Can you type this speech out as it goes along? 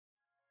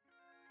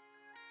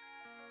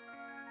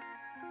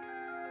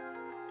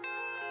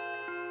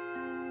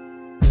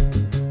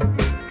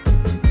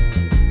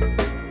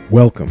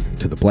Welcome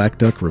to the Black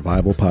Duck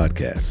Revival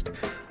Podcast.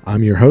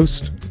 I'm your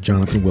host,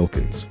 Jonathan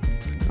Wilkins.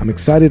 I'm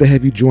excited to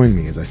have you join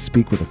me as I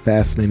speak with a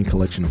fascinating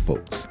collection of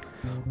folks,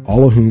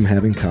 all of whom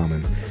have in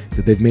common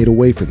that they've made a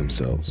way for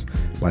themselves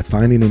by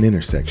finding an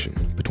intersection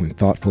between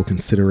thoughtful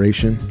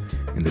consideration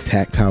and the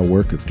tactile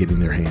work of getting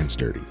their hands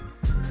dirty.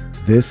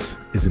 This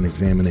is an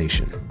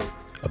examination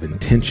of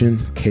intention,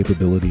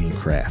 capability, and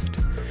craft.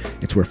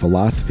 It's where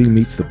philosophy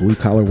meets the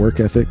blue-collar work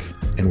ethic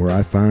and where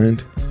I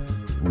find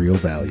real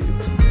value.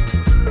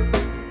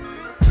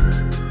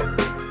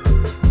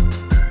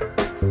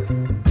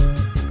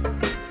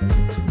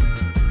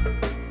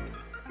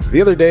 The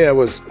other day I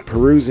was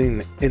perusing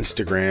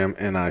Instagram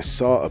and I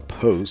saw a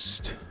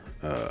post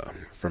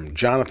from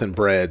Jonathan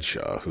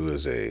Bradshaw, who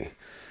is a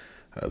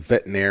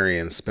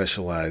veterinarian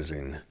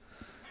specializing,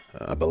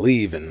 I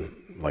believe, in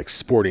like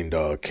sporting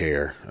dog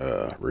care,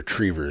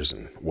 retrievers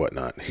and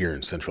whatnot here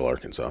in Central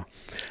Arkansas.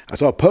 I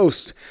saw a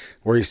post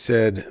where he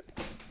said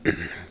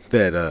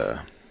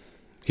that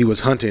he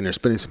was hunting or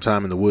spending some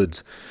time in the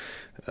woods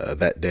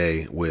that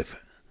day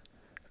with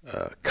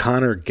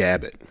Connor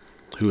Gabbot,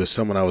 who is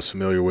someone I was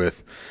familiar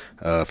with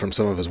from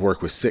some of his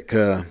work with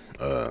Sitka,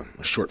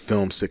 a short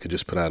film Sitka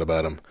just put out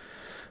about him,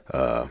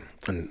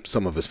 and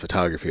some of his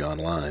photography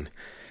online.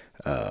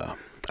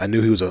 I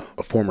knew he was a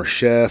former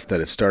chef that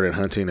had started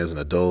hunting as an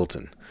adult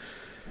and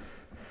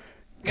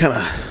kind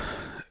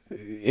of,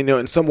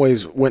 in some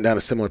ways went down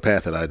a similar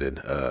path that I did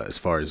as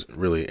far as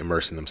really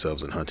immersing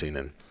themselves in hunting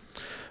and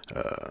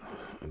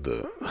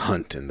the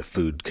hunt and the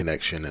food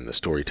connection and the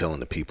storytelling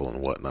to people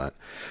and whatnot.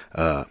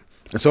 And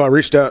so I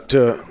reached out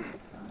to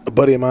a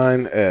buddy of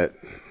mine at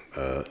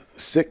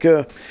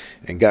Sitka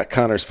and got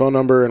Connor's phone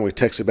number, and we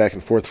texted back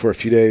and forth for a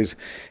few days.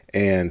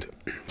 And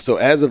so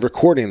as of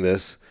recording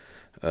this,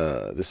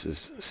 this is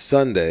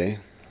Sunday,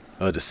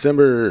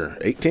 December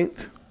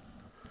 18th.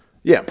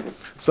 Yeah,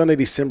 Sunday,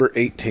 December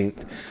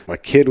 18th. My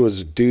kid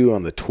was due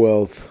on the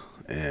 12th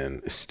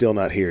and is still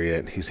not here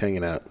yet. He's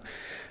hanging out.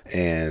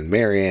 And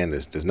Marianne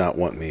does not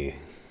want me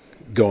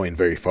going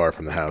very far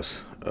from the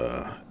house,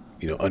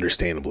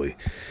 understandably,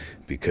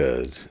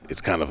 because it's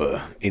kind of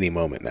a any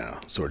moment now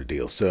sort of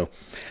deal. So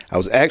I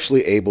was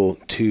actually able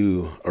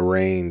to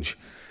arrange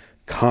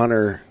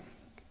Connor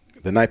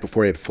the night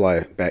before he had to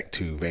fly back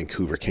to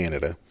Vancouver,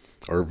 Canada,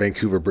 or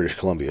Vancouver, British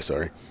Columbia,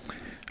 sorry.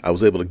 I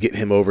was able to get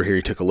him over here.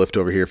 He took a lift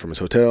over here from his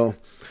hotel.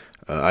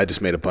 I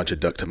just made a bunch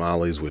of duck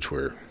tamales, which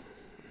were,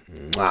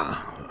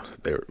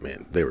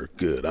 they were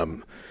good.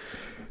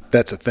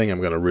 That's a thing I'm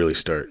going to really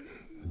start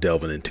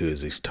delving into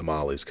is these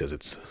tamales, because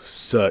it's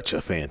such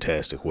a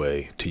fantastic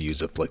way to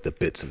use up like the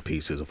bits and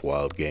pieces of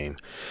wild game.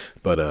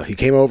 But he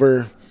came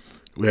over,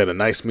 we had a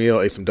nice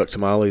meal, ate some duck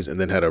tamales, and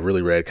then had a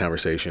really rad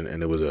conversation.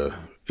 And it was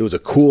a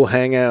cool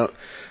hangout.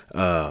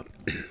 Man,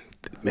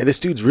 this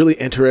dude's really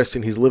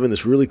interesting. He's living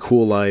this really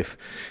cool life.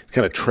 He's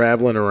kind of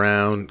traveling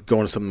around,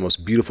 going to some of the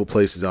most beautiful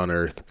places on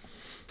earth.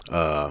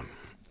 And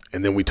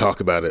then we talk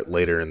about it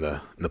later in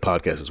the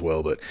podcast as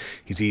well. But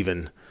he's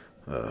even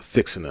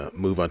fixing to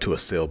move onto a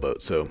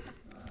sailboat. So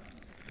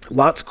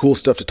lots of cool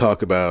stuff to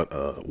talk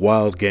about.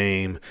 Wild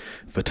game,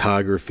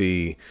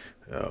 photography,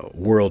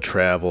 world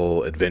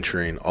travel,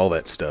 adventuring, all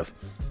that stuff.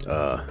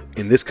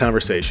 In this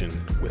conversation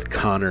with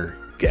Connor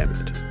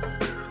Gabbot.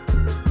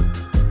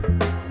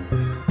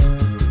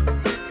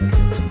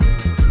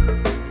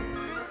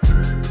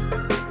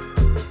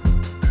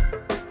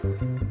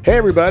 Hey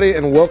everybody,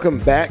 and welcome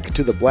back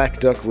to the Black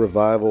Duck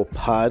Revival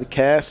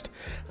Podcast.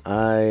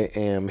 I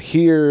am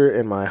here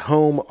in my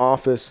home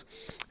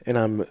office,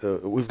 and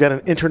we've got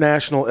an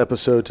international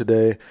episode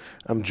today.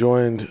 I'm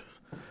joined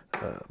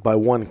by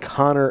one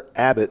Connor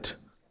Abbott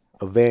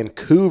of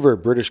Vancouver,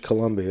 British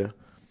Columbia.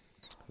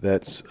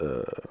 That's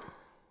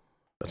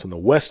on the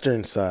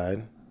western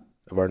side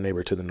of our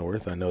neighbor to the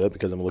north. I know that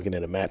because I'm looking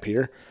at a map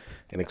here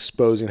and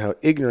exposing how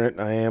ignorant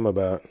I am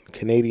about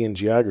Canadian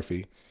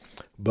geography.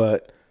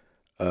 But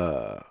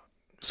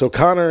so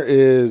Connor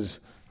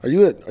are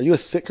you a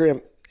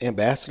Sitka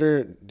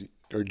ambassador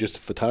or just a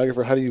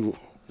photographer?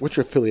 What's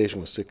your affiliation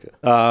with Sitka?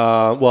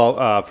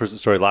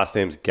 Last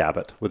name's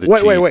Gabbot with a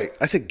G. Wait.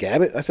 I said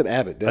Gabbot? I said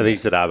Abbott. I think you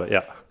said Abbott,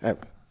 yeah.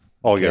 Abbott.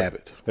 All good.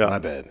 Gabbot. Yeah. My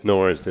bad. No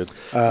worries, dude.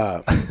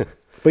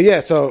 But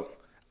yeah, so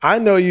I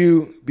know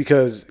you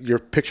because your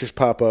pictures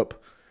pop up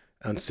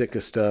on Sitka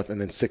stuff, and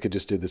then Sitka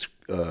just did this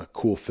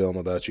cool film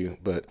about you.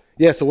 But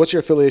yeah, so what's your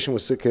affiliation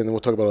with Sitka, and then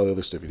we'll talk about all the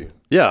other stuff you do.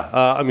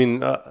 Yeah,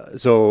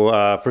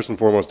 first and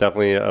foremost,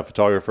 definitely a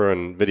photographer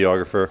and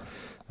videographer.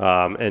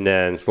 And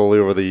then slowly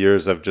over the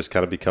years, I've just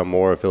kind of become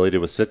more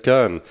affiliated with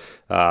Sitka, and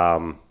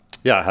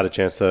I had a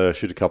chance to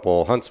shoot a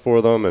couple hunts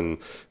for them, and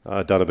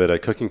done a bit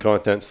of cooking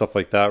content, stuff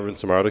like that, written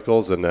some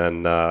articles, and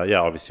then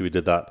obviously we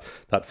did that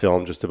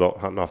film just about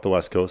hunting off the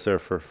west coast there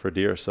for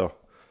deer. So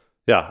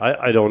yeah,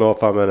 I don't know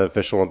if I'm an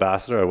official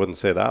ambassador. I wouldn't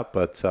say that,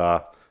 but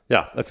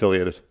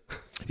affiliated.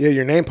 Yeah,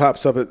 your name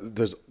pops up.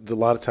 There's a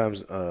lot of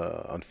times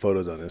on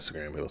photos on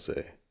Instagram, it'll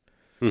say,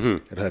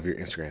 it'll have your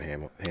Instagram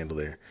handle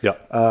there.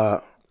 Yeah.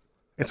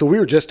 And so we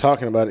were just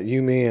talking about it.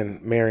 You, me,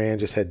 and Marianne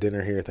just had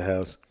dinner here at the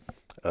house.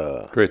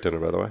 Great dinner,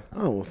 by the way.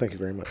 Oh, well, thank you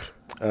very much.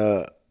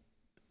 And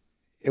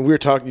we were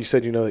talking, you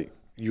said, that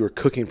you were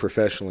cooking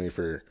professionally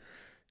for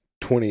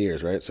 20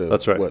 years, right? So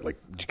that's right. What, like,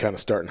 did you kind of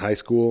start in high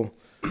school?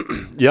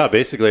 Yeah,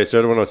 basically I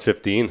started when I was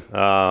 15.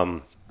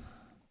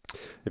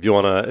 If you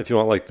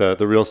want like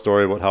the real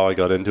story about how I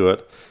got into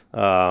it,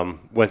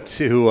 went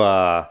to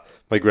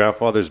my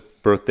grandfather's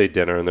birthday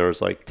dinner, and there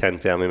was like 10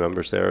 family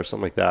members there or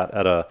something like that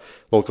at a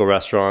local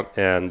restaurant.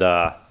 And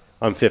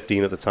I'm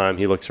 15 at the time.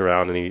 He looks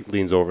around and he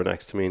leans over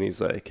next to me and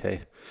he's like,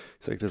 "Hey,"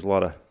 he's like, "There's a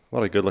lot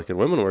of good looking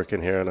women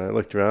working here." And I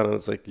looked around and I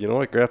was like, "You know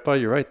what, Grandpa,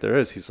 you're right, there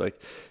is." He's like,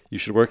 "You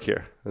should work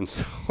here." And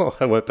so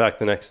I went back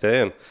the next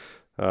day and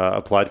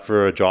applied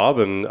for a job,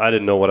 and I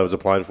didn't know what I was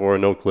applying for,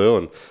 no clue.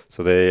 And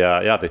so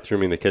they threw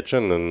me in the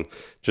kitchen and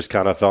just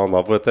kind of fell in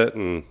love with it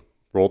and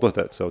rolled with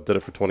it. So did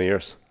it for 20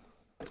 years.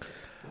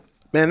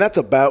 Man, that's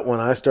about when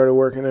I started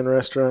working in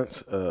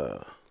restaurants,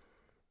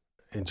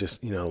 and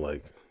just,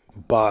 like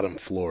bottom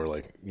floor,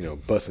 like,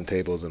 bussing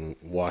tables and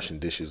washing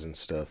dishes and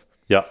stuff.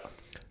 Yeah.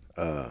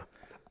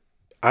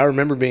 I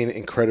remember being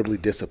incredibly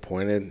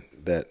disappointed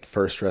that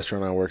first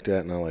restaurant I worked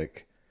at, and I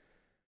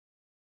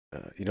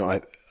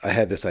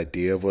had this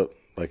idea of what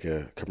like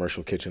a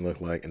commercial kitchen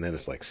looked like, and then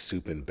it's like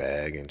soup and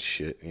bag and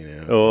shit,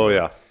 Oh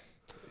yeah.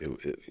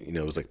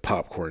 It was like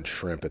popcorn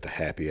shrimp at the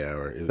happy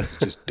hour. It was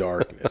just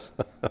darkness.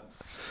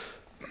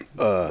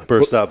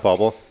 Burst that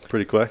bubble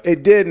pretty quick.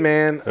 It did,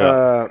 man.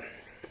 Yeah.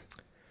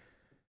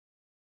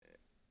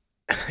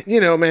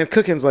 Man,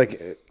 cooking's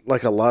like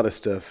a lot of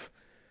stuff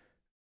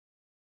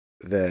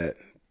that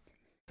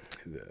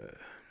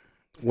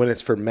when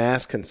it's for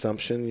mass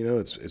consumption,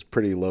 it's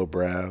pretty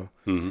lowbrow.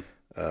 Mm-hmm.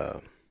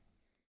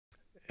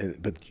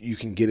 But you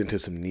can get into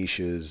some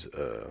niches,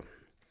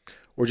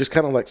 or just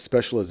kind of like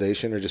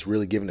specialization, or just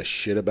really giving a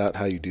shit about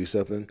how you do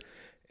something,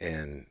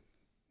 and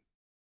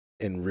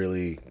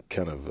really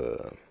kind of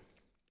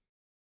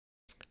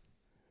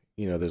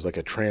there's like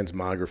a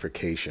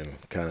transmogrification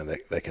kind of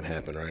that can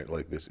happen, right?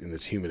 Like this in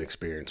this human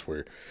experience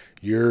where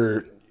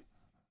your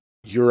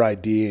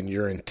idea and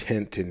your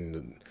intent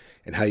and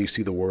how you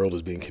see the world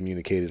is being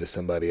communicated to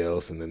somebody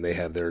else, and then they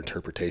have their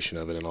interpretation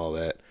of it and all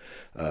that.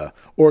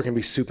 Or it can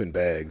be soup and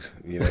bags,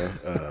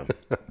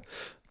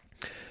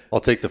 I'll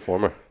take the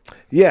former.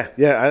 Yeah,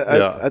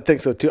 I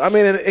think so too. I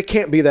mean, it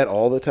can't be that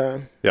all the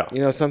time. Yeah.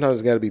 Sometimes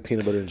it's got to be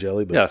peanut butter and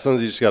jelly. But yeah,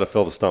 sometimes you just got to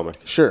fill the stomach.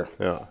 Sure.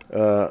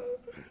 Yeah.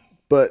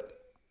 But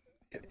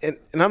and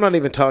I'm not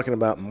even talking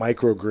about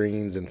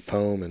microgreens and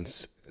foam and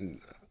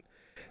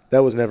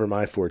that was never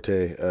my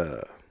forte.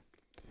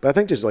 But I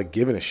think just like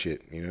giving a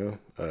shit,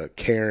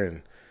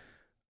 caring,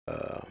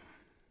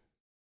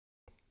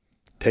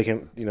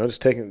 taking.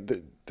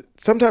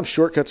 Sometimes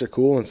shortcuts are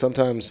cool, and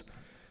sometimes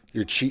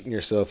you're cheating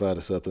yourself out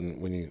of something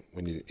when you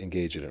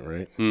engage in it,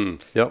 right?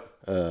 Yep.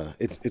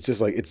 It's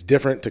just like it's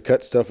different to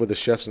cut stuff with a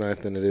chef's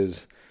knife than it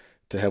is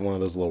to have one of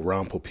those little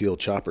Ron Popeil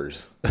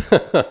choppers.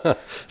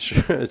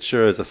 It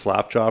sure is a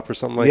slap chop or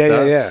something like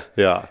that.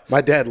 Yeah.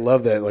 My dad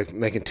loved that, like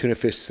making tuna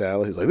fish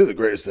salad. He's like, "This is the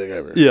greatest thing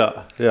ever."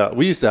 Yeah.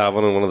 We used to have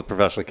one in one of the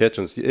professional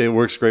kitchens. It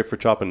works great for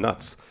chopping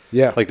nuts.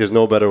 Yeah. Like there's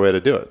no better way to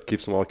do it.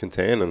 Keeps them all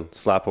contained and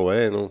slap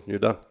away and you're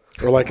done.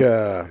 Or like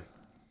have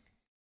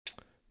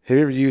you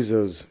ever used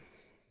those?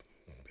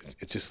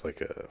 It's just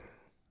like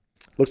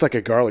looks like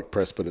a garlic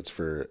press, but it's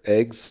for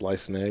eggs,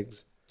 slicing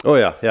eggs. Oh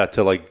yeah,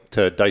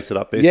 to dice it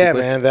up basically. Yeah,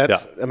 man,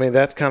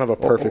 that's kind of a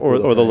perfect or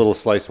the little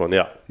slice one.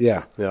 Yeah.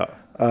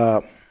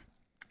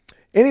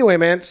 Anyway,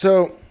 man,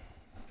 so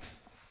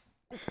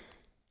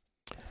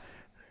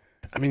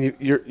I mean,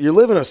 you're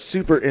living a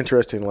super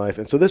interesting life,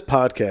 and so this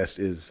podcast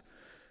is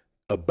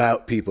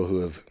about people who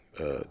have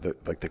the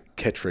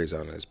catchphrase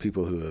on it is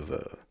people who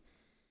have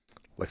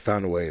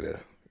found a way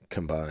to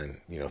combine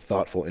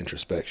thoughtful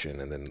introspection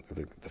and then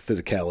the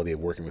physicality of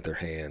working with their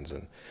hands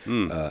and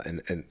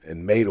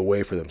made a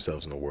way for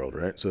themselves in the world,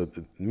 right? So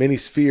the many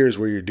spheres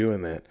where you're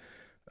doing that.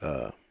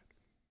 I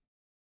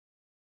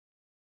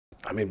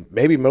mean,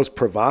 maybe most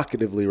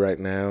provocatively right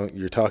now,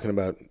 you're talking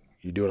about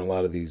you're doing a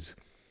lot of these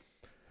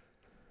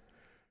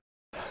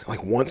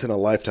like once in a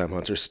lifetime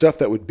hunts or stuff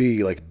that would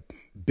be like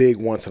big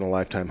once in a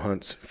lifetime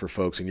hunts for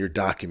folks, and you're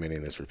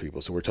documenting this for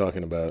people. So we're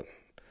talking about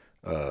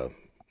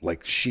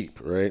like sheep,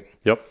 right?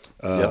 Yep.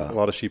 A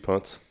lot of sheep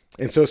hunts.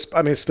 And so,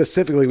 I mean,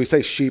 specifically, we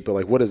say sheep, but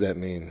like, what does that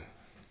mean?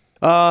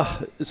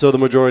 So the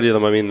majority of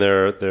them, I mean,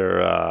 they're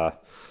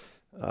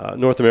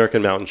North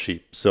American mountain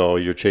sheep. So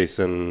you're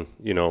chasing,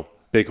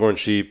 bighorn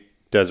sheep,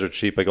 desert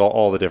sheep, like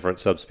all the different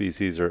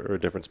subspecies or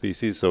different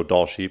species. So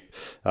Dall sheep,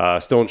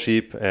 stone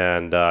sheep,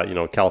 and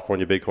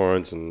California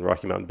bighorns and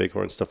Rocky Mountain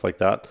bighorns, stuff like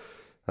that.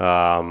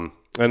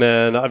 And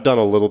then I've done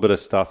a little bit of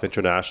stuff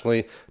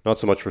internationally, not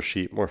so much for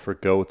sheep, more for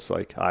goats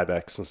like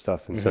ibex and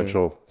stuff in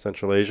Central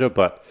Asia.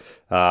 But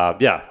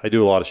I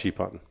do a lot of sheep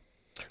hunting.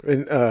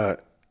 And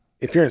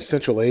if you're in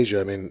Central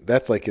Asia, I mean,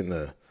 that's like in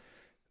the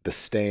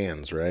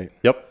stands, right?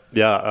 Yep.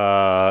 Yeah.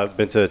 I've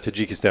been to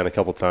Tajikistan a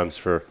couple times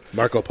for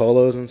Marco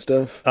Polos and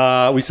stuff.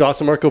 We saw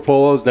some Marco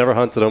Polos, never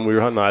hunted them. We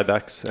were hunting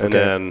ibex, and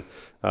then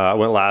I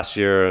went last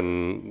year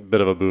and a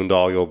bit of a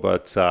boondoggle,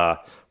 but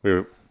we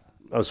were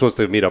I was supposed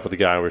to meet up with the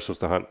guy, and we were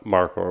supposed to hunt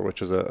markhor,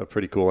 which is a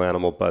pretty cool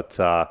animal. But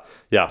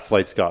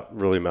flights got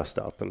really messed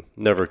up and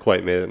never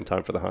quite made it in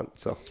time for the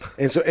hunt.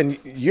 And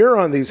you're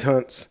on these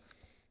hunts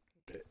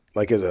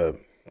like as a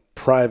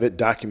private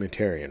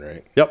documentarian,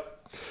 right? Yep.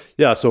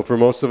 Yeah. So for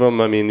most of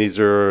them, I mean, these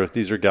are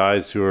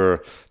guys who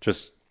are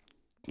just,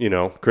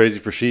 crazy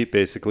for sheep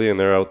basically, and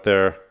they're out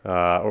there,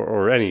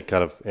 or any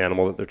kind of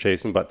animal that they're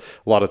chasing, but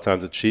a lot of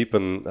times it's sheep,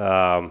 and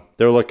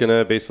they're looking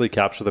to basically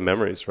capture the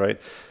memories,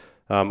 right?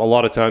 A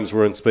lot of times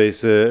we're in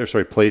places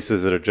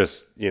that are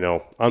just,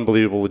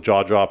 unbelievable,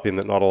 jaw-dropping,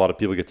 that not a lot of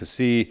people get to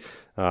see.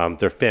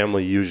 Their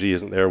family usually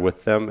isn't there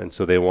with them, and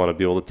so they want to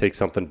be able to take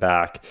something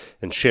back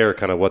and share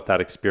kind of what that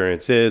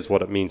experience is,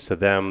 what it means to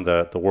them,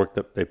 the work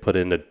that they put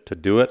in to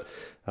do it.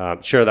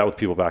 Share that with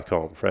people back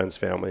home, friends,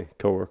 family,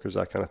 coworkers,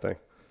 that kind of thing.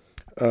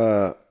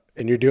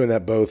 And you're doing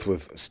that both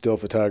with still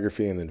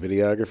photography and then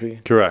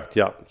videography? Correct,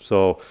 yeah.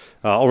 So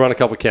I'll run a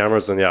couple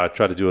cameras, and I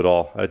try to do it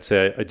all. I'd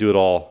say I do it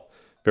all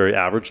very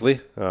averagely,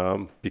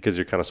 because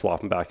you're kind of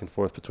swapping back and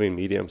forth between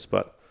mediums,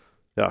 but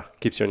yeah,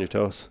 keeps you on your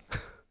toes.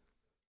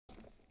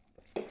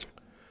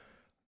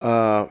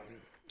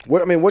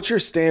 What's your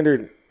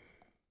standard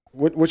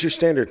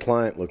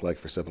client look like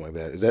for something like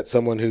that? Is that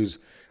someone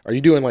are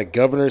you doing like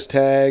governor's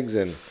tags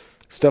and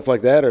stuff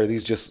like that? Or are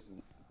these just,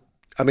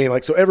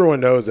 so everyone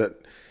knows that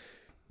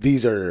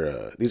these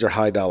are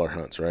high dollar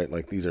hunts, right?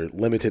 Like these are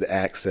limited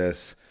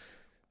access.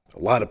 A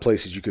lot of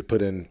places you could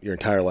put in your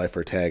entire life for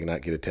a tag and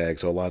not get a tag.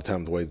 So a lot of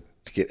times the way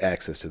to get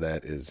access to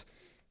that is,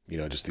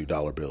 just through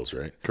dollar bills,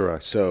 right?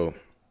 Correct. So,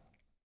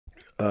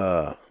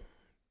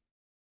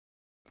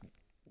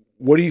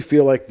 what do you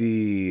feel like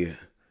the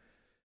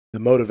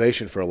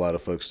motivation for a lot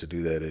of folks to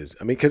do that is?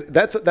 Because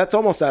that's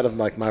almost out of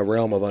like my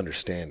realm of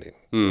understanding,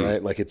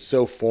 right? Like it's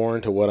so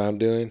foreign to what I'm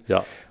doing.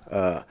 Yeah.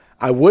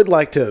 I would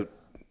like to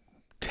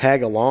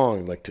tag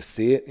along, like to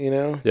see it,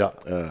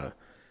 Yeah.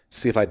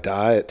 See if I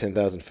die at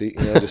 10,000 feet,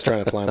 just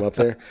trying to climb up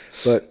there.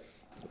 But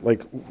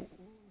like,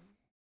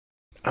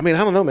 I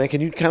don't know, man. Can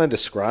you kind of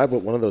describe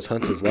what one of those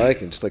hunts is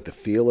like and just like the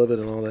feel of it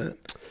and all that?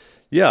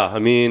 Yeah.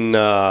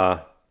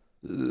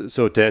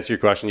 So to answer your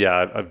question,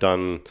 yeah, I've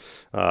done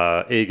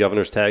a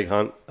governor's tag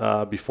hunt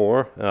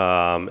before,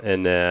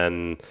 and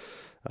then,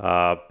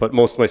 but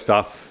most of my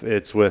stuff,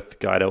 it's with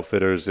guide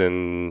outfitters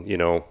in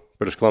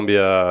British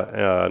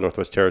Columbia,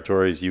 Northwest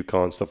Territories,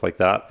 Yukon, stuff like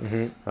that.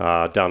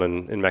 Mm-hmm. Down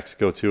in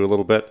Mexico too a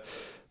little bit,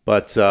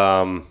 but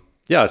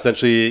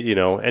essentially,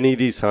 any of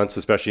these hunts,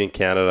 especially in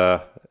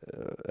Canada.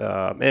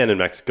 And in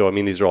Mexico,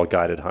 these are all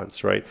guided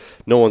hunts, right?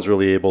 No one's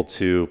really able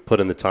to put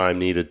in the time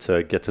needed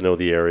to get to know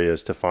the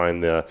areas, to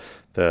find the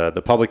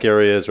public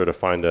areas, or to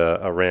find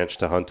a ranch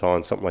to hunt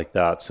on, something like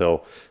that.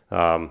 So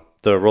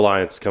the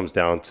reliance comes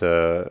down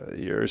to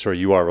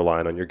you are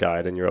relying on your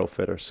guide and your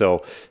outfitter.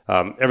 So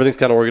everything's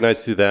kind of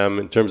organized through them.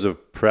 In terms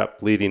of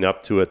prep leading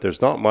up to it,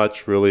 there's not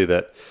much really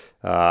that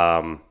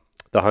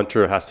the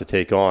hunter has to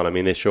take on.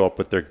 They show up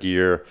with their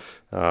gear,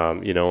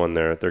 and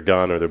their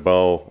gun or their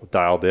bow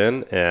dialed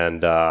in,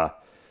 and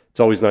it's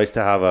always nice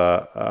to have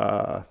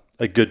a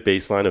good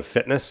baseline of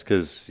fitness,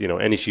 because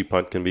any sheep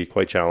hunt can be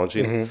quite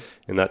challenging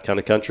in that kind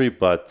of country.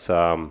 But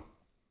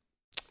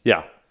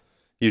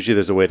usually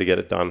there's a way to get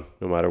it done,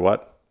 no matter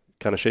what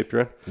kind of shape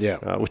you're in.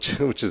 Yeah,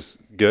 which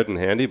is good and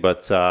handy.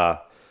 But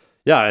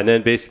and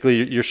then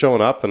basically you're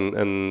showing up, and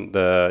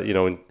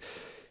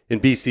in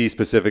BC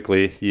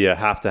specifically, you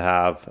have to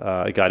have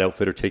a guide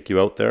outfitter take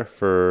you out there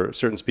for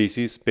certain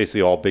species,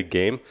 basically all big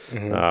game.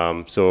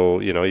 Mm-hmm. So,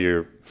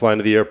 you're flying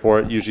to the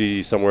airport,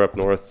 usually somewhere up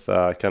north,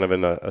 kind of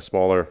in a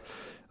smaller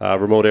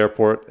remote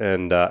airport,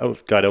 and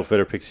guide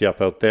outfitter picks you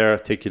up out there,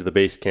 take you to the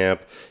base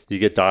camp. You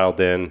get dialed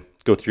in,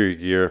 go through your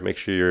gear, make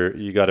sure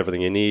you got everything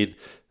you need,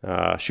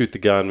 shoot the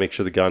gun, make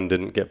sure the gun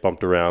didn't get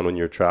bumped around when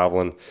you're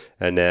traveling.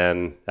 And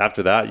then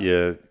after that,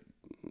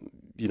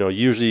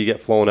 usually you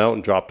get flown out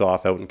and dropped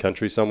off out in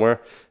country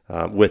somewhere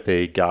with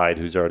a guide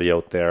who's already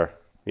out there,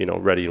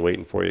 ready and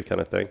waiting for you,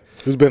 kind of thing.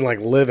 Who's been like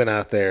living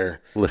out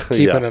there,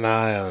 keeping an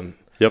eye on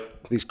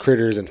these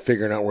critters and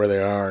figuring out where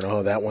they are,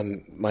 and that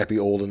one might be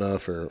old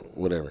enough or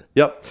whatever.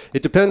 Yep.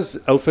 It depends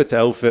outfit to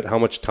outfit how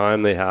much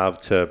time they have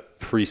to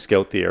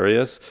pre-scout the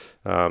areas.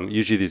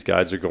 Usually these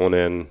guides are going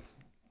in,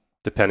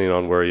 depending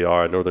on where you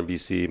are, in northern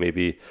BC,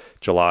 maybe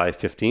July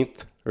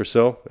 15th or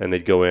so, and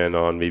they'd go in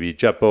on maybe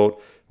jet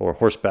boat or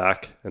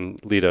horseback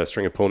and lead a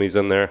string of ponies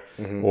in there,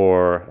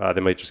 or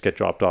they might just get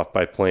dropped off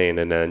by plane,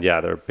 and then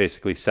they're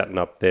basically setting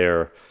up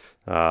where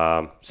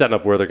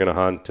they're going to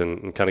hunt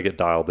and kind of get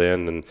dialed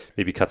in and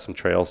maybe cut some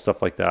trails, stuff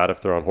like that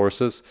if they're on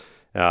horses.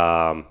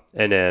 And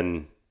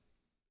then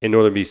in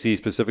northern BC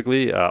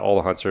specifically, all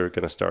the hunts are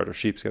going to start, or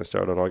sheep's going to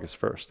start on August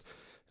 1st, and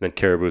then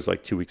caribou is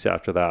like 2 weeks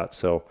after that.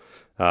 So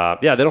they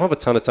don't have a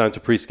ton of time to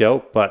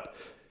pre-scout, but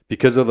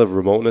because of the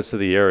remoteness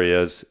of the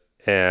areas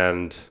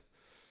and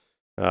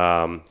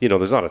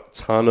there's not a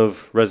ton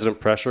of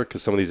resident pressure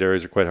because some of these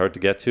areas are quite hard to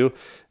get to.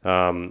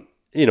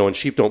 and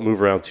sheep don't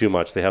move around too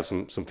much. They have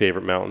some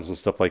favorite mountains and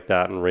stuff like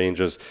that and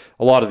ranges.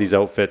 A lot of these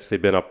outfits,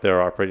 they've been up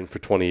there operating for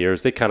 20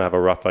 years. They kind of have a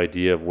rough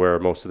idea of where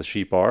most of the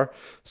sheep are.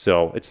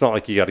 So it's not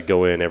like you got to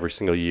go in every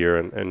single year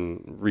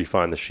and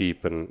refine the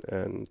sheep and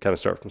kind of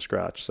start from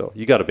scratch. So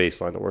you got a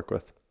baseline to work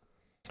with.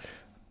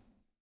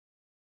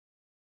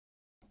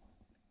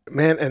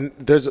 Man, and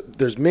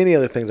there's many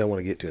other things I want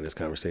to get to in this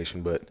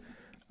conversation, but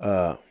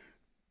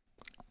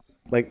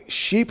like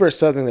sheep are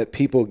something that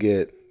people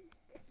get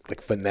like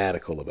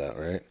fanatical about,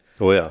 right?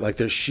 Oh yeah. Like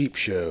there's sheep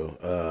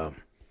show,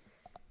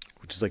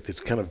 which is like this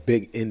kind of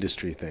big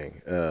industry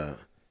thing.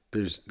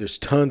 There's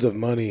tons of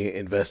money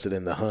invested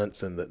in the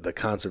hunts and the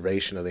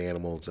conservation of the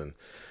animals and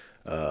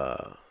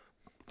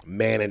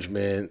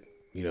management,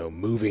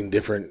 moving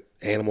different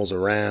animals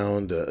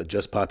around,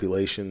 adjust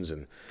populations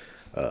and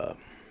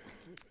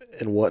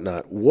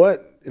whatnot.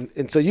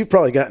 And so you've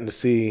probably gotten to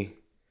see,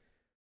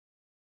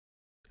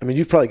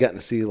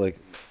 like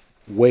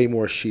way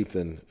more sheep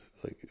than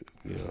like,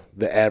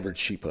 the average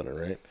sheep hunter,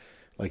 right?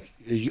 Like,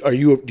 do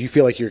you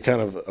feel like you're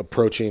kind of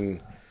approaching,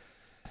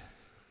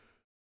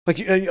 like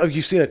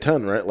you've seen a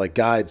ton, right? Like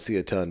guides see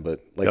a ton,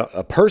 but like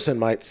a person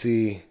might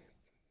see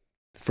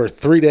for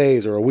 3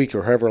 days or a week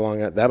or however long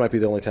that might be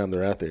the only time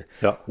they're out there.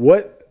 Yeah.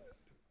 What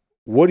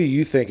do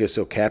you think is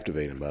so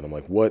captivating about them?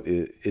 Like, what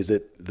is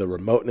it? The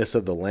remoteness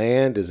of the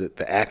land? Is it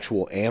the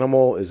actual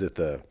animal? Is it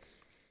the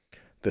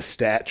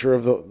stature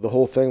of the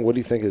whole thing? What do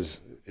you think is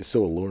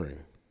so alluring?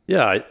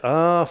 Yeah,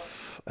 I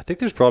think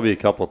there's probably a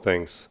couple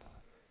things.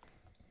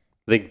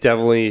 I think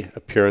definitely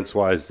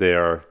appearance-wise, they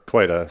are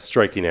quite a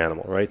striking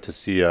animal, right? To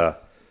see a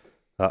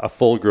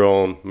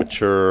full-grown,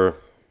 mature,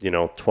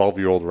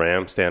 12-year-old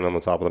ram stand on the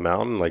top of the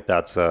mountain, like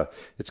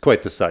it's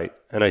quite the sight.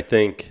 And I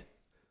think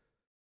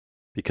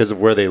because of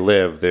where they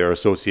live, they are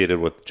associated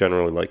with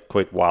generally like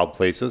quite wild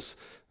places,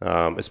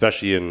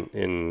 especially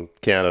in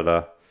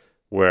Canada,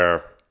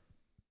 where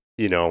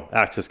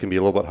access can be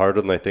a little bit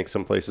harder than I think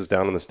some places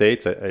down in the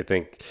States. I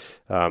think,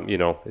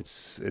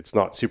 it's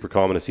not super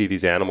common to see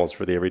these animals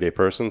for the everyday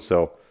person.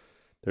 So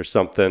there's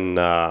something,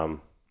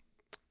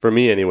 for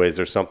me anyways,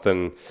 there's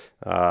something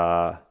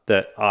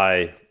that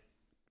I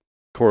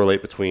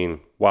correlate between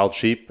wild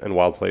sheep and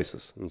wild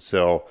places. And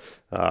so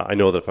I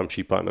know that if I'm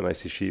sheep hunting and I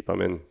see sheep,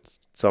 I'm in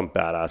some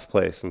badass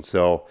place. And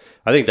so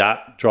I think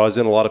that draws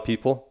in a lot of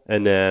people.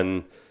 And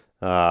then,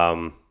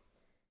 again,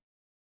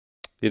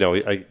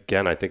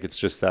 I think it's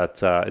just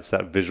that it's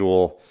that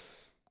visual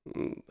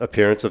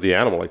appearance of the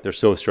animal. Like they're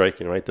so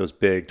striking, right? Those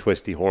big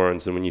twisty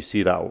horns. And when you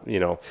see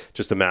that,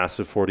 just a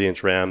massive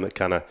 40-inch ram that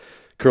kind of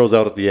curls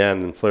out at the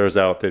end and flares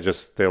out, they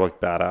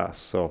look badass.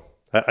 So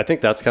I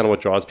think that's kind of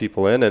what draws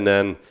people in. And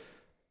then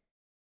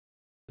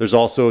there's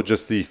also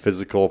just the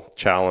physical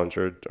challenge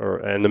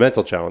and the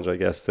mental challenge, I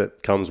guess,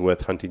 that comes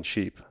with hunting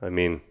sheep. I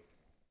mean,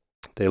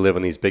 they live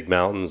in these big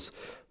mountains,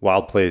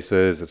 wild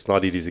places. It's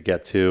not easy to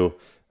get to.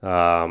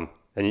 And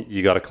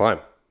you got to climb.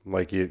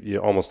 Like you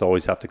almost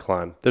always have to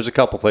climb. There's a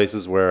couple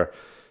places where,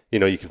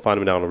 you can find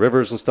them down the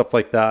rivers and stuff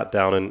like that,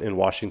 down in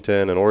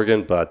Washington and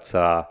Oregon. But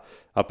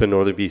up in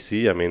northern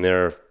BC, I mean,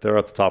 they're at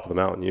the top of the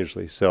mountain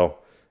usually. So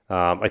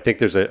I think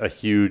there's a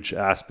huge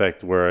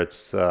aspect where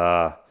it's,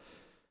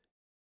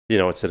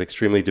 it's an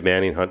extremely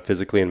demanding hunt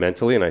physically and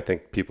mentally. And I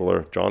think people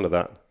are drawn to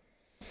that.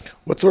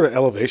 What sort of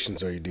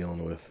elevations are you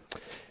dealing with?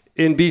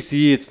 In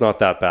BC, it's not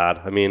that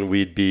bad. I mean,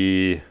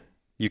 you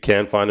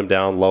can find them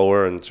down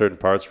lower in certain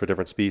parts for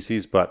different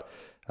species, but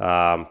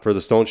for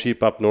the stone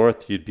sheep up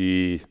north, you'd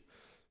be,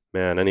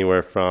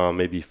 anywhere from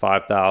maybe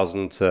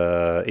 5,000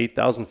 to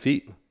 8,000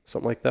 feet,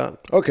 something like that.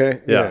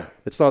 Okay. Yeah.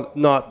 It's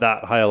not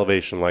that high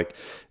elevation. Like,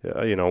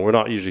 we're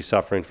not usually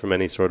suffering from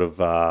any sort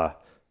of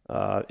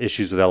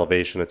issues with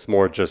elevation. It's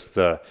more just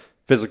the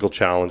physical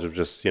challenge of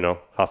just,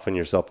 huffing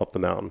yourself up the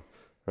mountain,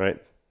 right?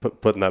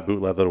 Putting that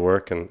boot leather to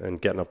work and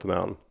getting up the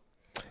mountain.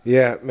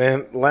 Yeah,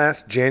 man.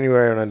 Last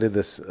January when I did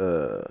this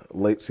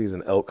late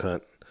season elk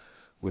hunt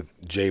with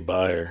Jay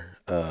Beyer,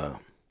 that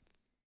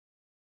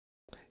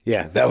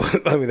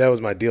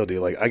was my deal.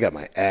 Like I got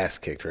my ass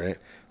kicked, right?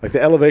 Like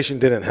the elevation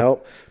didn't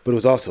help, but it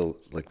was also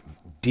like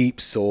deep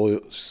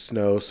snow.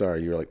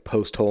 Sorry, you were like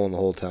post holing the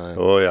whole time.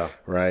 Oh yeah,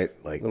 right.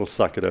 Like it'll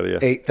suck it out of you.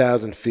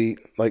 8,000 feet.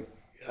 Like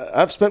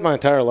I've spent my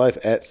entire life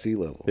at sea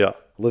level. Yeah, I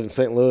lived in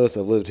St. Louis.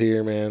 I've lived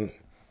here, man,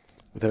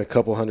 within a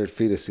couple 100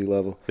 feet of sea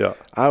level. Yeah,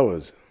 I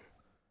was.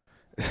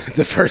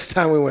 The first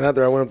time we went out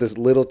there, I went up this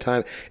little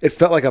tiny. It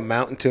felt like a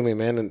mountain to me,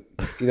 man. And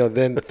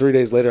then 3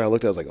 days later, I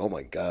looked. I was like, "Oh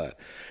my god!"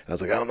 And I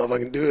was like, "I don't know if I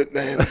can do it,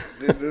 man.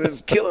 Dude, this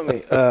is killing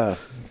me."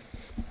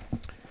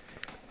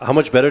 How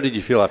much better did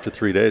you feel after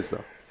 3 days,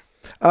 though?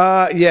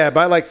 Yeah,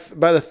 by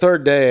the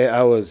third day,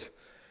 I was.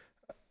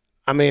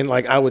 I mean,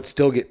 like I would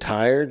still get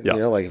tired,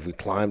 like if we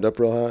climbed up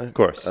real high, of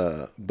course.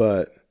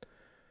 But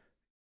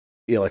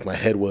yeah, like my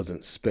head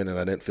wasn't spinning.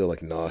 I didn't feel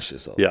like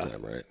nauseous all the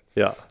time, right?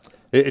 Yeah.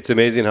 It's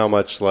amazing how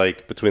much,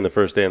 like, between the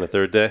first day and the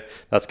third day,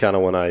 that's kind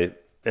of when I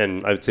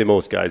would say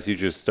most guys, you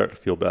just start to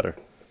feel better.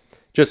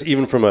 just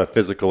even from a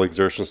physical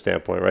exertion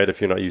standpoint, right?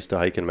 If you're not used to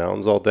hiking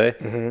mountains all day,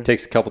 it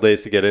takes a couple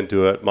days to get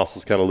into it.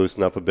 Muscles kind of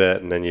loosen up a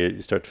bit, and then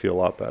you start to feel a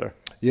lot better.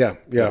 Yeah.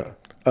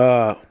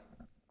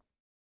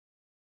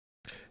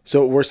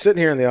 So we're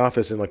sitting here in the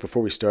office, and like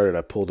before we started,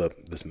 I pulled up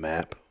this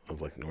map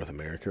of like North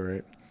America,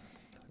 right?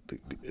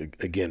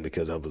 Again,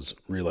 because I was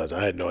realizing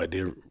I had no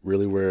idea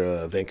really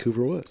where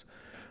Vancouver was.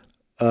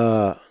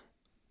 I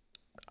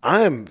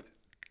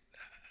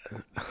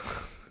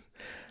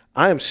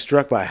am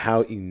struck by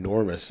how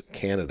enormous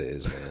Canada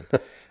is, man.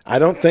 I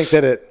don't think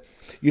that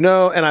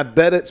and I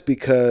bet it's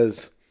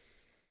because,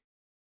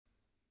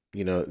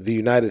 the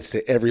United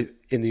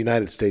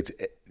States,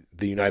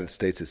 the United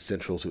States is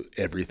central to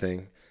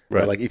everything.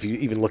 Right. Like if you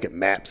even look at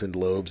maps and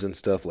globes and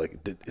stuff, like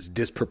it's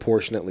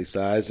disproportionately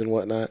sized and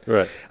whatnot.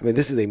 Right. I mean,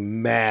 this is a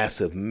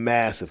massive,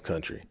 massive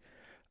country.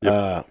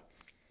 Yep.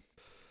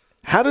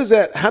 How does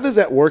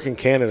that work in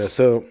Canada?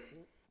 So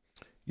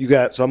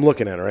I'm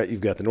looking at it, right?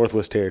 You've got the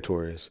Northwest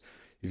Territories.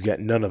 You've got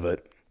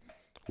Nunavut,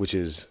 which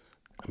is,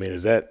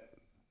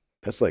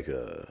 that's like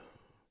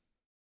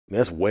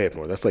that's way up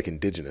north. That's like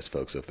indigenous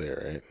folks up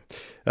there,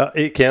 right?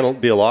 It can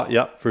be a lot.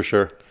 Yeah, for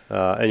sure.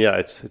 And yeah,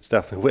 it's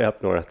definitely way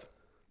up north.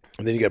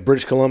 And then you got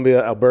British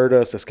Columbia,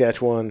 Alberta,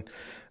 Saskatchewan,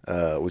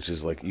 which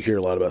is like you hear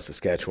a lot about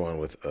Saskatchewan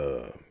with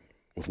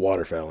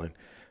waterfowling,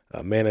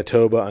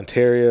 Manitoba,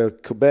 Ontario,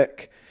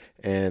 Quebec,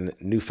 and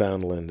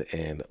Newfoundland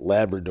and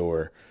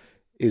Labrador.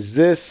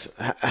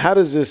 How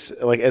does this,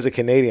 like as a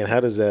Canadian, how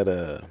does that,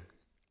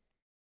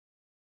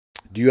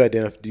 do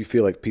you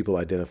feel like people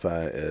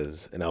identify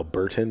as an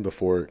Albertan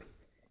before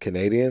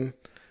Canadian,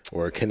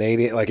 or a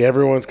Canadian, like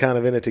everyone's kind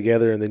of in it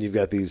together, and then you've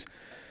got these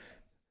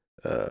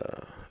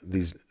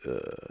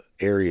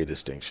area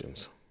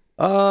distinctions?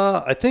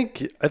 I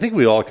think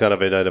we all kind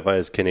of identify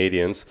as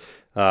Canadians,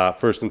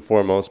 first and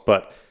foremost,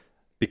 but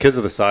because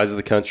of the size of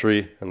the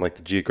country and like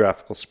the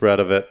geographical spread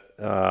of it,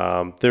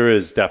 there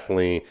is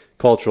definitely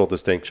cultural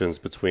distinctions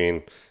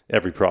between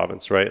every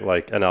province, right?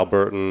 Like an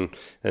Albertan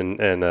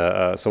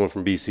and someone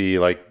from BC,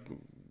 like,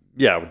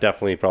 yeah,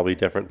 definitely probably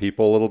different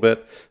people a little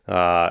bit.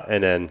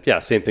 And then, yeah,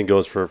 same thing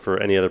goes for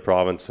any other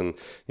province. And,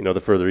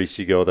 the further east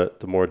you go,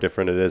 the more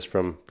different it is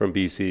from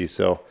BC.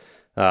 So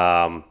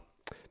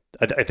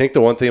I think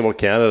the one thing about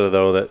Canada,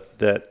 though,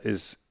 that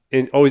is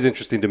always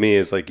interesting to me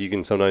is like you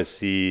can sometimes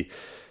see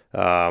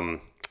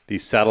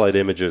these satellite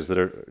images that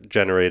are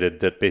generated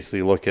that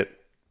basically look at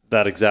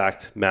that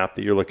exact map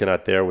that you're looking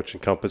at there, which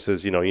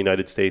encompasses,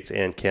 United States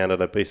and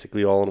Canada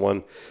basically all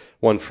in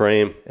one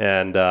frame.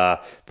 And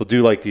they'll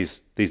do like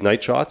these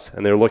night shots,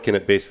 and they're looking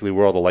at basically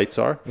where all the lights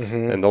are.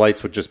 Mm-hmm. And the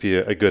lights would just be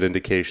a good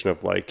indication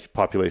of like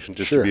population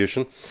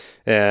distribution. Sure.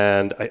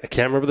 And I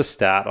can't remember the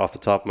stat off the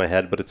top of my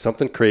head, but it's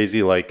something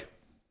crazy like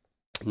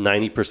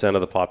 90%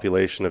 of the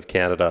population of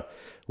Canada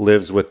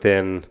lives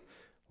within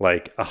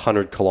like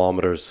 100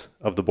 kilometers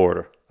of the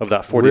border of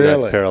that 49th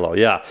Really? parallel.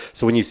 Yeah.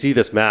 So when you see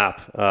this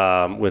map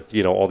with,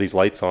 all these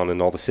lights on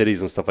and all the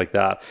cities and stuff like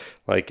that,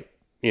 like,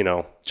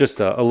 just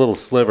a little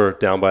sliver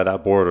down by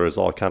that border is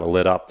all kind of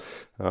lit up.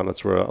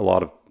 That's where a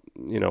lot of,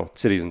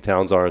 cities and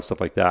towns are and stuff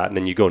like that. And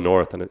then you go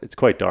north and it's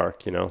quite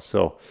dark,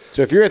 So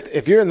if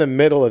you're in the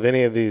middle of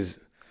any of these,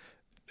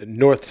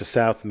 north to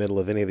south middle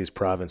of any of these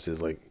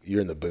provinces, like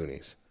you're in the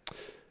boonies.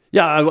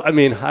 Yeah, I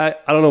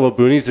don't know about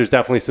boonies. There's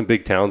definitely some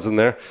big towns in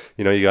there.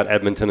 You got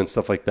Edmonton and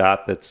stuff like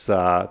that.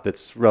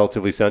 That's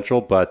relatively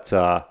central, but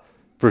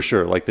for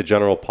sure, like the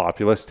general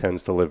populace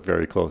tends to live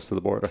very close to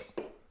the border.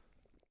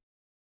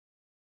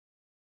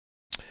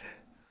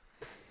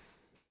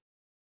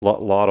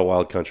 Lot of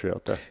wild country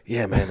out there.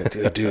 Yeah, man,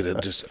 dude.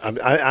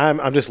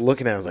 I'm just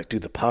looking at it. I was like,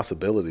 dude, the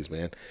possibilities,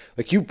 man.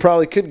 Like you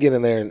probably could get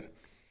in there and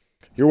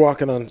you're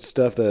walking on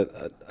stuff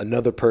that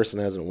another person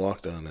hasn't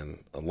walked on in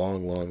a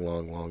long, long,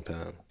 long, long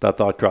time. That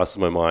thought crosses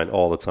my mind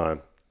all the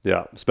time.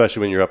 Yeah,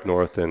 especially when you're up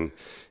north in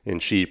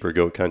sheep or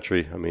goat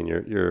country. I mean,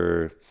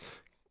 you're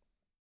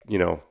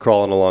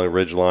crawling along a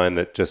ridge line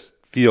that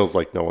just feels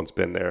like no one's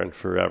been there in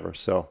forever.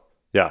 So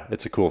yeah,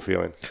 it's a cool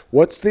feeling.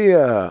 What's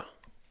the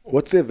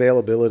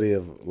availability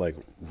of like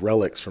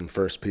relics from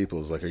First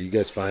Peoples? Like, are you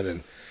guys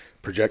finding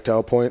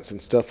projectile points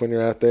and stuff when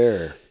you're out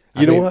there?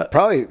 You know what?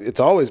 Probably it's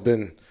always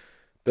been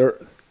there.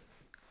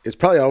 It's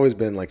probably always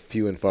been like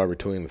few and far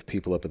between with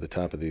people up at the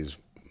top of these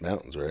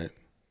mountains, right?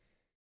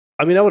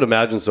 I mean, I would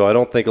imagine so. I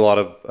don't think a lot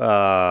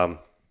of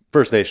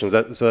First Nations.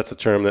 So that's a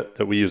term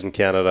that we use in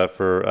Canada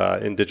for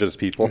Indigenous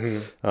people.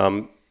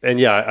 Mm-hmm. And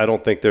yeah, I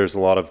don't think there's a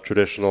lot of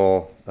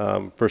traditional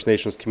First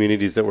Nations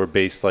communities that were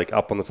based like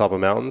up on the top of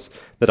mountains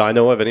that I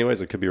know of.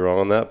 Anyways, I could be wrong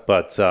on that,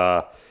 but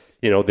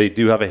they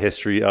do have a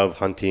history of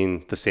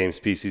hunting the same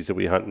species that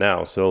we hunt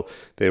now. So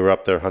they were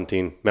up there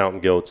hunting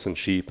mountain goats and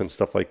sheep and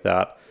stuff like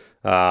that.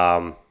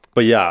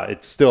 But yeah,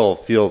 it still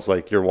feels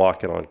like you're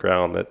walking on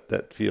ground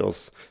that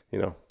feels,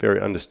 very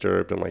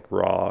undisturbed and like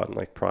raw and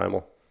like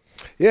primal.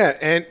 Yeah.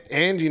 And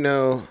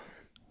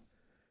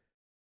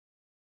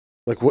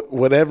like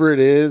whatever it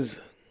is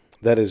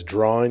that is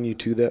drawing you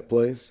to that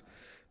place,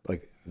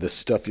 like the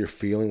stuff you're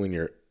feeling when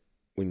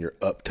you're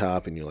up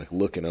top and you're like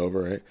looking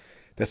over, right?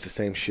 That's the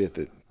same shit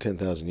that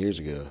 10,000 years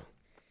ago.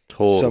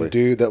 Totally. Some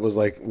dude that was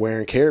like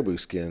wearing caribou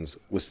skins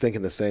was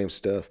thinking the same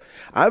stuff.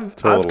 I've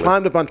Totally.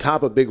 climbed up on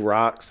top of big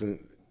rocks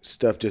and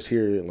stuff just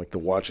here in like the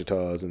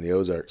Ouachitas and the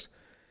Ozarks.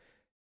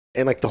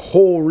 And like the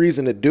whole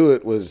reason to do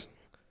it was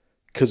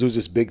because it was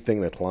this big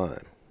thing to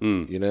climb,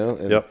 you know?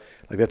 And Yep.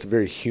 like that's a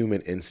very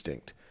human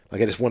instinct.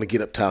 Like I just want to get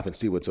up top and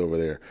see what's over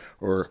there.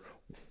 Or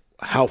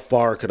how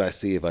far could I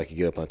see if I could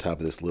get up on top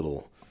of this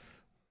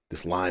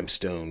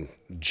limestone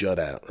jut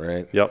out,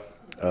 right? Yep.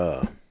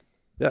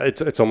 Yeah,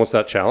 it's almost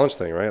that challenge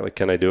thing, right? Like,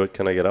 can I do it?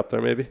 Can I get up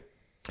there maybe?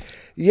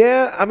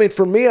 Yeah, I mean,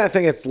 for me, I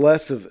think it's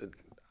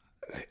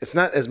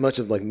not as much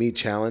of like me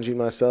challenging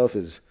myself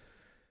as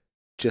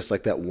just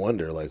like that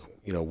wonder, like,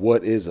 you know,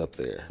 what is up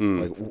there?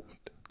 Like,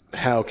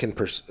 how can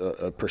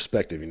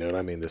perspective, you know what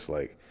I mean? This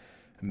like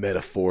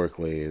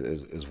metaphorically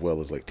as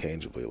well as like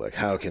tangibly, like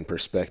how can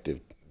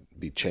perspective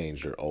be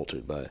changed or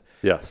altered by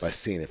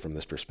seeing it from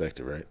this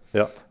perspective, right?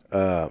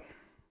 Yeah.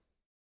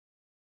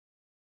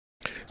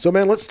 So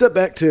man, let's step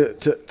back to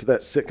that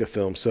Sitka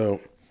film. So,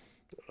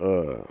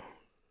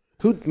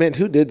 who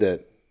did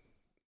that?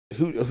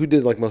 Who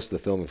did like most of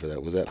the filming for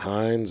that? Was that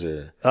Hines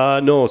or?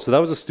 No, so that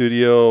was a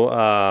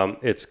studio.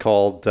 It's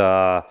called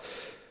by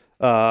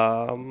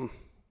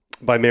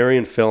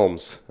Marion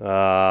Films,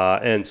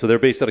 and so they're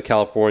based out of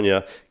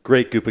California.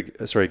 Great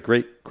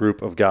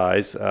group of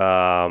guys.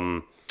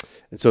 And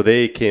so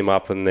they came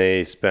up and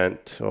they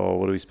spent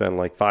what do we spend,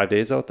 like 5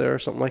 days out there or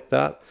something like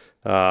that.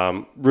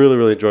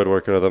 Really enjoyed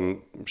working with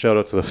them. Shout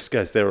out to those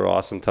guys; they were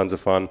awesome, tons of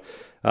fun.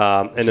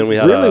 And then we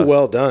had really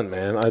well done,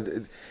 man.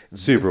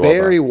 Super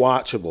very well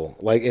done. watchable.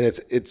 Like, and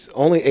it's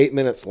only 8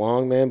 minutes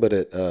long, man. But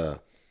it,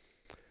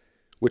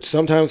 which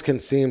sometimes can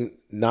seem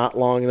not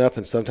long enough,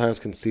 and sometimes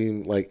can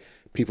seem like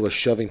people are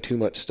shoving too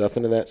much stuff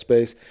into that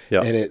space.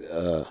 Yeah. And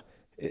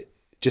it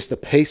just the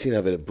pacing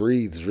of it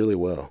breathes really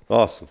well.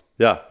 Awesome.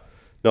 Yeah.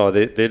 No,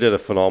 they did a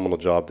phenomenal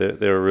job.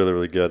 They were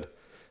really good.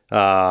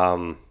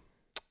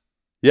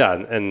 Yeah,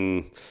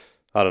 and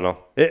I don't know.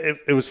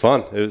 It was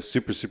fun. It was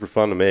super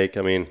fun to make.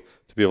 I mean,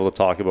 to be able to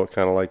talk about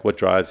kind of like what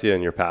drives you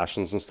and your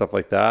passions and stuff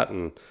like that,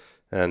 and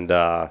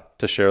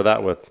to share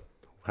that with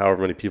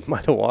however many people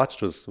might have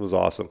watched was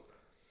awesome.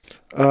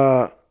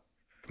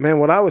 Man,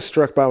 what I was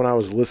struck by when I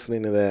was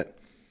listening to that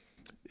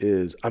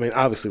is, I mean,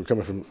 obviously we're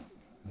coming from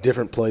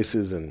different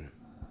places, and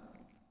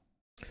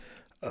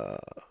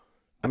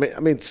I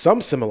mean,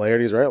 some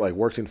similarities, right? Like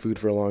worked in food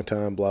for a long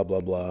time, blah blah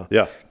blah.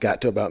 Yeah.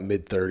 Got to about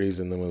mid-30s,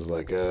 and then was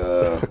like,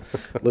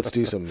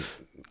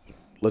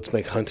 let's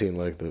make hunting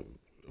like the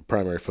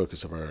primary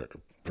focus of our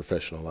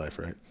professional life,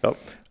 right? Yep.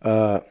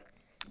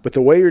 But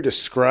the way you're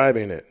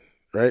describing it,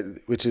 right,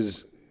 which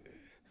is,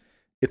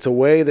 it's a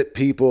way that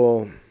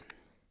people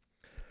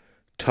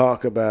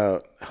talk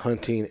about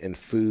hunting and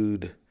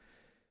food.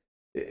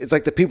 It's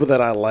like the people that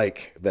I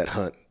like that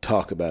hunt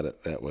talk about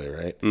it that way,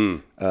 right?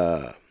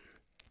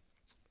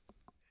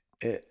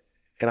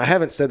 And I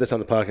haven't said this on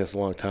the podcast in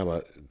a long time.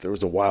 There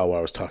was a while where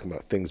I was talking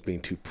about things being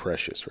too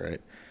precious,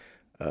 right?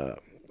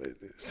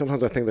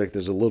 Sometimes I think like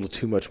there's a little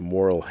too much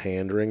moral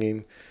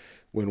hand-wringing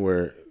when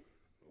we're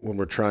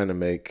trying to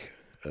make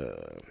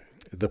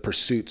the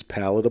pursuits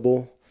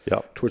palatable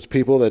towards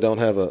people that don't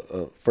have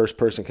a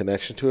first-person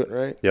connection to it,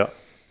 right? Yeah.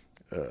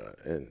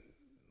 And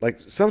like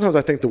sometimes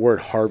I think the word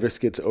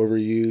harvest gets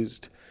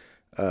overused,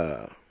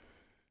 and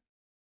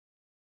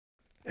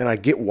I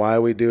get why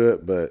we do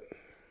it, but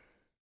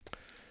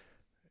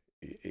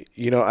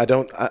you know,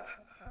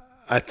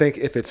 I think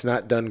if it's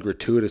not done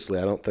gratuitously,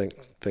 I don't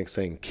think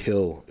saying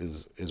kill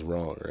is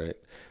wrong, right?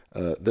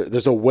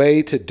 There's a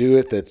way to do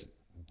it that's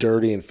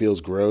dirty and feels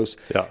gross,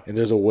 and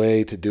there's a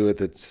way to do it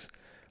that's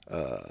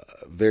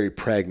very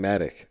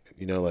pragmatic.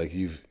 You know, like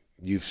you've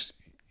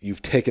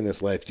taken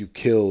this life, you've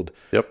killed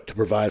to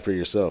provide for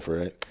yourself,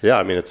 right? Yeah,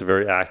 I mean, it's a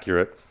very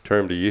accurate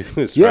term to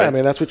use. Yeah, right? I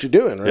mean, that's what you're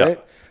doing, right?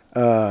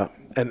 Yeah.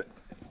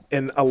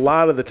 And a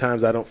lot of the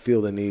times I don't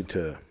feel the need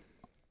to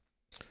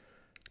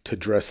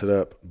dress it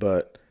up.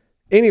 But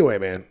anyway,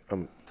 man,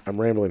 I'm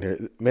rambling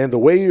here. Man, the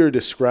way you're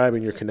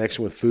describing your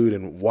connection with food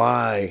and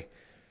why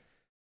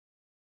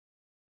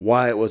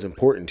it was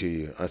important to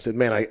you. I said,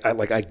 man,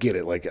 I get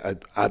it. Like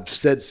I've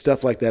said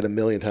stuff like that a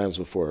million times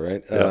before,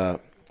 right? Yeah.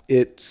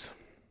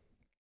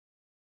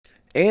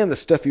 And the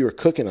stuff you were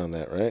cooking on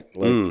that, right?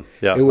 Like,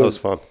 it was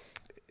fun.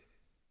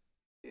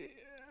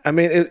 I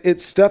mean,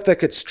 it's stuff that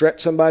could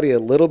stretch somebody a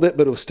little bit,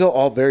 but it was still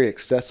all very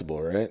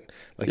accessible, right?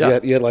 Like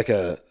you had like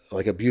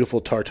a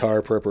beautiful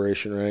tartare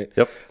preparation, right?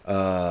 Yep.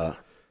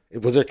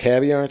 Was there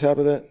caviar on top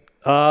of that?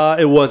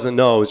 It wasn't.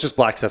 No, it was just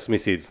black sesame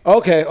seeds.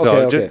 Okay.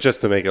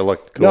 Just to make it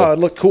look cool. No, it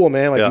looked cool,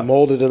 man. Like you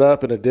molded it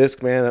up in a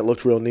disc, man. That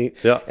looked real neat.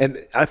 Yeah.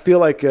 And I feel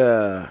like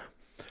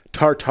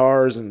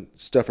tartares and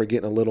stuff are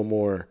getting a little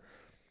more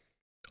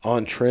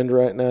on trend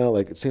right now.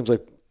 Like it seems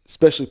like,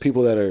 especially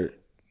people that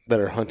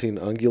are hunting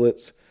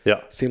ungulates,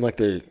 seem like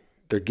they're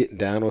getting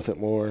down with it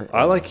more.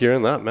 I like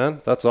hearing that,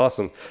 man. That's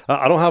awesome.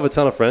 I don't have a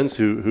ton of friends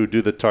who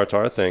do the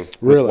tartare thing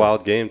really? With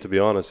wild game, to be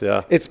honest.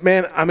 Yeah. It's,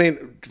 man, I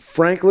mean,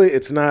 frankly,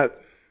 it's not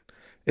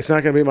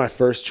going to be my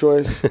first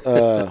choice.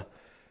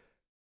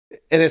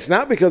 And it's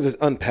not because it's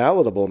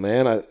unpalatable,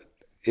 man.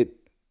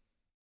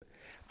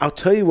 I'll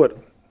tell you what,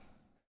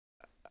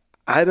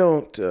 I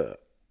don't,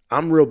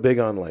 I'm real big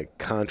on like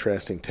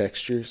contrasting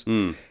textures.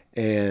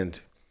 And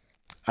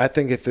I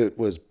think if it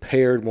was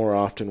paired more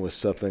often with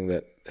something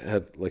that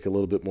had like a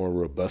little bit more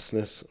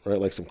robustness, right?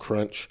 Like some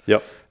crunch.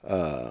 Yep.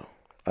 I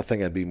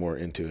think I'd be more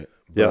into it.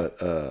 Yep.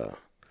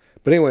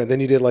 But anyway, then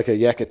you did like a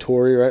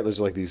yakitori, right?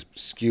 There's like these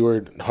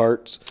skewered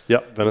hearts.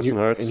 Yep. Venison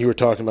hearts. And you were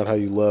talking about how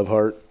you love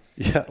heart.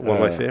 Yeah. One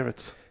of my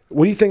favorites.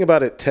 What do you think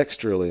about it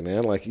texturally,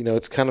 man? Like,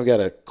 it's kind of got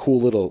a cool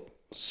little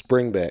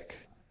spring back.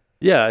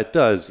 Yeah, it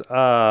does.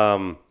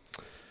 I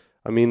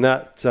mean,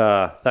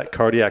 that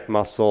cardiac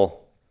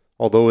muscle,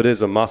 although it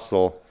is a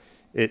muscle,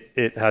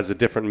 it has a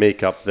different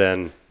makeup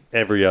than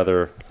every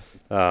other,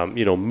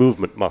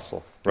 movement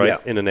muscle,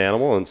 right, in an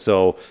animal. And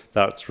so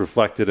that's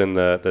reflected in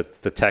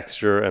the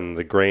texture and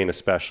the grain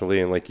especially.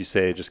 And like you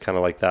say, just kind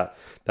of like that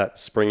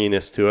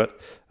springiness to it.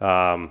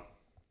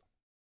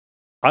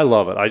 I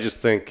love it. I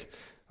think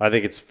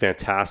it's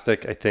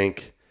fantastic. I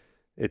think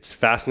it's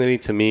fascinating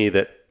to me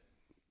that,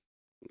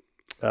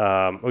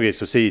 okay,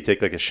 so say you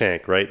take like a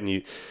shank, right?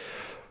 And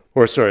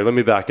let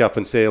me back up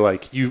and say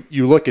like you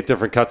look at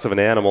different cuts of an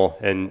animal,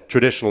 and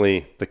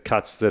traditionally the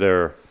cuts that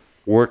are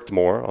worked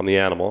more on the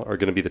animal are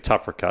going to be the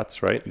tougher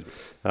cuts, right?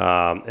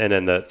 And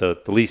then the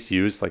least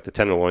used, like the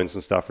tenderloins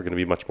and stuff, are going to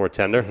be much more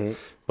tender. Mm-hmm.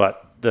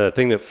 But the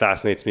thing that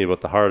fascinates me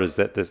about the heart is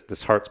that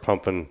this heart's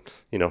pumping,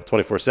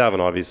 24/7,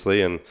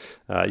 obviously, and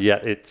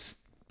yet it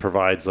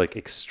provides like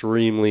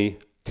extremely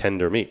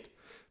tender meat.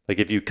 Like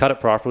if you cut it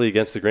properly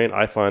against the grain,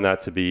 I find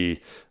that to be,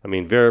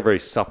 very, very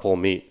supple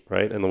meat,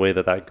 right? And the way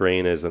that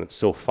grain is, and it's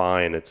so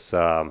fine. It's,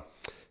 when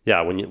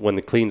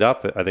they cleaned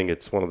up, I think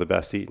it's one of the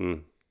best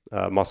eaten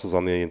muscles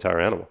on the entire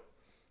animal.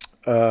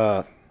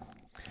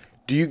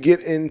 Do you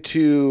get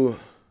into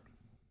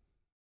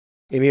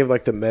any of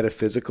like the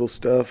metaphysical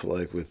stuff,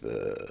 like with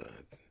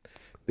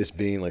this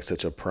being like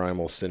such a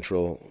primal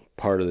central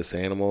part of this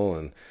animal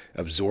and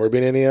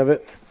absorbing any of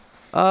it?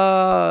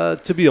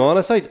 To be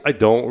honest, I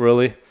don't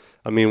really.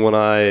 When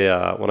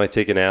I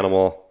take an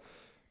animal,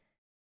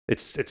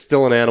 it's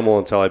still an animal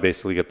until I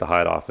basically get the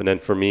hide off, and then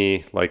for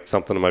me, like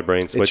something in my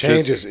brain switches. It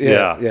changes,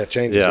 it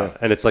changes. Yeah,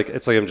 and it's like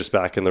I'm just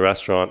back in the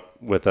restaurant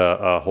with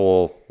a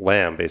whole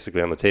lamb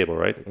basically on the table,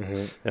 right?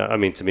 Mm-hmm. Yeah,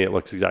 to me, it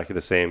looks exactly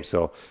the same.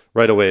 So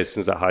right away, as soon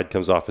as that hide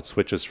comes off, it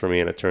switches for me,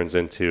 and it turns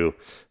into,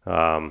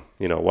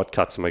 what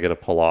cuts am I going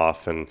to pull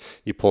off? And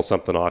you pull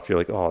something off, you're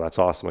like, oh, that's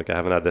awesome. Like I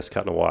haven't had this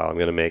cut in a while. I'm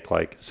going to make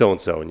like so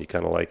and so, and you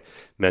kind of like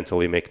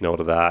mentally make note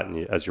of that,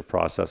 and as you're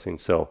processing.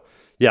 So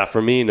yeah,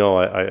 for me, no,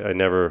 I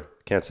never.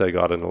 Can't say I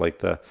got into like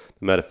the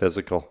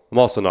metaphysical. I'm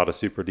also not a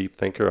super deep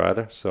thinker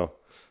either. So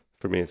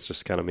for me, it's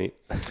just kind of meat.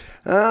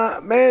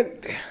 Man,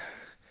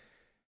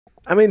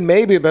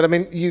 maybe,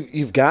 but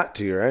you've got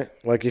to, right?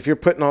 Like if you're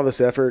putting all this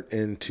effort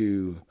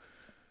into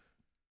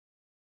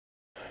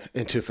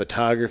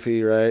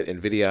photography, right?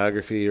 And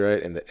videography,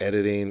 right? And the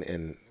editing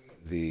and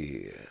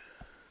the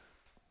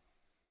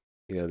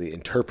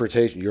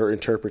interpretation, your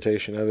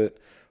interpretation of it,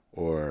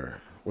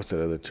 or what's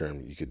that other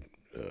term you could,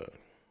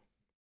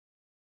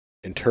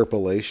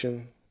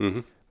 interpolation,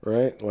 mm-hmm.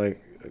 right?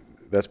 Like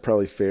that's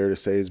probably fair to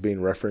say is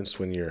being referenced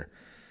when you're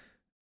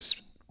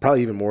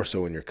probably even more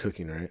so when you're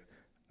cooking, right?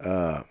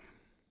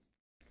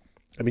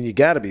 You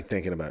got to be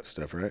thinking about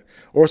stuff, right?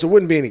 Or else it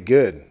wouldn't be any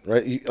good,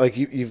 right?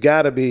 You've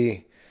got to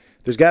be.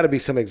 There's got to be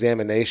some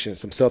examination,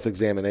 some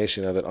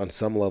self-examination of it on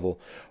some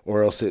level,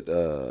 or else it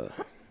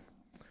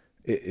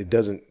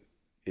doesn't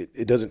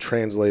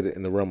translate it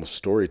in the realm of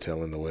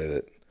storytelling the way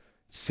that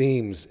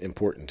seems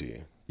important to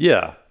you.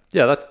 Yeah.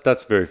 Yeah,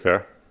 that's very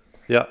fair.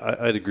 Yeah,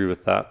 I'd agree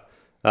with that.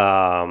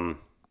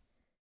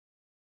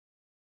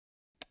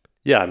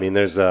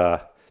 There's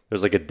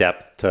like a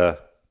depth to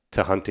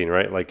hunting,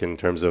 right? Like in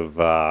terms of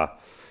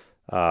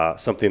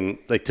something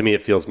like to me,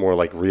 it feels more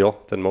like real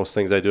than most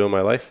things I do in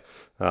my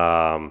life.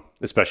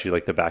 Especially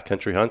like the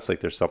backcountry hunts.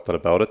 Like there's something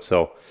about it.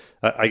 So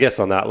I guess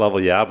on that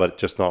level, yeah, but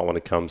just not when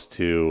it comes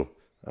to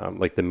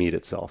like the meat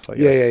itself. I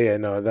guess. Yeah.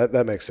 No,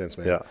 that makes sense,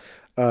 man.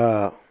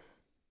 Yeah.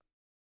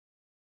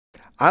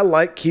 I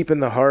like keeping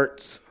the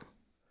hearts.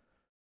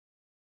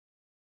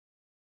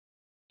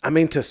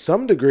 To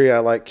some degree, I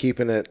like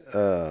keeping it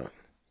to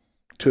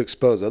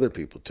expose other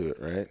people to it,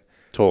 right?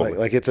 Totally.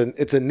 Like it's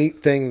a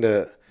neat thing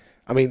to.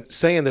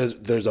 Saying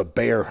there's a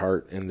bear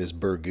heart in this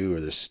burgoo or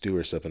this stew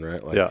or something,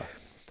 right? Like, yeah.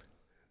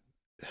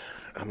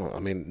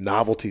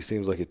 Novelty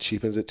seems like it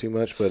cheapens it too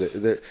much, but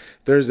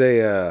there's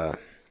a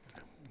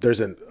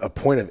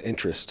point of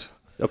interest.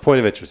 A point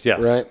of interest,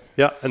 yes. Right.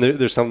 Yeah, and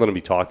there's something to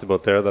be talked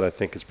about there that I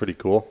think is pretty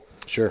cool.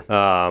 Sure.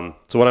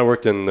 So when I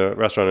worked in the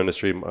restaurant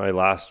industry, my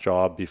last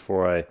job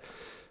before I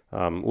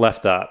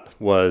left that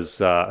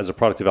was as a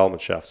product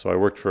development chef. So I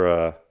worked for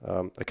a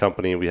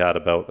company. We had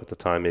about, at the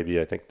time, maybe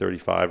I think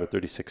 35 or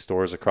 36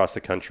 stores across the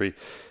country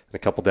and a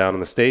couple down in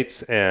the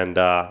States. And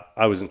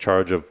I was in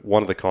charge of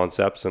one of the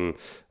concepts, and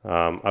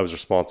I was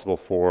responsible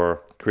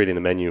for creating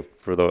the menu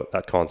for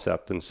that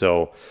concept. And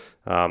so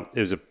it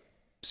was a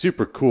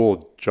super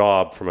cool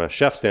job from a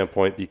chef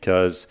standpoint,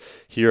 because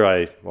here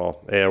I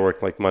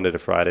work like Monday to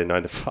Friday,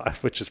 9 to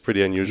 5, which is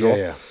pretty unusual.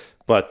 Yeah.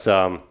 But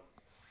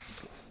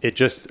it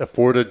just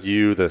afforded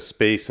you the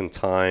space and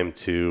time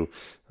to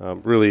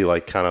really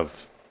like kind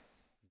of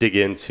dig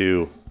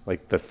into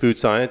like the food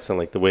science and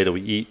like the way that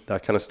we eat,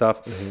 that kind of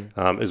stuff,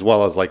 as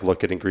well as like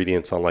look at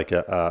ingredients on like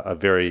a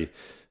very,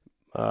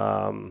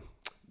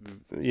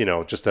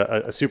 just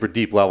a super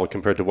deep level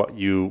compared to what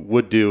you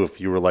would do if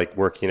you were like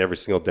working every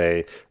single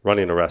day,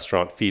 running a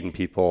restaurant, feeding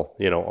people,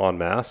 en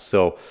masse.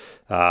 So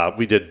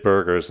we did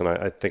burgers, and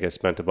I think I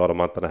spent about a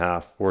month and a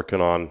half working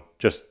on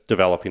just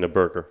developing a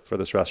burger for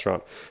this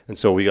restaurant. And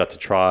so we got to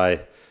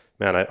try,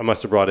 man, I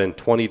must have brought in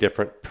 20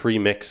 different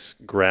pre-mix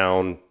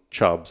ground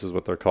chubs is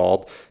what they're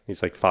called.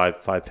 These like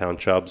 5-pound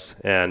chubs,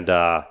 and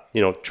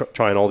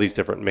trying all these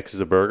different mixes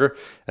of burger.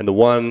 And the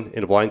one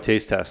in a blind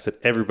taste test that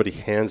everybody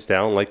hands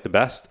down liked the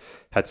best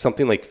had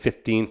something like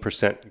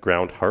 15%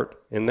 ground heart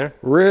in there.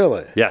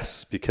 Really?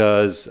 Yes,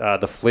 because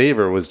the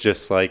flavor was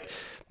just like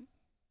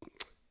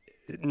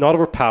not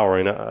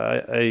overpowering.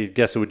 I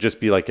guess it would just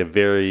be like a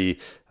very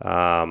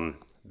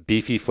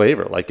beefy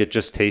flavor. Like it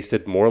just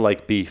tasted more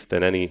like beef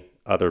than any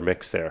other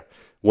mix there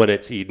when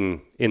it's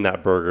eaten in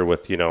that burger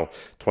with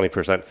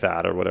 20%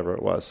 fat or whatever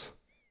it was.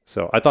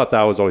 So I thought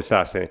that was always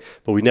fascinating,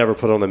 but we never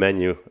put it on the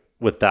menu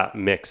with that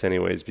mix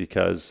anyways,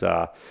 because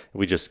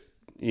we just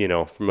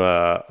from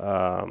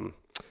a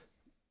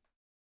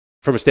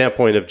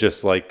standpoint of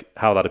just like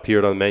how that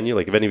appeared on the menu,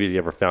 like if anybody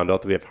ever found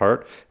out that we have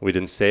heart and we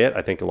didn't say it,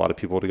 I think a lot of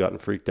people would have gotten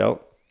freaked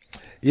out.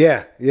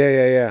 Yeah.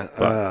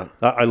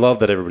 I love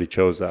that everybody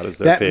chose that as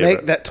their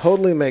favorite. That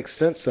totally makes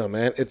sense though,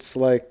 man. It's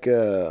like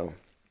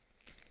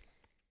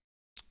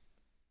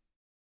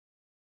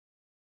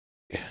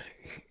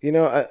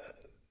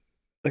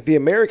like the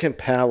American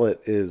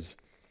palate is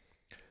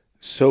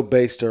so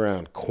based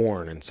around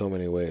corn in so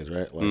many ways,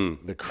 right?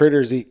 Like the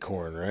critters eat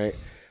corn, right?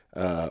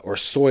 Or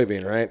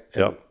soybean, right?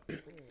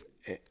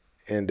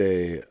 And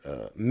a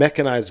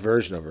mechanized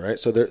version of it, right?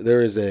 So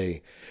there is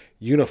a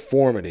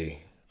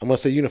uniformity. I'm going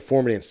to say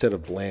uniformity instead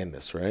of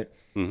blandness, right?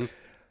 Mm-hmm.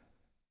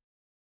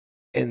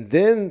 And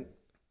then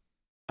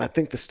I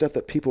think the stuff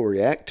that people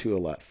react to a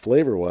lot,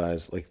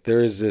 flavor-wise, like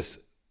there's this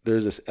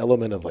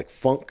element of like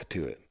funk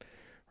to it.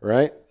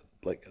 Right?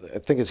 Like I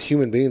think as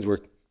human beings,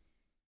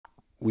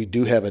 we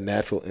do have a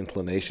natural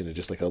inclination to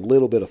just like a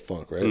little bit of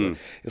funk, right? Like,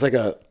 it's like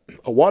a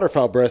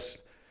waterfowl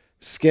breast,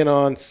 skin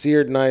on,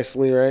 seared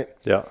nicely, right?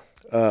 Yeah.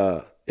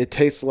 It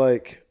tastes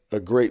like a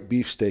great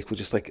beef steak with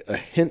just like a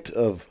hint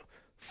of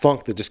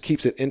funk that just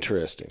keeps it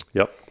interesting.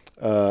 Yep.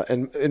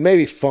 And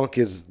maybe funk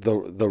is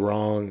the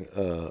wrong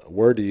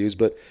word to use,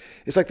 but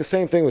it's like the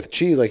same thing with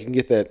cheese. Like you can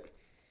get that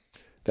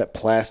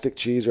plastic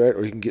cheese, right?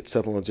 Or you can get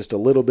something with just a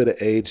little bit of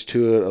age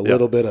to it, a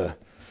little bit of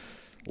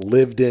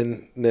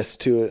lived-in-ness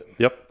to it.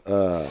 Yep.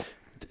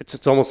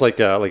 It's almost like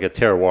a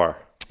terroir.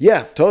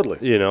 Yeah, totally.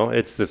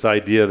 It's this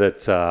idea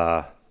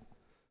that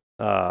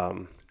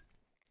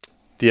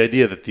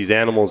these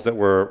animals that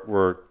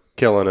we're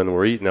killing and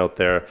we're eating out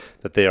there,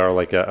 that they are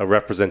like a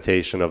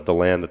representation of the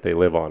land that they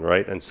live on,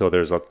 right? And so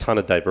there's a ton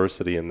of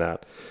diversity in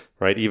that,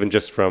 right? Even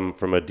just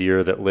from a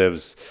deer that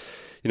lives,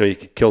 you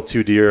could kill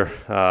two deer,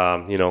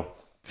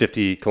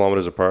 50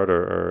 kilometers apart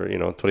or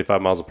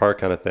 25 miles apart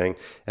kind of thing,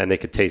 and they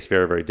could taste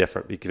very, very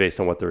different based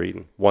on what they're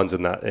eating. One's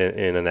in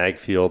an ag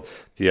field,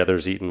 the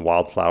other's eating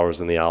wildflowers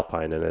in the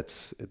alpine, and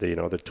it's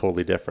they're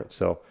totally different.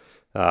 So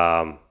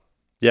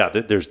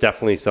there's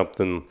definitely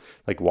something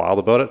like wild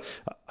about it.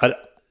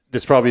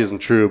 This probably isn't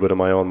true, but in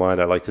my own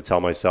mind, I like to tell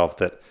myself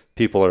that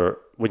people are,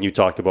 when you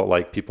talk about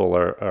like people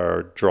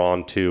are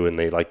drawn to and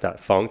they like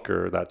that funk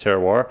or that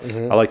terroir,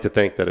 I like to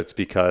think that it's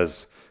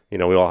because we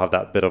all have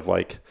that bit of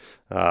like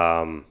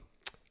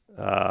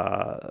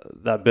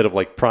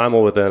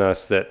primal within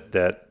us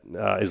that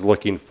is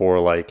looking for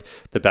like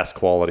the best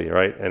quality,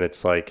 right? And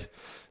it's like,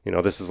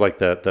 this is like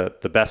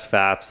the best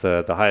fats,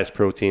 the highest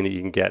protein that you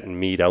can get in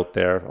meat out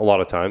there a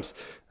lot of times.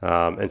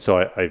 And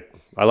so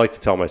I like to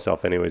tell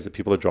myself anyways that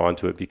people are drawn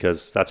to it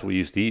because that's what we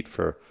used to eat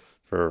for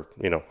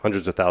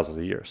hundreds of thousands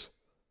of years.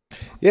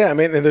 Yeah, I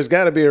mean, and there's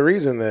got to be a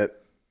reason that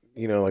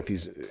like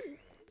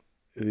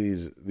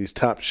these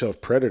top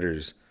shelf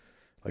predators,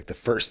 like the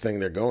first thing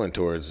they're going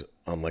towards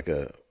on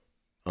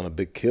a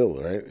big kill,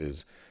 right,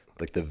 is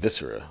like the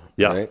viscera.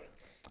 Yeah. Right?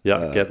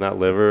 Yeah, getting that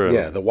liver.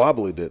 Yeah, the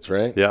wobbly bits,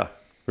 right? Yeah,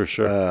 for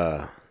sure.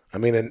 I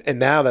mean, and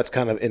now that's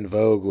kind of in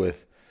vogue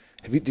with.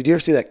 Did you ever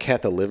see that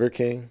cat, the Liver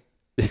King?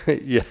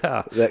 Yeah,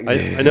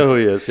 I know who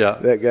he is. Yeah,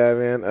 that guy,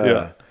 man.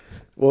 Yeah.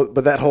 Well,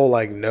 but that whole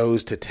like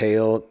nose to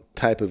tail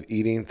type of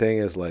eating thing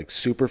is like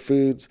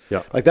superfoods.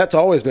 Yeah, like that's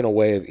always been a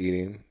way of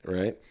eating,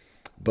 right?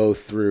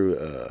 Both through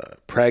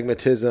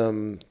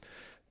pragmatism,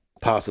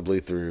 possibly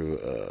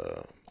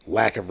through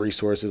lack of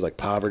resources, like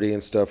poverty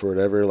and stuff or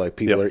whatever. Like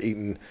people are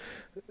eating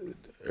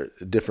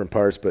different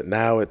parts, but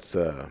now it's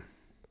now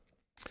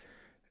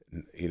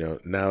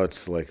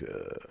it's like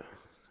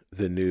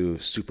the new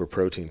super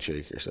protein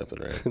shake or something,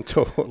 right?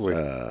 Totally.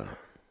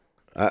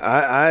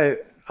 I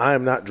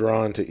am not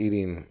drawn to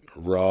eating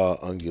raw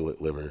ungulate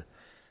liver.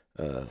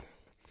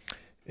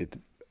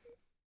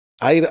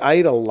 I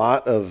eat a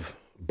lot of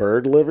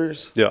bird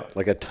livers, Yeah.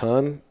 like a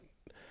ton.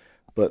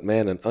 But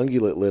man, an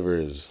ungulate liver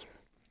is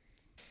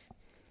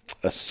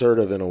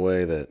assertive in a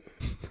way that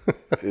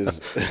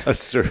is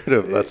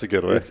assertive. That's a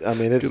good way. It's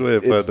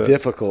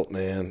difficult,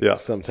 man. Yeah.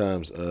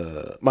 Sometimes.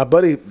 My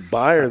buddy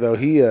Byer, though,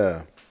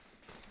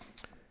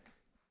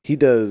 he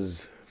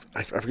does.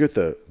 I forget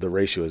the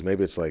ratio is.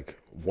 Maybe it's like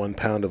 1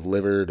 pound of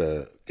liver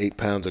to 8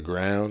 pounds of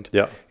ground.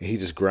 Yeah. And he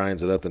just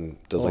grinds it up and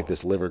does like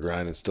this liver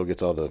grind and still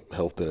gets all the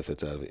health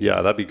benefits out of it.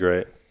 Yeah, that'd be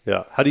great.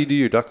 Yeah. How do you do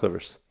your duck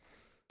livers?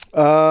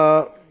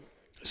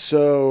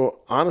 So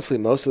honestly,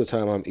 most of the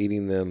time I'm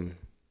eating them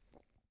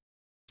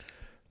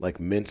like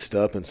minced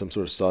up in some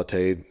sort of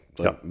sautéed,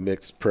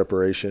 mixed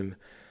preparation.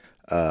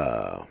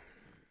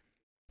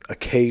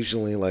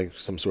 Occasionally, like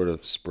some sort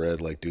of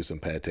spread, like do some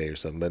pate or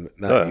something, but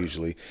not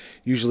usually.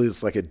 Usually,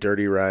 it's like a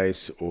dirty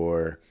rice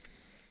or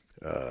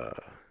I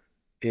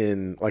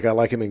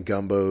like them in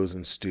gumbos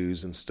and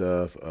stews and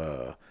stuff.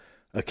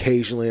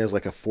 Occasionally, as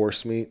like a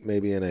force meat,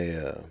 maybe in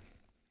a.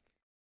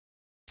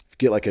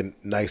 Get like a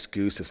nice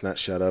goose that's not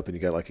shut up and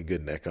you got like a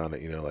good neck on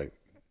it, like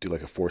do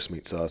like a force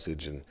meat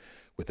sausage and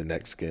with the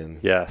neck skin.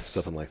 Yes.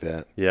 Something like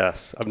that.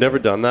 Yes. I've never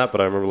done that, but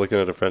I remember looking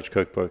at a French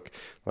cookbook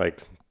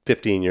like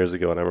 15 years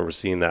ago and I remember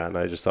seeing that and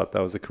I just thought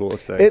that was the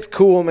coolest thing. It's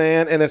cool,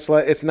 man. And it's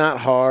like, it's not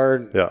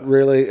hard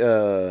really.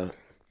 And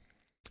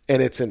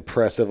it's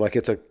impressive. Like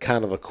it's a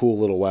kind of a cool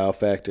little wow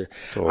factor.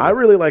 Totally. I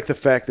really like the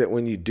fact that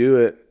when you do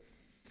it,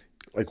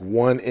 like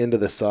one end of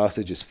the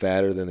sausage is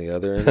fatter than the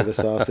other end of the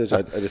sausage.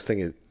 I just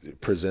think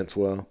it presents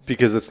well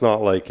because it's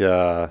not like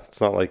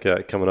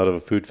coming out of a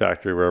food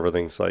factory where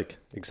everything's like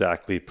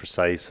exactly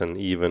precise and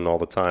even all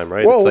the time,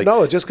 right? Well,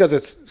 no, just because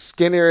it's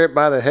skinnier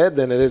by the head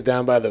than it is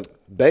down by the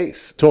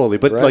base. Totally,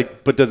 but right?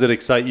 but does it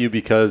excite you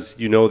because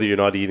you know that you're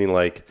not eating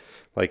like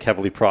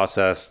heavily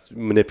processed,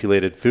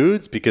 manipulated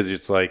foods? Because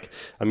it's like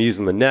I'm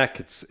using the neck.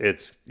 It's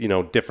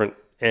different.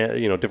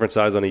 Different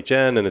size on each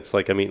end, and it's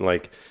like I'm eating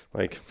like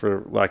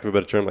for lack of a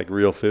better term, like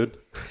real food.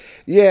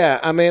 Yeah,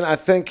 I mean, I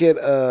think it.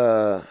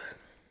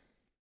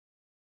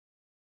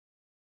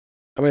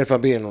 If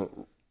I'm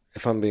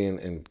being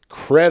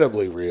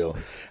incredibly real,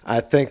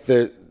 I think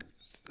that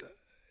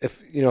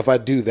if I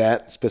do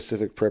that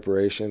specific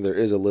preparation, there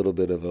is a little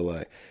bit of a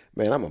like,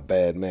 man, I'm a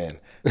bad man.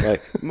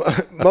 Like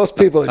most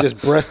people are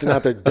just breasting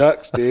out their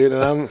ducks, dude,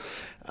 and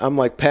I'm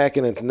like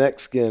packing its neck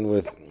skin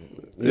with,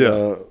 you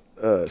know.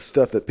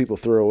 Stuff that people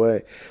throw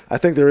away. I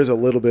think there is a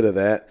little bit of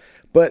that,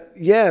 but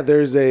yeah,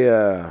 there's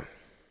a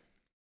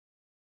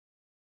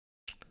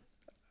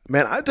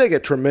man. I take a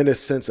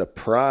tremendous sense of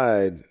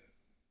pride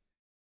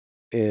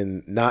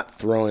in not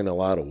throwing a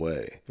lot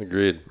away.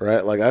 Agreed.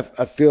 Right? Like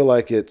I feel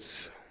like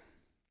it's.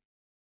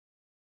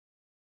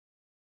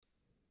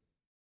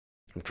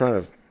 I'm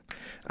trying to.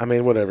 I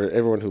mean, whatever.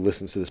 Everyone who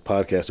listens to this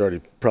podcast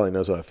already probably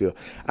knows how I feel.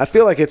 I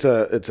feel like it's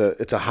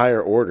a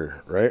higher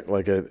order, right?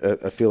 Like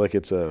I feel like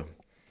it's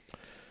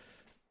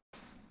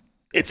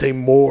a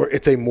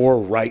more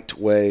right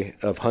way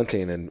of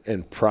hunting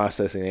and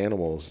processing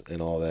animals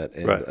and all that.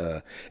 And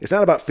right. It's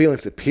not about feeling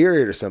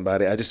superior to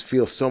somebody. I just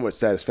feel so much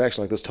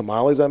satisfaction. Like those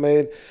tamales I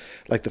made,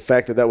 like the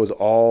fact that was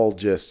all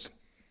just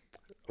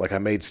like I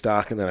made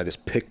stock and then I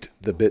just picked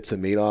the bits of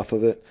meat off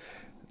of it.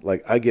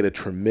 Like I get a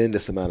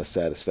tremendous amount of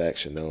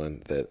satisfaction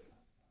knowing that,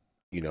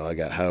 I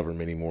got however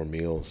many more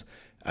meals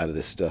out of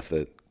this stuff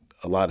that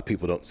a lot of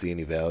people don't see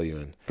any value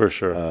in. For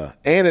sure.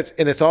 And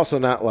it's also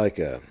not like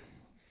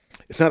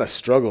it's not a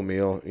struggle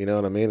meal, you know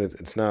what I mean?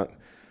 It's not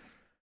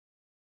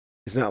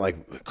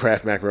like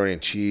Kraft macaroni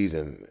and cheese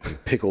and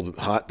pickled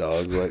hot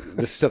dogs. Like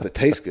this is stuff that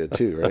tastes good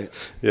too, right?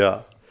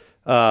 Yeah.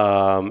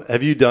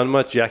 Have you done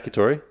much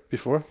yakitori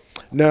before?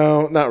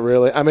 No, not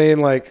really. I mean,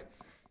 like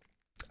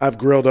I've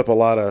grilled up a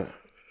lot of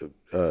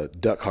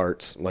duck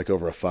hearts like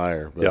over a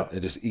fire, but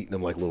and just eating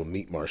them like little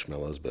meat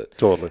marshmallows. But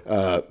totally,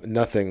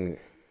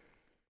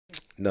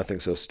 nothing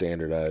so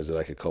standardized that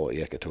I could call it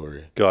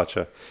yakitori.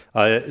 Gotcha.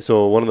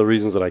 So one of the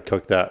reasons that I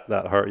cooked that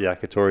heart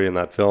yakitori in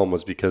that film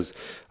was because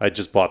I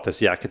just bought this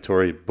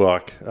yakitori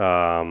book.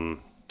 I'll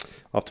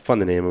have to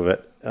find the name of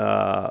it,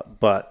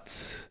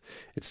 but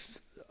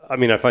it's. I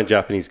mean, I find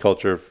Japanese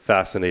culture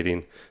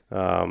fascinating,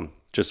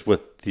 just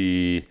with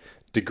the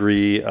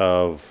degree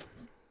of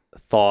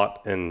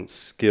thought and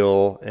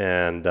skill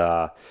and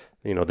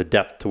the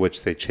depth to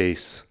which they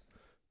chase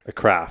a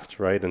craft,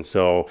 right? And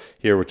so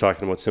here we're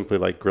talking about simply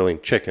like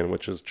grilling chicken,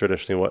 which is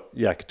traditionally what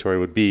yakitori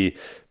would be,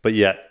 but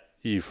yet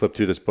you flip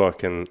through this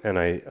book and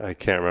I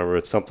can't remember,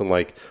 it's something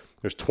like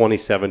there's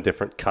 27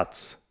 different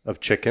cuts of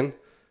chicken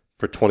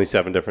for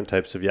 27 different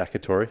types of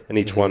yakitori, and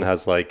each one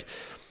has like,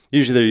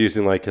 usually they're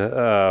using like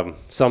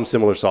some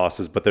similar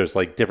sauces, but there's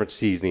like different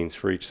seasonings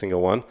for each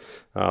single one.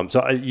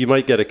 So you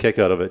might get a kick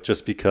out of it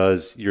just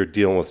because you're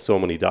dealing with so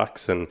many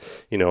ducks. And,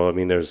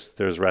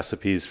 there's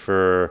recipes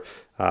for,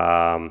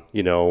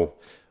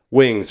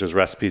 wings. There's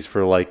recipes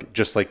for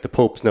just like the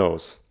Pope's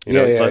nose.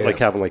 Like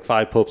having like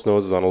 5 Pope's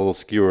noses on a little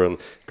skewer and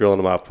grilling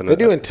them up. And they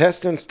do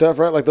intestine stuff,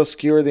 right? Like they'll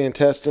skewer the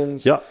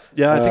intestines. Yeah.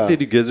 I think they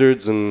do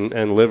gizzards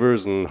and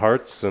livers and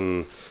hearts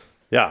and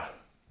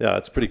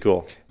it's pretty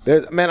cool.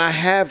 Man, I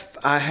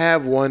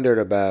have wondered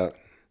about.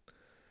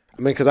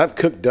 I mean, because I've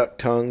cooked duck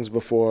tongues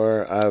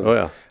before.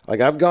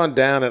 I've gone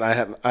down and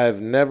I've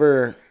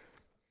never.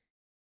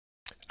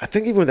 I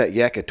think even with that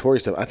yakitori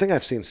stuff, I think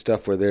I've seen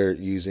stuff where they're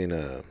using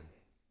a.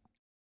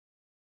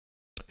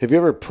 Have you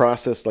ever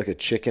processed like a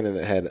chicken and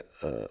it had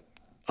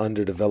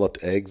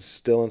underdeveloped eggs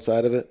still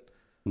inside of it?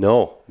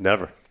 No,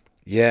 never.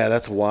 Yeah,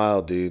 that's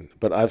wild, dude.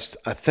 But I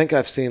think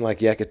I've seen like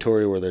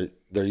yakitori where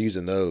they're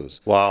using those.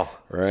 Wow.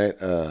 Right.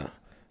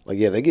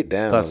 They get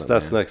down.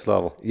 That's next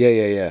level.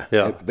 Yeah.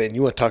 Yeah. And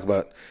you want to talk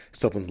about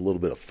something with a little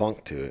bit of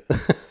funk to it.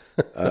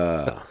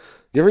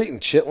 You ever eaten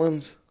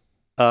chitlins?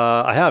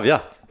 I have,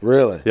 yeah.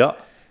 Really? Yeah.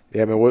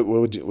 Yeah, man.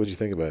 What'd you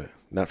think about it?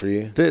 Not for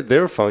you? They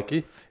were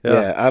funky.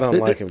 Yeah, I don't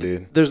like them,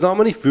 dude. There's not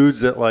many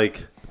foods that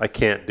like I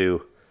can't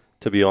do,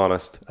 to be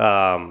honest.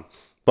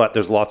 But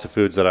there's lots of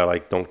foods that I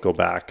like don't go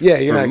back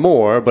for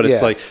more. But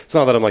it's like it's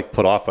not that I'm like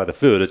put off by the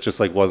food. It's just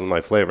like wasn't my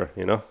flavor,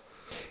 you know?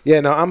 Yeah,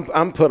 no,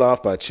 I'm put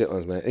off by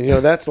chitlins, man.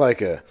 And that's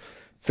like a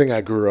thing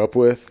I grew up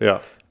with.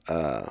 Yeah.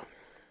 And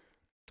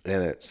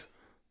it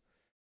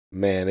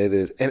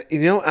is. And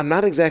I'm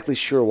not exactly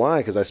sure why,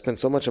 because I spend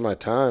so much of my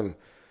time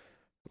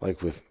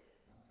like with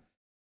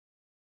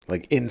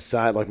like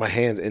inside, like my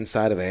hands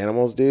inside of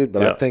animals, dude.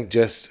 But I think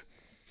just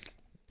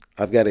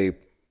I've got a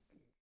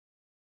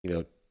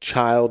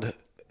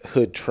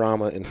childhood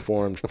trauma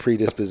informed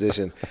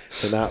predisposition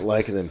to not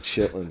liking them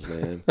chitlins,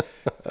 man.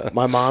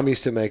 My mom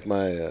used to make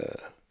my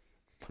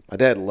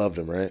dad loved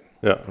them, right?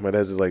 Yeah. My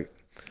dad's this like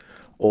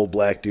old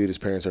black dude. His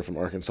parents are from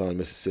Arkansas and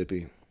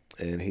Mississippi,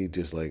 and he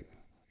just like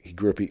he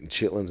grew up eating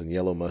chitlins and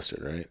yellow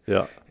mustard, right?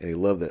 Yeah. And he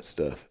loved that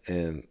stuff.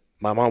 And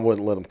my mom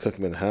wouldn't let him cook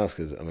them in the house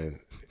because, I mean,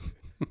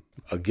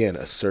 again,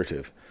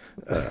 assertive,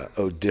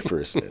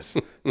 odiferousness.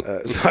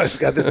 So I just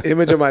got this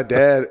image of my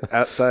dad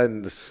outside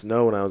in the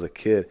snow when I was a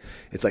kid.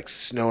 It's like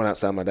snowing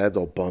outside. My dad's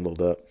all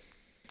bundled up,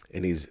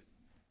 and he's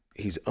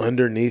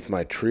underneath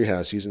my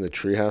treehouse, using the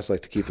treehouse like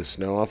to keep the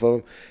snow off of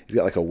him. He's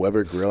got like a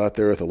Weber grill out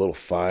there with a little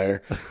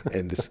fire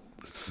and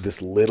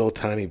this little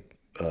tiny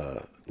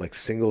like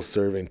single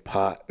serving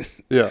pot.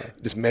 Yeah,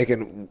 just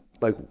making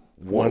like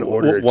one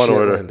order.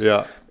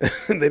 Yeah,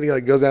 and then he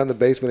like goes down in the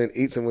basement and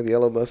eats them with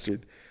yellow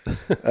mustard.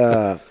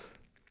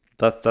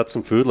 That's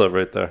some food love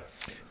right there,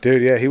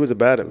 dude. Yeah, he was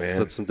about it, man.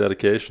 That's some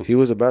dedication. He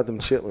was about them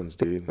chitlins,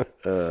 dude.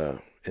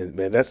 And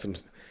man,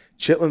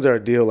 chitlins are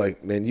a deal.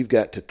 Like, man, you've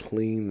got to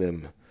clean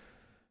them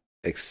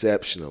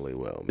exceptionally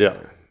well,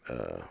 man.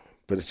 Yeah.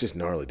 But it's just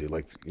gnarly, dude.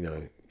 Like,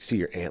 you see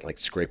your aunt like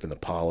scraping the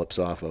polyps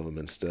off of them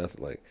and stuff.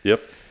 Like,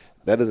 yep.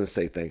 That doesn't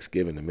say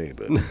Thanksgiving to me,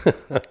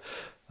 but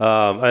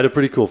I had a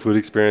pretty cool food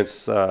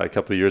experience a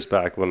couple of years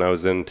back when I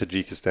was in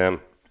Tajikistan.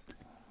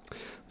 I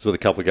was with a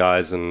couple of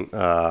guys, and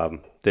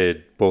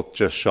they'd both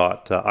just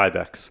shot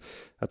ibex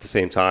at the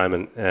same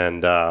time,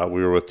 and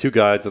we were with 2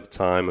 guides at the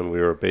time, and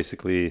we were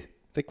basically,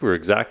 I think we were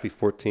exactly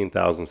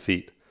 14,000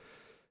 feet.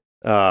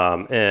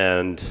 So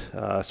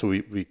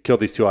we killed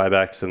these 2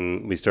 ibex,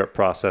 and we start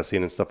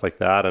processing and stuff like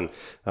that. And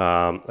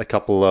a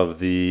couple of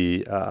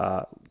the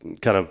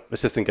kind of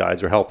assistant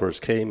guides or helpers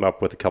came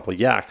up with a couple of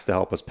yaks to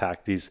help us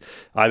pack these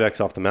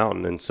ibex off the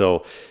mountain. And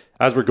so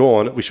as we're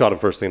going, we shot them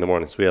first thing in the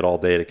morning, so we had all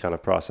day to kind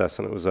of process.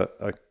 And it was a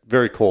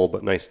very cold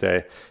but nice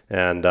day.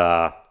 And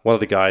one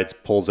of the guides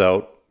pulls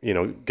out,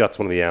 guts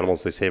one of the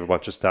animals. They save a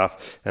bunch of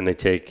stuff, and he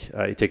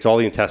takes all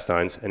the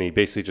intestines, and he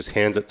basically just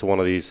hands it to one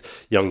of these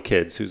young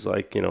kids who's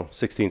like,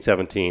 16,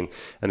 17.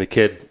 And the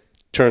kid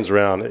turns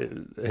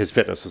around. His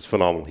fitness is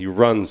phenomenal. He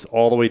runs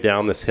all the way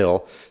down this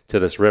hill to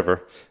this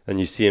river, and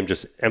you see him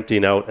just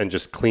emptying out and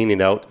just cleaning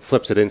out,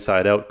 flips it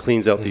inside out,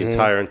 cleans out the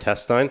entire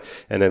intestine,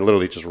 and then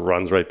literally just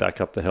runs right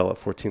back up the hill at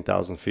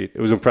 14,000 feet.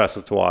 It was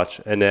impressive to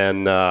watch. And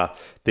then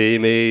they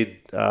made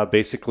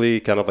basically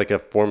kind of like a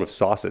form of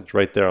sausage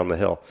right there on the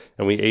hill,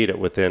 and we ate it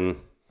within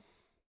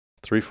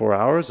 3-4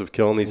 hours of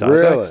killing these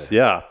ibex.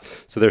 Yeah.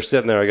 So they're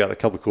sitting there. I got a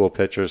couple cool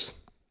pictures,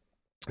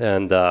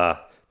 and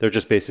they're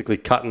just basically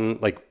cutting,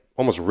 like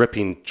almost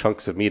ripping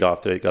chunks of meat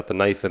off. They got the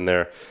knife in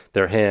their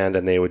hand,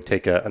 and they would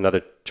take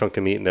another chunk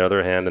of meat in their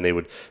other hand, and they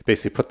would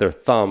basically put their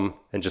thumb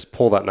and just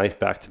pull that knife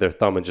back to their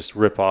thumb and just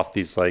rip off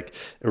these like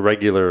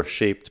irregular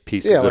shaped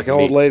pieces of meat. Yeah, like an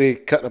old lady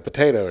cutting a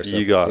potato or something.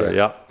 You got it,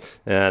 yeah.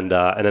 And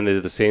then they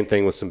did the same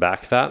thing with some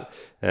back fat,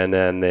 and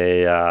then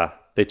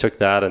they took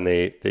that and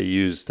they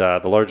used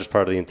the largest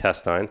part of the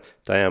intestine,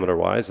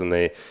 diameter-wise, and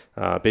they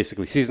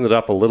basically seasoned it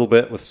up a little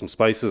bit with some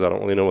spices. I don't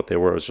really know what they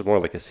were. It was just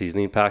more like a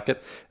seasoning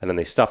packet. And then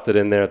they stuffed it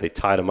in there. They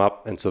tied them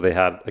up. And so they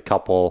had a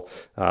couple,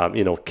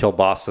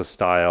 kielbasa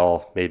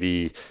style,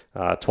 maybe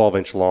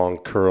 12-inch long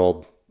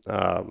curled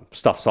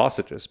stuffed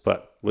sausages,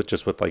 but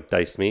with like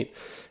diced meat.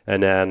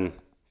 And then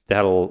they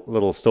had a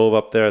little stove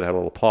up there. They had a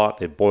little pot.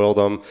 They boiled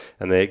them.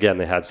 And they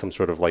had some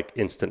sort of like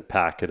instant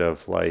packet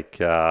of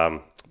like...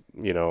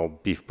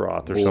 beef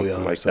broth or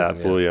something like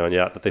that, bouillon,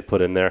 that they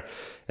put in there.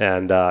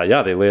 And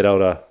they laid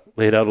out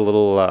laid out a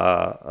little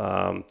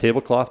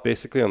tablecloth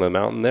basically on the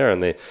mountain there,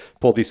 and they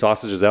pulled these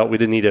sausages out. We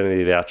didn't eat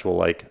any of the actual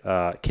like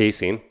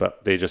casing,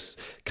 but they just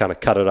kind of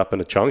cut it up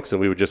into chunks,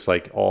 and we would just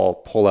like all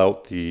pull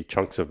out the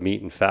chunks of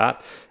meat and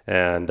fat,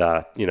 and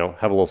you know,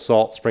 have a little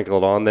salt, sprinkle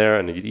it on there,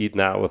 and you'd eat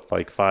that with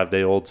like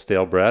 5-day-old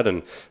stale bread,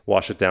 and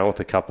wash it down with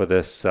a cup of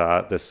this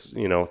this,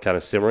 you know, kind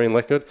of simmering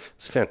liquid.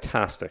 It's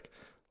fantastic.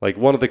 Like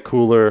one of the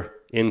cooler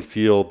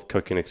in-field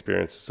cooking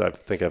experiences I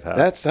think I've had.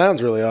 That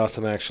sounds really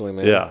awesome, actually,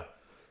 man. Yeah.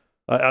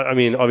 I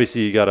mean,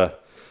 obviously you gotta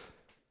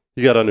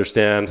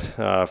understand,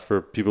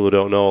 for people who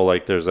don't know,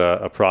 like there's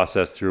a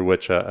process through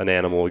which an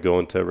animal would go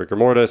into rigor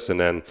mortis, and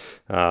then,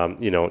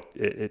 you know,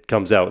 it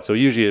comes out. So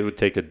usually it would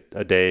take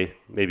a day,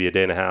 maybe a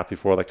day and a half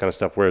before that kind of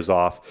stuff wears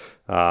off.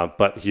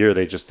 But here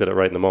they just did it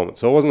right in the moment.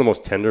 So it wasn't the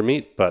most tender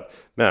meat, but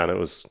man, it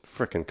was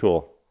freaking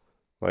cool.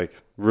 Like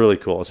really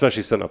cool,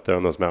 especially sitting up there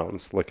in those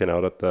mountains, looking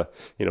out at the,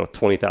 you know,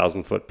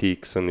 20,000 foot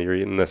peaks, and you're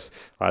eating this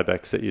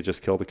ibex that you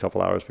just killed a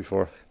couple hours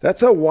before.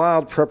 That's a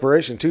wild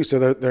preparation too. So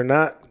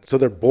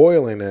they're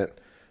boiling it.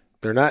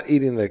 They're not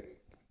eating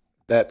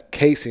that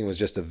casing was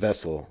just a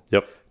vessel.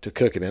 Yep. To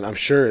cook it in. I'm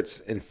sure it's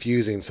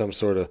infusing some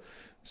sort of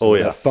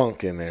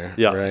funk in there.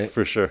 Yeah, right?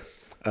 For sure.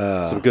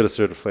 Some good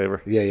assertive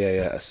flavor. Yeah,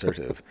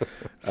 assertive.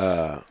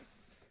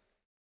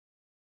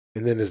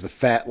 And then is the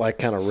fat like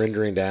kind of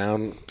rendering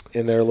down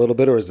in there a little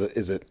bit, or is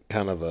it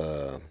kind of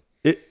a?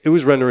 It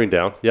was rendering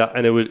down, yeah,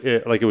 and it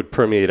would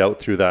permeate out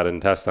through that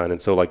intestine,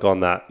 and so like on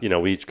that, you know,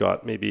 we each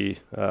got maybe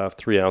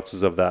 3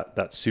 ounces of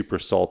that super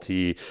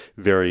salty,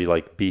 very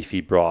like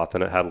beefy broth,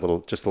 and it had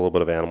just a little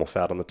bit of animal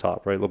fat on the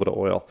top, right, a little bit of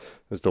oil.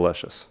 It was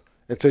delicious.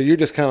 And so you're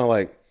just kind of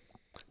like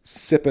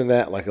sipping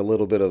that like a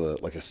little bit of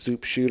a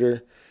soup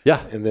shooter,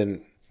 yeah, and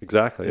then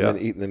exactly, then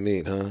eating the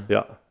meat, huh?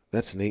 Yeah,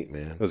 that's neat,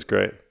 man. It was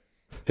great.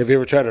 Have you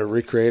ever tried to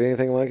recreate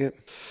anything like it?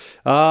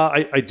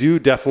 I do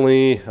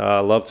definitely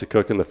love to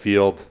cook in the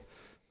field.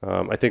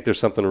 I think there's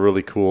something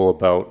really cool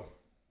about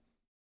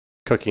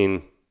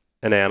cooking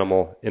an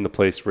animal in the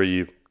place where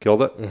you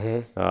killed it.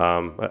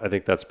 Mm-hmm. I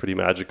think that's pretty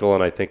magical,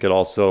 and I think it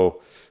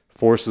also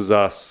forces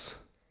us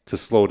to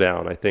slow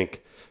down. I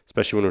think,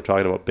 especially when we're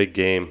talking about big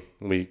game,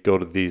 when we go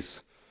to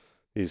these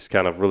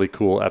kind of really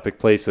cool, epic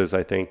places,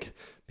 I think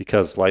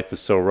because life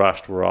is so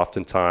rushed,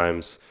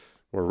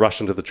 we're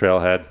rushing to the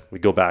trailhead. We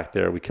go back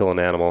there. We kill an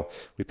animal.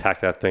 We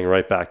pack that thing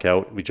right back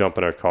out. We jump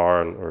in our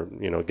car or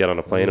get on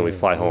a plane and we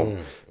fly home.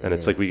 And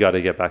it's like we got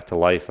to get back to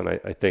life. And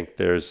I think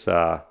there's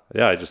I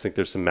just think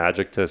there's some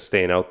magic to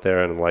staying out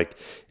there and like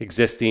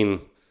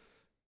existing,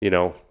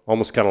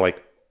 almost kind of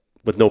like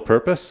with no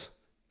purpose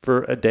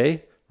for a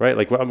day, right?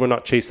 Like we're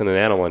not chasing an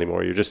animal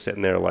anymore. You're just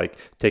sitting there like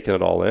taking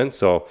it all in.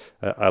 So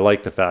I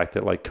like the fact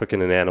that like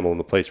cooking an animal in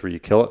the place where you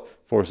kill it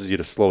forces you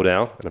to slow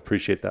down and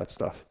appreciate that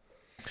stuff.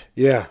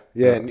 Yeah.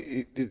 And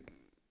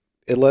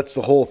it lets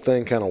the whole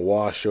thing kind of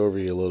wash over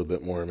you a little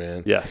bit more,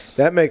 man. Yes.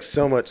 That makes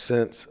so much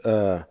sense.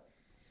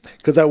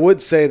 Because I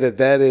would say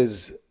that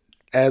is,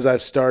 as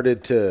I've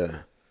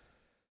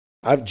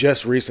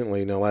just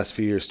recently, last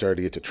few years, started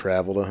to get to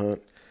travel to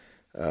hunt.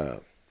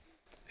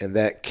 And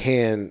that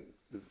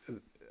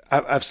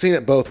I've seen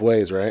it both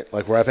ways, right?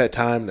 Like where I've had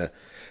time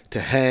to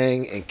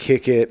hang and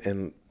kick it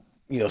and,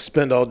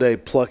 spend all day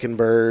plucking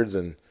birds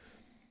and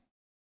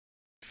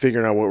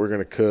figuring out what we're going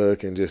to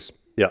cook and just,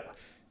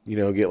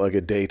 get like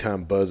a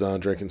daytime buzz on,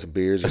 drinking some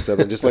beers or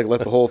something. Just like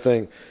let the whole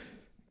thing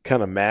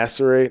kind of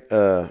macerate.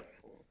 And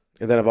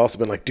then I've also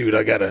been like, dude,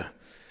 I gotta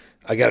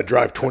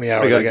drive 20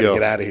 hours. I gotta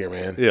get out of here,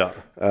 man. Yeah.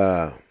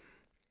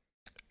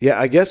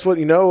 I guess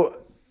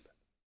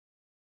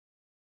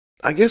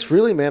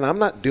really, man, I'm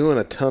not doing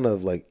a ton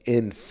of like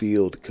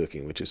in-field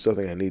cooking, which is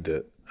something I need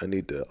to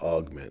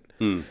augment.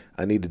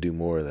 I need to do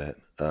more of that.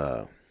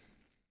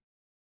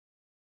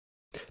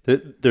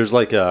 There's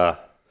like I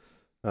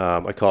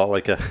call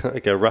it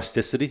like a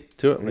rusticity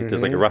to it. Like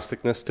there's like a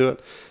rusticness to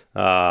it.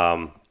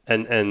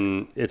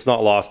 And it's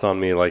not lost on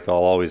me. Like I'll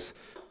always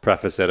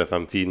preface it if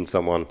I'm feeding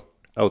someone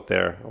out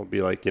there. I'll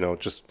be like,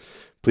 just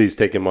please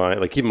keep in mind,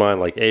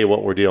 like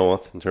what we're dealing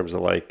with in terms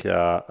of like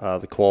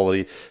the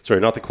quality. Sorry,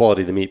 not the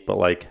quality of the meat, but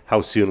like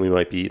how soon we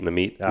might be eating the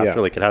meat after. Yeah.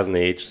 Like it hasn't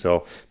aged, so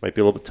it might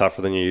be a little bit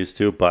tougher than you're used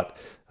to. But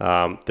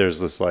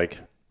there's this like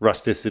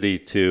rusticity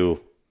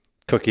to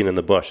cooking in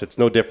the bush. It's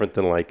no different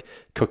than like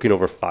cooking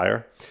over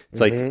fire.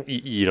 It's like,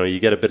 you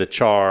get a bit of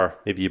char,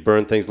 maybe you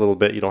burn things a little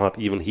bit, you don't have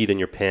even heat in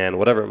your pan,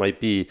 whatever it might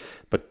be.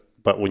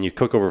 But when you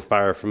cook over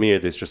fire, for me,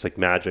 there's just like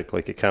magic.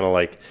 Like it kind of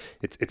like,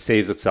 it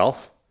saves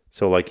itself.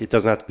 So like, it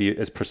doesn't have to be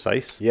as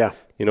precise. Yeah.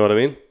 You know what I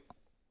mean?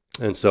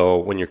 And so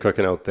when you're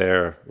cooking out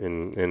there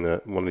in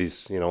one of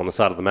these, on the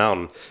side of the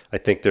mountain, I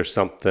think there's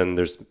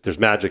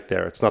magic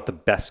there. It's not the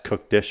best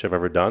cooked dish I've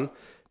ever done.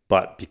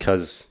 But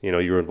because, you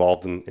were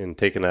involved in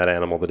taking that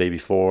animal the day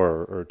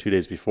before or 2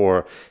 days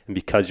before, and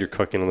because you're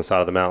cooking on the side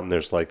of the mountain,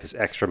 there's like this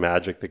extra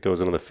magic that goes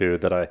into the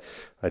food that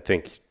I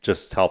think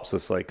just helps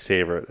us like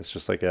savor it. It's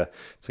just like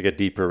it's like a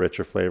deeper,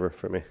 richer flavor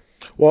for me.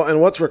 Well, and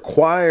what's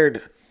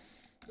required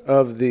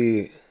of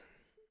the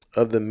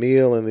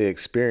meal and the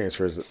experience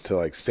to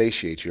like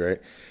satiate you,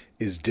 right,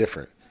 is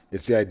different.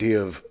 It's the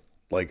idea of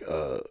like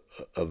a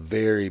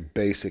very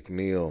basic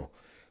meal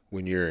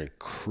when you're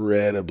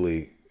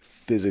incredibly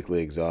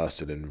physically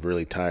exhausted and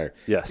really tired.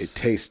 Yes. It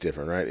tastes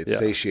different, right? It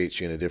satiates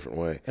you in a different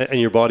way. And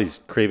your body's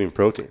craving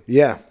protein.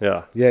 Yeah.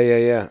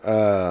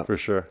 Yeah. For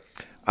sure.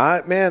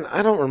 I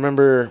don't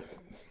remember.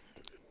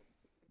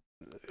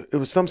 It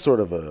was some sort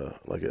of a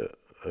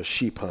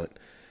sheep hunt.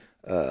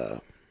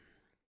 It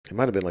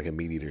might have been like a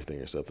meat eater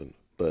thing or something.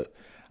 But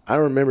I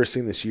remember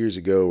seeing this years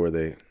ago where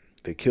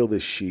they killed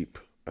this sheep,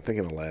 I think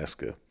in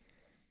Alaska.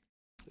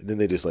 And then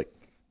they just like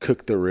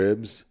cooked the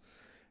ribs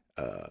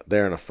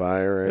there on a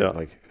fire, right?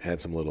 Like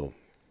had some little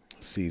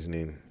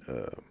seasoning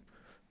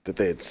that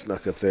they had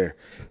snuck up there.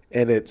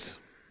 And it's,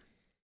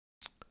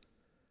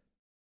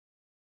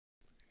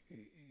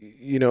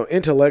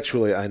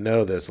 intellectually, I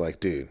know that's like,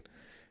 dude,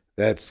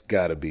 that's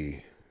got to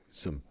be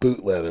some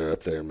boot leather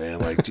up there, man.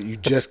 Like, you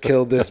just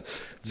killed this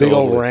big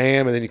old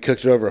ram and then you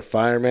cooked it over a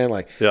fire, man.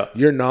 Like,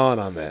 you're gnawing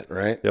on that,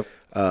 right? Yep.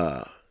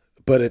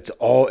 But it's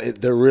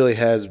there really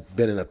has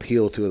been an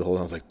appeal to it the whole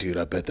time. I was like, dude,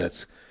 I bet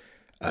that's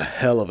a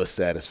hell of a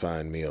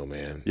satisfying meal,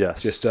 man.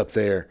 Yes. Just up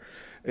there.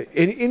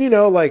 And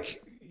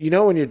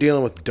when you're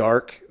dealing with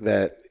dark,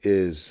 that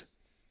is,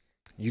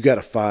 you got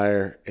a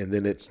fire and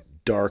then it's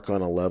dark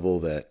on a level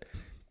that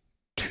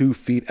 2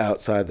 feet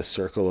outside the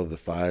circle of the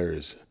fire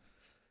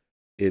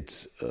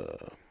it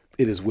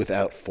is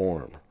without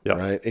form,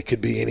 right? It could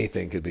be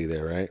anything could be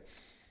there, right?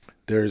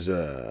 There's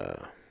an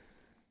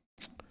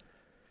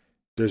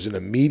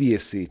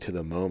immediacy to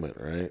the moment,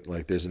 right?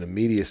 Like there's an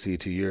immediacy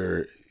to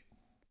your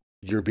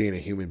being a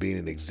human being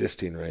and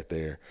existing right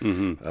there.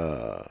 Mm-hmm.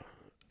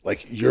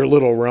 Like your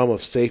little realm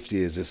of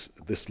safety is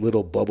this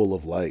little bubble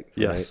of light,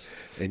 yes.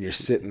 Right? And you're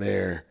sitting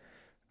there.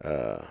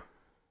 And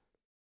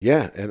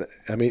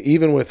I mean,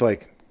 even with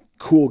like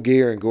cool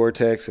gear and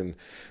Gore-Tex and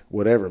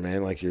whatever,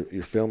 man, like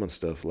you're filming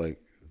stuff,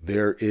 like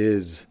there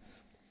is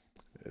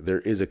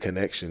a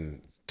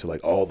connection to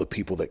like all the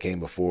people that came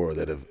before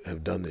that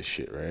have done this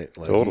shit, right?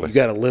 Like totally. You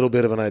got a little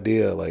bit of an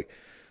idea like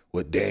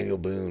what Daniel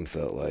Boone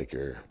felt like,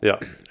 or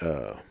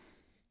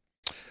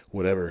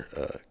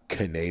whatever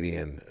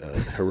Canadian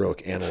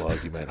heroic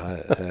analog you might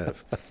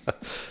have.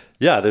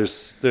 Yeah,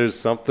 there's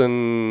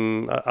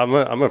something. I'm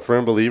a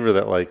firm believer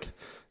that, like,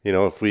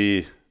 if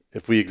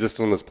we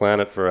existed on this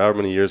planet for however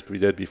many years we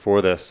did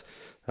before this,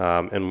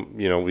 and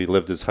we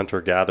lived as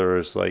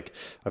hunter-gatherers, like,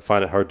 I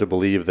find it hard to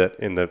believe that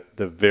in the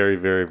very,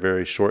 very,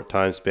 very short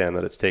time span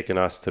that it's taken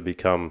us to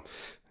become,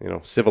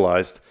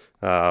 civilized,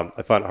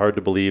 I find it hard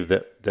to believe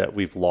that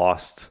we've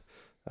lost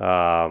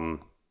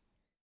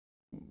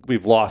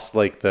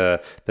like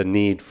the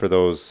need for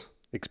those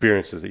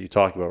experiences that you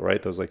talk about,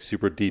 right? Those like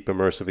super deep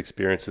immersive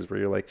experiences where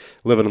you're like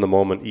living in the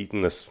moment,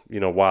 eating this,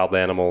 wild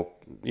animal,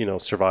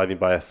 surviving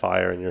by a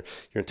fire, and your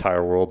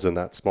entire world's in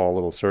that small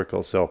little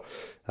circle. So,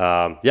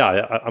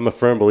 I'm a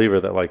firm believer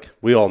that, like,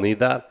 we all need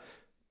that.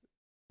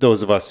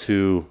 Those of us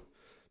who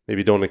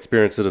maybe don't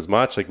experience it as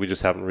much, like, we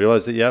just haven't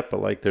realized it yet, but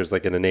like there's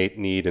like an innate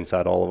need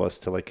inside all of us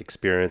to like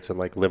experience and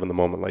like live in the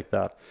moment like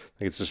that.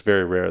 Like, it's just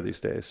very rare these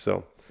days.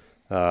 So,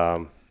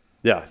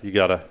 you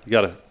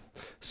gotta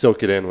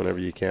soak it in whenever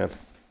you can.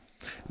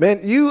 Man,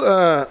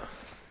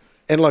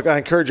 and look, I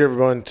encourage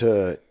everyone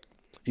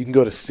you can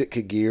go to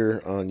Sitka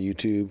Gear on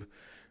YouTube,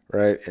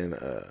 right? And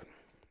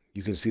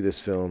you can see this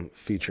film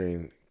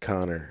featuring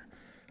Connor.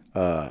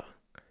 And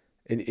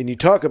you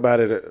talk about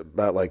it,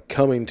 about like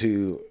coming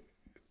to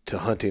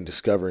hunting,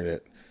 discovering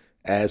it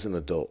as an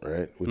adult,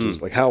 right? Which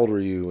is like, how old were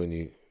you when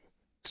you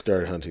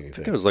started hunting? I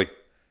think it was like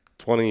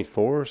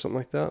 24 or something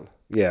like that.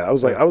 Yeah, I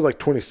was like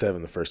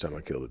 27 the first time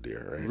I killed a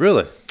deer, right?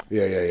 Really?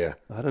 Yeah.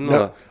 I didn't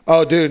know that.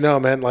 Oh, dude, no,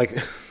 man. Like,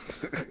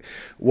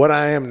 what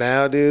I am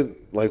now, dude.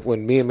 Like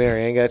when me and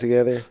Marianne got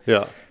together.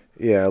 Yeah.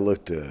 Yeah, I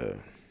looked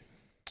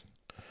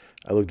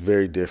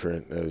very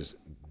different. I was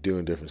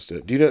doing different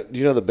stuff. Do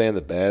you know the band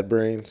The Bad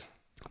Brains?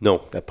 No.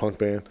 That punk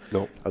band?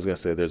 No. I was gonna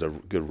say there's a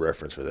good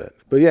reference for that.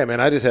 But yeah, man,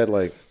 I just had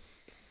like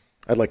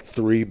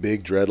 3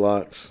 big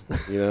dreadlocks,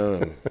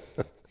 and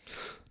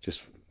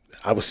just.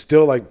 I was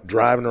still like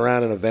driving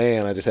around in a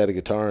van. I just had a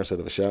guitar instead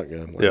of a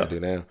shotgun, like I do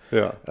now.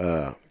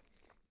 Yeah.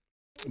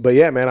 But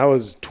yeah, man, I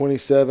was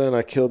 27.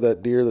 I killed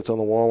that deer that's on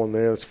the wall in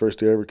there. That's the first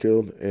deer I ever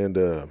killed, and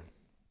it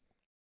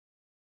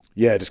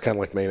just kind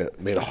of like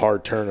made a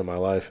hard turn in my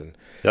life.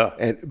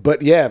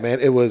 But yeah, man,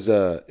 it was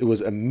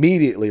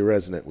immediately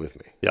resonant with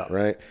me. Yeah.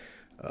 Right.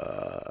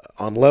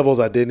 On levels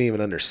I didn't even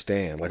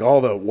understand, like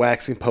all the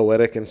waxing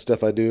poetic and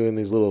stuff I do in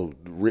these little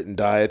written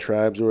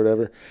diatribes or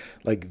whatever,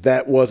 like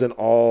that wasn't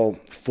all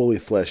fully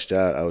fleshed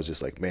out. I was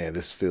just like, man,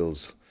 this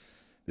feels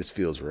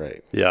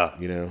right. Yeah.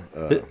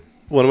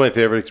 One of my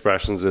favorite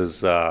expressions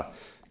is,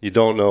 you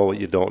don't know what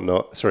you don't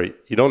know. Sorry,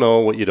 you don't know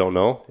what you don't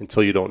know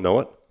until you don't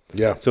know it.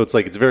 Yeah. So it's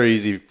like, it's very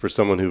easy for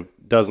someone who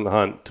doesn't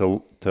hunt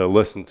to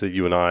listen to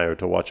you and I, or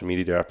to watch a Meat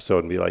Eater episode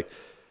and be like,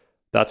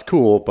 that's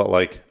cool, but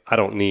like, I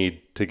don't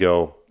need to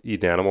go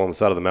eat an animal on the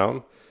side of the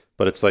mountain.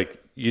 But it's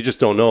like, you just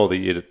don't know that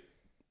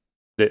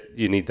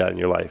you need that in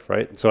your life,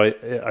 right? And so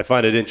I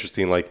find it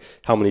interesting, like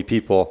how many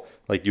people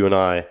like you and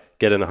I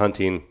get into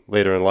hunting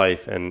later in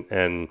life,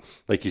 and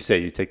like you say,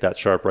 you take that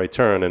sharp right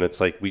turn, and it's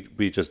like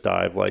we just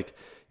dive like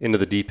into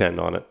the deep end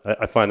on it.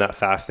 I find that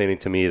fascinating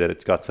to me, that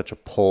it's got such a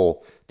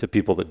pull to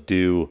people that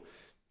do,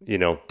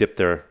 dip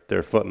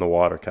their foot in the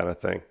water kind of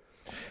thing.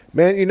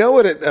 Man, you know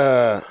what it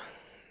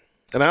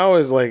and I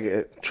always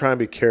like try and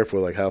be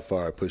careful like how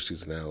far I push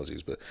these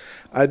analogies, but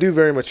I do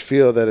very much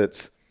feel that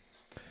it's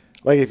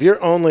like if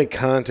your only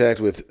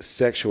contact with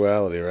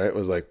sexuality, right,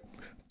 was like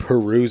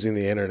perusing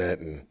the internet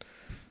and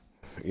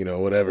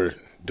whatever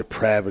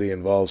depravity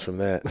involves from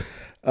that,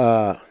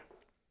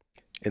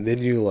 and then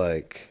you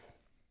like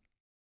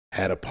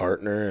had a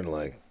partner and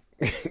like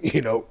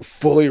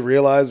fully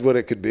realized what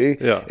it could be.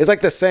 Yeah, it's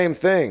like the same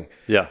thing.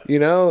 Yeah,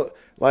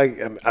 like,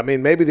 I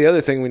mean, maybe the other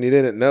thing when you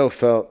didn't know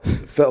felt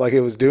like it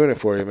was doing it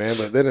for you, man.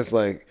 But then it's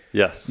like,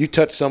 yes, you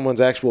touched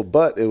someone's actual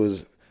butt. It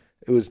was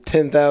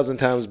 10,000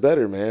 times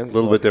better, man. A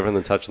little bit different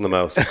than touching the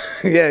mouse.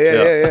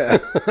 Yeah.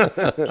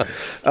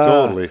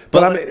 Totally.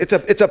 But I mean,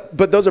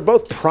 but those are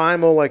both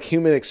primal, like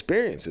human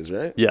experiences,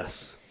 right?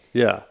 Yes.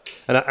 Yeah.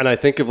 And I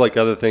think of like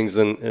other things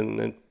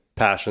and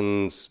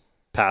passions,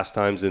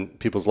 pastimes in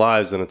people's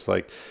lives, and it's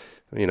like,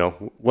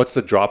 what's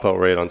the dropout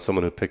rate on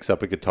someone who picks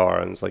up a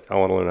guitar and it's like, I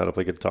want to learn how to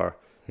play guitar.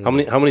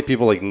 Mm-hmm. How many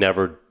people like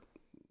never,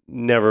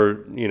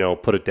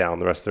 put it down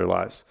the rest of their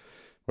lives?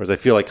 Whereas I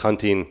feel like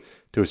hunting,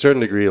 to a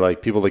certain degree,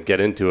 like people that get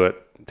into it,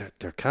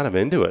 they're kind of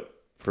into it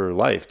for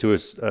life to a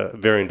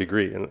varying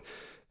degree. And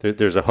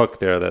there's a hook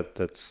there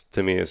that's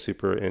to me is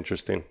super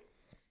interesting.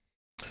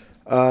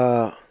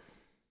 Man,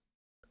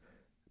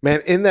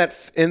 in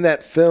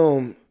that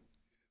film,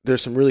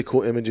 there's some really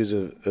cool images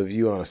of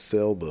you on a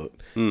sailboat.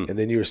 And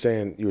then you were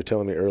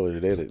telling me earlier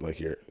today that like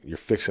you're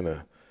fixing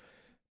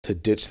to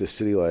ditch the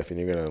city life and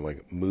you're going to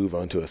like move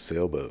onto a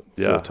sailboat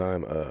full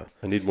time.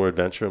 I need more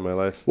adventure in my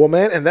life. Well,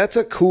 man, and that's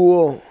a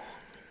cool,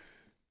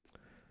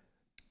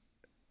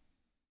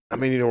 I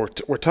mean,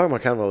 we're talking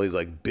about kind of all these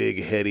like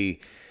big,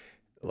 heady,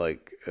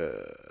 like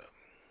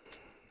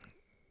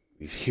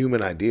these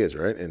human ideas,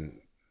 right? And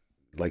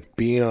like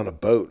being on a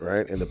boat,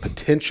 right? And the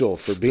potential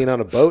for being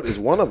on a boat is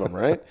one of them,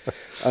 right?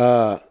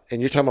 And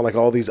you're talking about like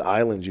all these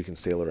islands you can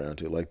sail around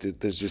to. Like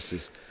there's just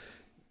this.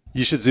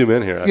 You should zoom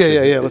in here.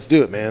 Actually. Yeah. Let's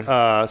do it, man.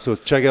 So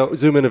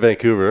zoom into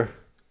Vancouver.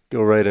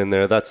 Go right in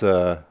there. That's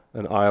an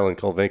island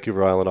called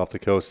Vancouver Island off the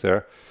coast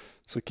there.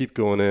 So keep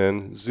going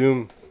in.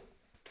 Zoom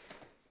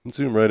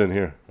right in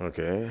here.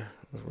 Okay.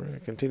 We're going to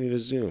continue to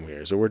zoom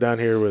here. So we're down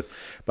here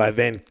by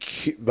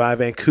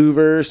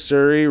Vancouver,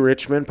 Surrey,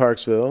 Richmond,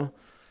 Parksville.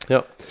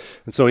 Yep.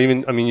 And so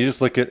you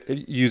just look at,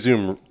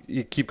 you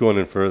keep going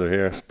in further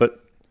here,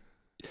 but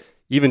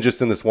even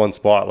just in this one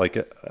spot, like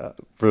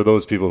for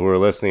those people who are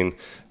listening,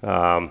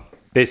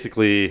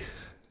 basically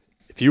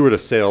if you were to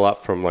sail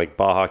up from like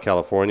Baja,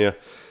 California,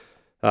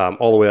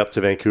 all the way up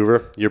to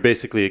Vancouver, you're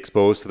basically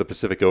exposed to the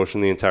Pacific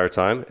Ocean the entire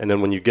time. And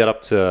then when you get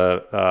up to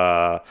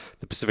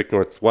the Pacific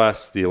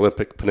Northwest, the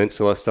Olympic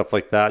Peninsula, stuff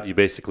like that, you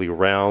basically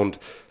round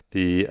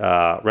the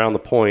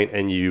point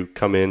and you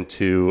come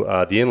into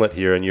the inlet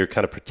here, and you're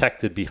kind of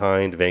protected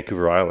behind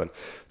Vancouver Island.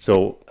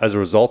 So as a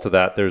result of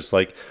that, there's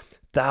like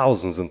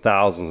thousands and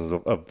thousands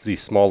of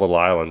these small little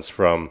islands,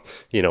 from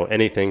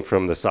anything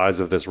from the size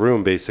of this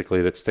room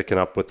basically that's sticking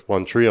up with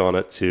one tree on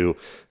it to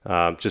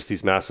just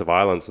these massive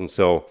islands. And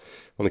so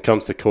when it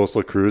comes to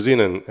coastal cruising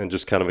and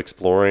just kind of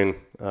exploring,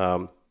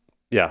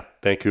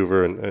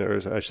 Vancouver,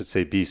 or I should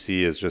say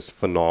BC, is just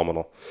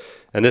phenomenal.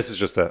 And this is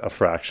just a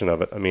fraction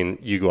of it. I mean,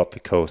 you go up the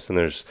coast and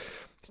there's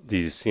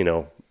these,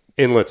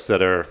 inlets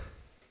that are,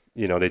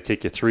 they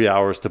take you 3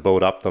 hours to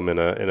boat up them in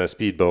a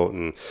speedboat,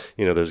 and,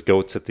 there's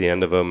goats at the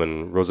end of them,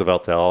 and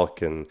Roosevelt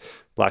elk and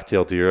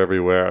black-tailed deer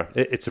everywhere.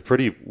 It's a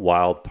pretty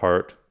wild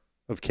part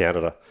of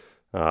Canada.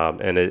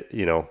 And it,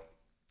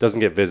 doesn't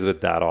get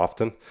visited that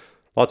often.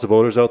 Lots of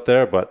boaters out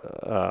there, but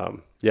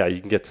you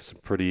can get to some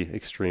pretty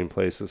extreme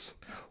places.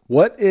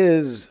 What's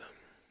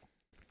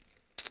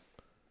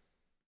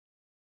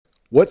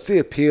the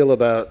appeal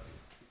about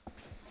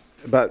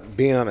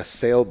being on a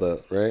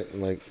sailboat, right?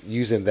 And like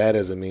using that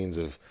as a means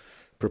of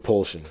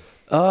propulsion?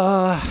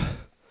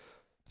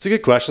 It's a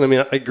good question. I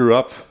mean, I grew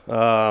up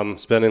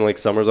spending like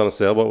summers on a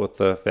sailboat with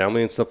the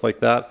family and stuff like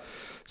that.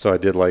 So I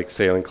did like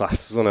sailing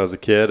classes when I was a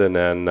kid, and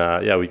then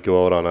we'd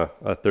go out on a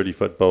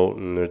 30-foot boat,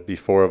 and there'd be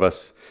 4 of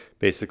us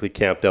basically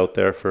camped out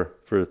there for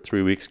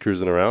 3 weeks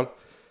cruising around.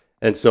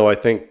 And so I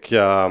think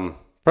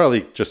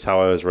probably just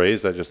how I was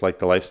raised, I just like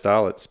the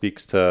lifestyle. It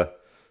speaks to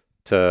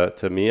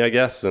me, I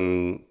guess.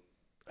 And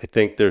I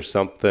think there's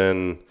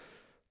something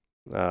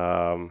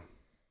that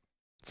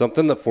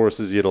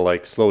forces you to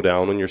like slow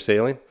down when you're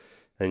sailing,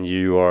 and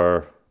you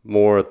are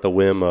more at the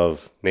whim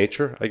of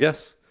nature, I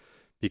guess.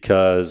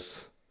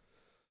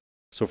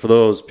 So for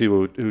those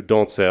people who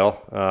don't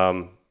sail,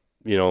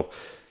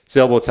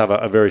 sailboats have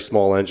a very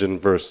small engine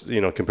versus,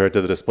 compared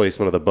to the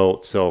displacement of the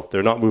boat. So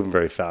they're not moving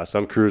very fast.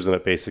 I'm cruising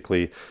at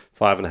basically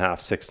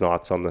 5.5, 6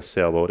 knots on the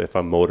sailboat if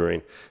I'm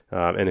motoring.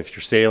 And if you're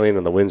sailing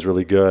and the wind's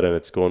really good and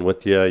it's going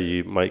with you,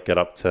 you might get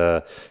up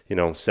to,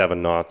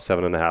 7 knots,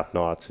 7.5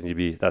 knots,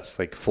 and that's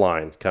like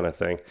flying kind of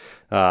thing.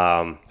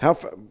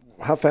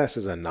 How fast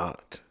is a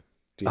knot?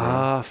 Do you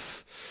know?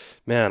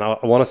 Man, I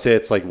want to say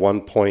it's like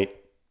 1.4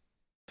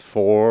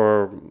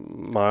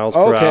 miles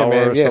per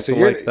hour or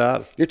something like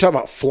that. You're talking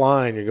about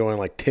flying. You're going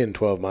like 10,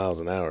 12 miles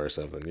an hour or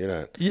something.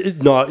 You're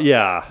not.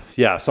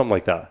 Yeah, something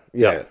like that.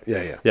 Yeah.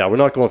 Yeah, we're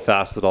not going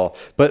fast at all.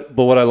 But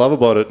what I love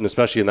about it, and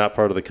especially in that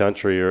part of the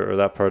country or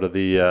that part of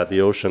the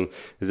ocean,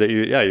 is that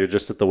you're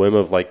just at the whim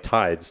of like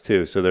tides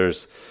too. So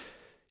there's,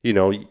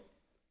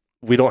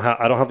 I don't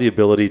have the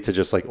ability to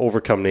just like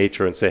overcome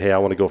nature and say, hey, I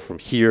want to go from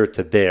here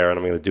to there, and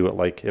I'm going to do it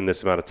like in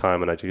this amount of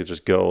time, and I could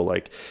just go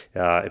like,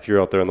 if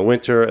you're out there in the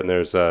winter and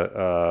there's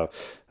a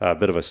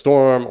bit of a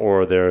storm,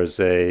 or there's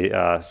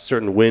a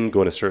certain wind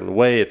going a certain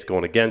way, it's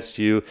going against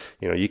you.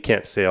 You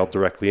can't sail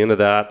directly into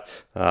that.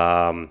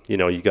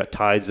 You got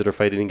tides that are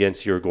fighting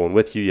against you or going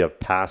with you. You have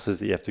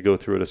passes that you have to go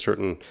through at a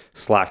certain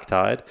slack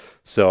tide.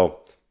 So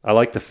I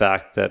like the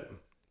fact that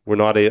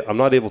I'm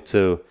not able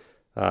to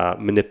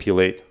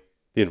manipulate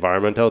the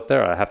environment out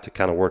there. I have to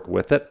kind of work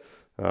with it,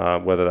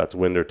 whether that's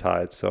wind or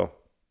tide. So,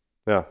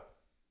 yeah.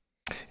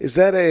 Is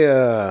that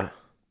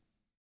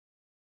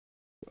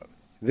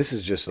this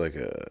is just like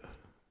a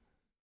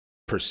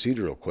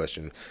procedural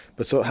question,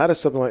 but so how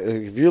does something like,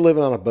 if you're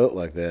living on a boat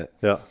like that,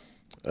 yeah.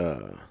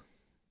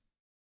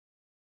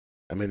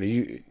 I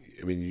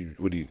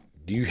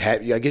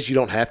guess you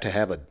don't have to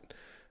have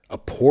a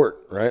port,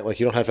 right? Like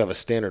you don't have to have a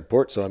standard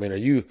port. So, I mean,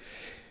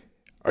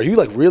 are you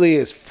like really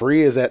as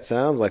free as that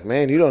sounds? Like,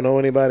 man, you don't know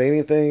anybody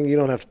anything. You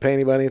don't have to pay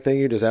anybody anything.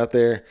 You're just out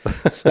there,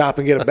 stop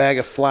and get a bag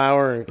of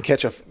flour and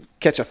catch a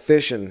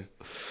fish. And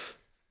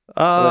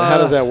how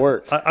does that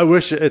work? I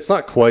wish it's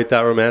not quite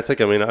that romantic.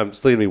 I mean, I'm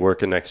still gonna be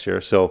working next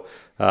year, so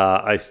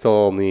I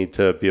still need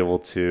to be able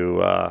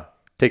to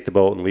take the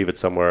boat and leave it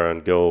somewhere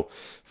and go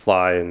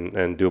fly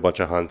and do a bunch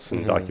of hunts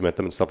and document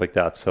them and stuff like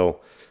that.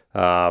 So.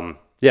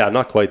 Yeah,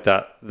 not quite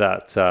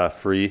that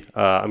free.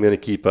 I'm going to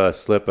keep a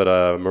slip at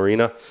a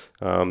marina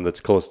that's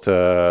close to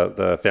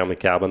the family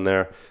cabin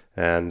there,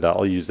 and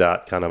I'll use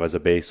that kind of as a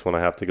base when I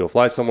have to go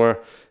fly somewhere.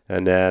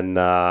 And then,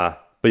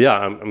 but yeah,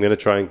 I'm going to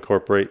try and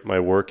incorporate my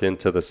work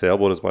into the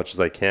sailboat as much as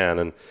I can,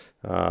 and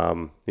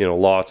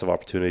lots of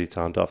opportunity to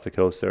hunt off the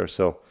coast there.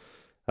 So,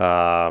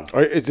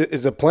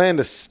 is the plan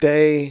to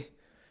stay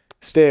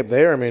up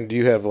there? I mean, do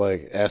you have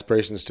like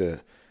aspirations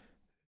to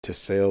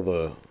sail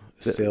the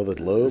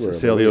globe, or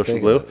sail the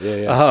ocean blue?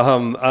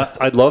 Yeah.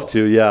 I'd love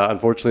to. Yeah.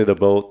 Unfortunately, the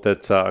boat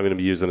that I'm going to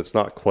be using, it's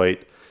not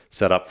quite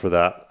set up for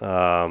that.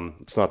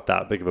 It's not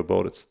that big of a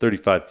boat. It's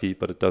 35 feet,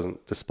 but it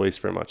doesn't displace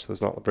very much.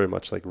 There's not very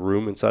much like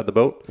room inside the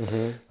boat.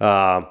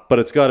 But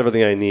it's got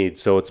everything I need.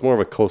 So it's more of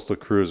a coastal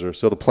cruiser.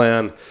 So the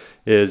plan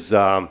is,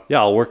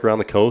 I'll work around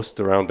the coast,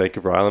 around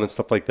Vancouver Island and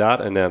stuff like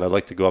that. And then I'd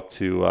like to go up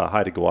to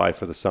Haida Gwaii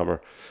for the summer,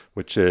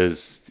 which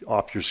is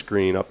off your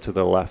screen up to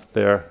the left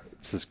there.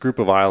 It's this group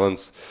of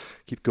islands.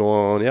 Keep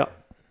going, yeah.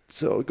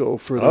 So go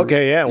further.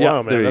 Okay, yeah,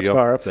 wow, man, that's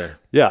far up there.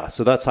 Yeah,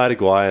 so that's Haida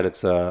Gwaii, and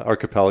it's an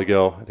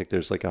archipelago. I think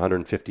there's like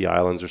 150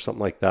 islands or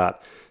something like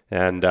that.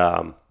 And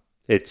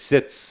it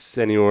sits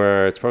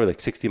anywhere, it's probably like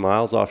 60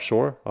 miles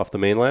offshore, off the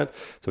mainland.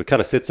 So it kind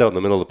of sits out in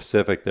the middle of the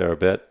Pacific there a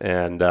bit.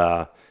 And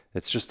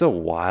it's just a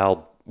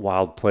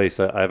wild place.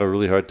 I have a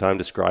really hard time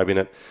describing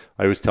it.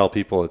 I always tell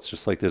people it's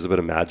just like there's a bit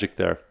of magic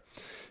there.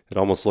 It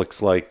almost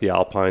looks like the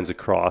Alpines, a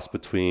cross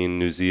between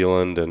New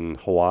Zealand and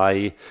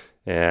Hawaii.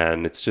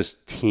 And it's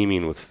just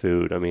teeming with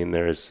food. I mean,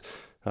 there's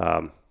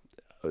some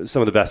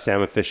of the best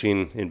salmon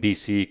fishing in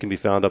BC can be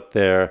found up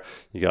there.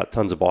 You got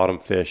tons of bottom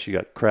fish. You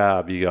got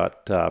crab. You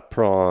got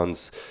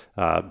prawns,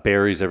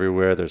 berries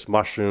everywhere. There's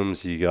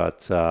mushrooms. You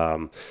got,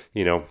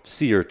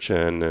 sea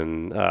urchin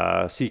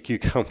and sea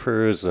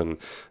cucumbers and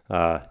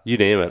you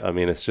name it. I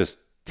mean, it's just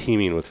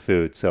teeming with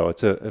food. So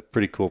it's a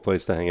pretty cool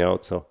place to hang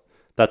out. So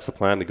that's the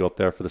plan, to go up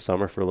there for the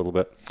summer for a little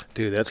bit.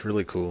 Dude, that's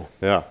really cool.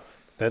 Yeah.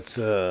 That's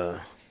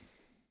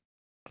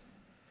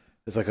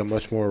it's like a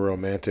much more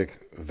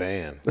romantic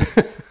van.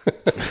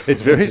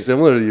 It's very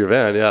similar to your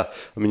van, yeah.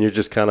 I mean, you're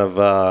just kind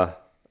of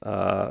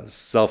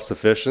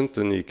self-sufficient,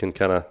 and you can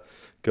kind of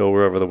go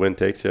wherever the wind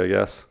takes you, I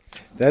guess.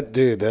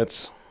 That's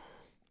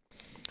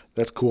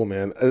cool,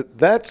 man.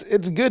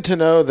 It's good to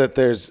know that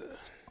there's,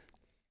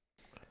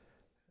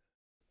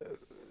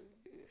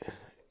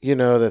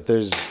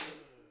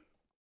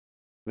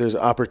 there's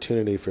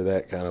opportunity for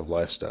that kind of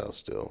lifestyle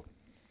still,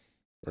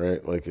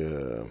 right? Like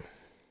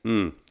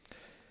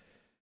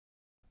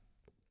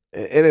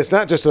And it's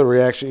not just a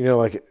reaction,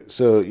 you're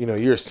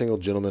a single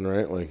gentleman,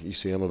 right? Like you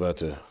see,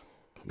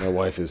 my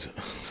wife is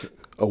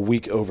a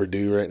week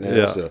overdue right now.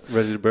 Yeah, so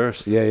ready to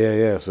burst.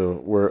 Yeah.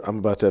 So I'm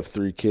about to have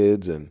 3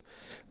 kids, and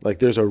like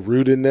there's a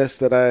rootedness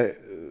that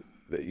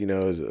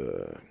is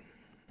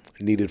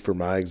needed for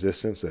my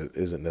existence that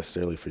isn't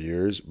necessarily for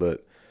yours.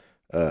 But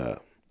I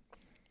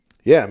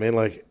mean,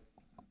 like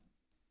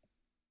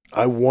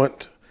I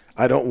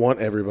don't want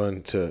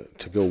everyone to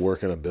go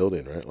work in a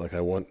building, right? Like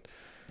I want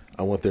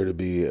there to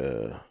be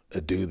a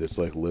dude that's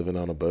like living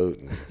on a boat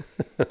and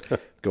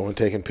going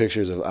taking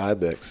pictures of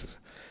ibex,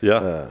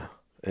 and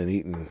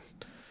eating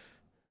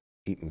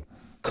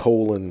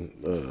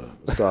colon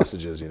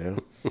sausages, you know.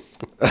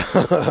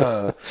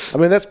 I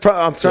mean,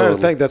 I'm trying to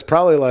think. That's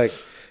probably like,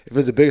 if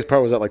it's the biggest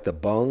part, was that like the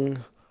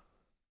bung?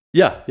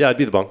 Yeah, it'd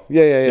be the bung.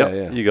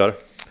 Yeah. You got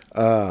it.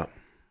 I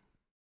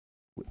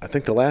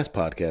think the last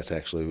podcast,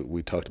 actually,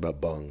 we talked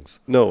about bungs.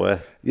 No way.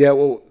 Yeah,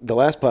 well, the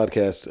last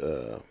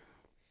podcast,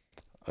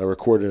 I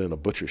recorded in a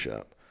butcher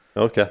shop.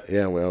 Okay.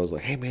 Yeah, where I was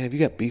like, hey, man, have you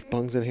got beef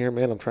bungs in here,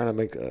 man? I'm trying to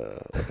make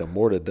like a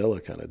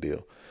mortadella kind of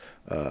deal.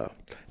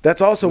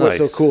 That's also nice.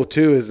 What's so cool,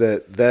 too, is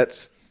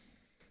that's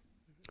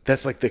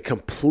like the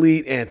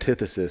complete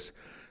antithesis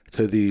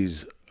to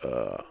these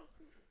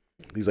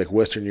like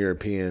Western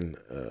European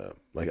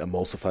like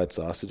emulsified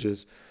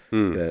sausages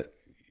that,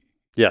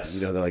 yes,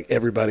 you know, that like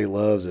everybody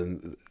loves,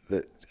 and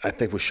that I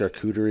think with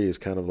charcuterie is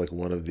kind of like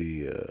one of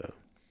the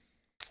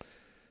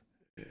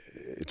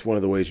it's one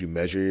of the ways you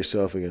measure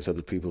yourself against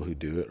other people who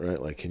do it, right?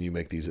 Like, can you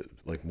make these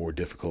like more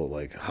difficult,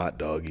 like hot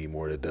doggy,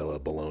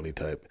 mortadella, bologna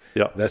type?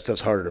 Yeah, that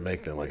stuff's harder to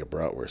make than like a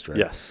bratwurst, right?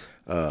 Yes.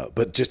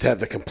 But just have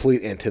the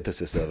complete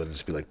antithesis of it, and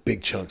just be like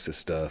big chunks of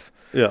stuff.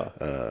 Yeah.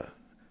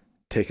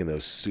 Taking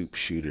those soup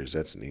shooters,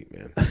 that's neat,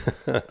 man.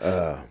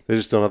 They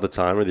just don't have the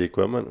time or the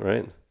equipment,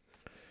 right?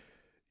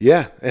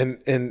 Yeah,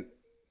 and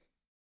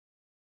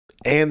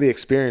the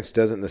experience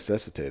doesn't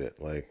necessitate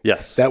it. Like,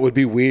 yes, that would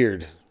be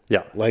weird.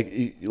 Yeah,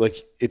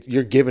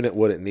 you're giving it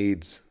what it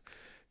needs,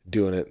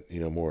 doing it, you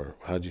know, more.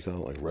 How'd you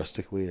call it, like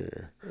rustically,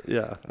 or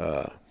yeah,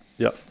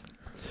 yeah.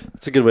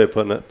 That's a good way of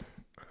putting it.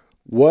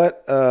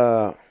 What?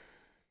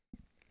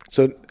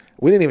 So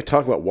we didn't even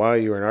talk about why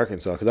you were in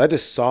Arkansas, because I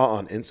just saw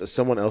on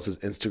someone else's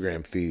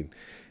Instagram feed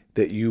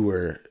that you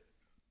were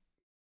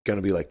going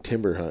to be like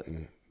timber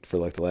hunting for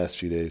like the last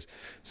few days.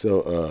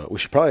 So we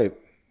should probably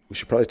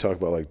talk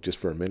about, like, just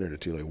for a minute or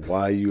two, like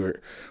why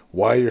you're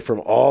from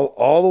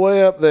all the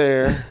way up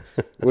there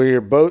where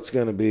your boat's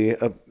going to be,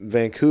 up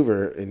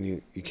Vancouver, and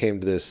you came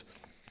to this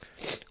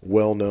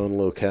well-known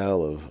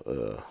locale of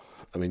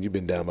I mean, you've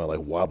been down by like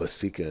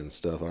Wabaseka and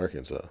stuff,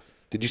 Arkansas.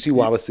 Did you see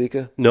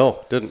Wabaseka?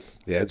 No, didn't.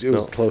 Yeah, it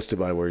was close to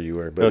by where you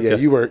were, but okay. Yeah,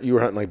 you were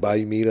hunting like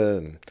Bayou Mita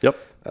and yep.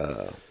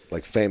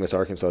 Like famous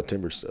Arkansas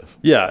timber stuff.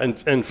 Yeah,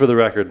 and for the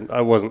record,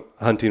 I wasn't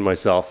hunting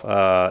myself.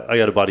 I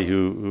got a buddy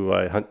who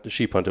I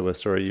sheep hunted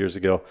with years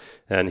ago,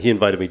 and he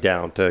invited me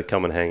down to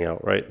come and hang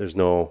out. Right, there's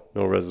no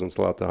residents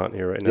allowed to hunt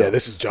here right now. Yeah,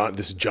 this is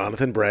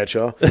Jonathan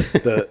Bradshaw,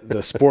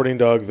 the sporting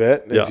dog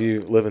vet. If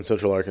you live in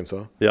Central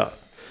Arkansas. Yeah,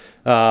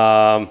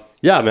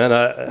 yeah, man.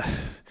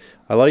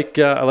 I like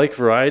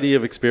variety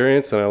of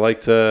experience, and I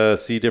like to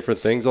see different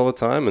things all the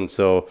time. And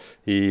so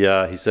he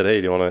said,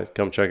 "Hey, do you want to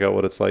come check out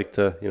what it's like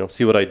to, you know,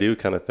 see what I do,"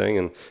 kind of thing.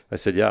 And I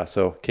said, "Yeah."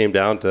 So came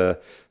down to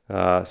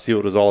see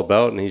what it was all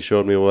about, and he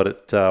showed me what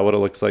it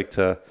looks like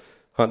to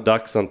hunt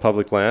ducks on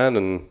public land,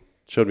 and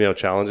showed me how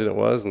challenging it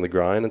was and the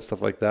grind and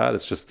stuff like that.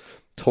 It's just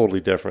totally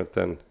different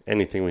than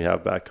anything we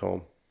have back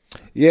home.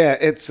 Yeah,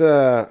 it's.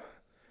 I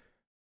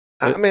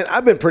mean,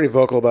 I've been pretty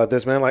vocal about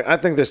this, man. Like, I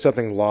think there's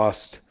something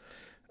lost.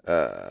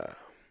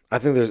 I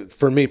think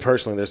for me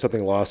personally, there's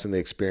something lost in the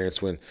experience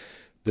when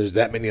there's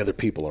that many other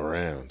people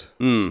around.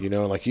 You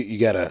know, like you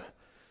gotta.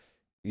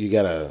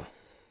 I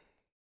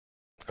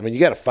mean, you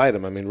gotta fight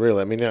them. I mean,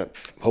 really. I mean,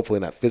 hopefully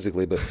not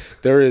physically, but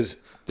there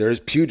is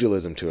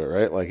pugilism to it,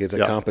 right? Like, it's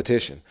a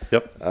competition.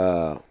 Yep.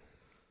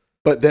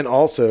 But then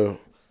also,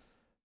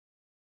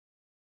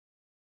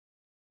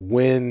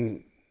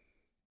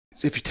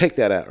 if you take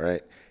that out,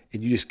 right,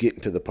 and you just get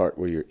into the part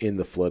where you're in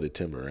the flooded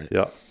timber, right?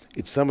 Yeah.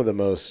 It's some of the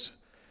most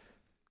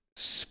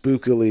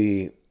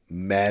spookily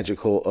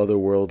magical,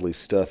 otherworldly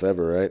stuff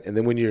ever, right? And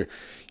then when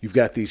you've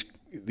got these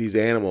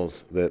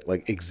animals that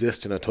like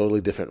exist in a totally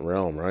different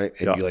realm, right?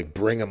 And you like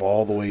bring them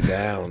all the way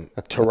down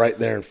to right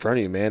there in front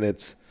of you, man.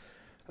 It's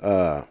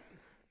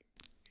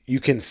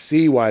you can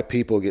see why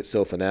people get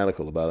so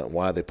fanatical about it and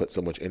why they put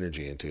so much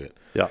energy into it.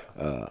 Yeah.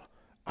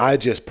 I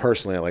just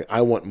personally,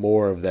 I want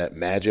more of that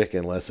magic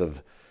and less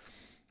of,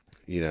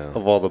 you know,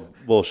 of all the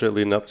bullshit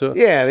leading up to it.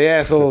 Yeah, the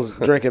assholes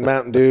drinking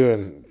Mountain Dew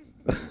and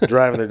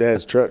driving their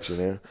dad's trucks, you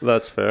know.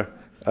 That's fair.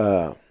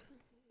 But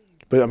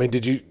I mean,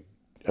 you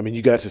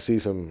got to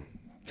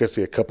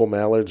see a couple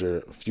mallards or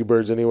a few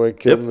birds anyway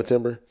killed in the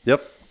timber?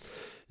 Yep.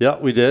 Yeah,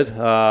 we did.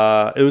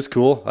 It was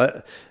cool.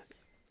 I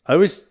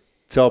always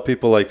tell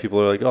people, like,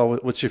 people are like, "Oh,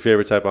 what's your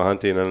favorite type of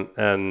hunting?" And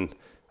I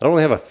don't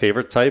really have a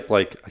favorite type.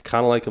 Like, I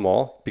kind of like them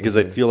all because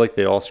I feel like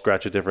they all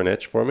scratch a different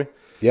itch for me.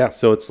 Yeah.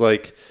 So it's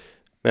like,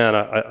 man,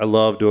 I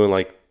love doing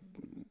like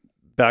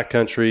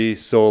backcountry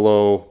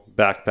solo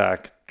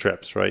backpack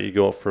trips, right? You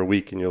go out for a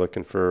week and you're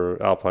looking for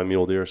alpine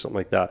mule deer or something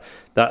like that.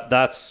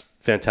 That's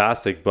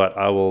fantastic, but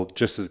I will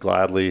just as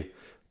gladly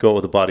go out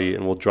with a buddy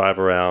and we'll drive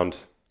around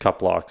cup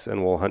blocks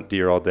and we'll hunt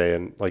deer all day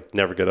and like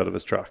never get out of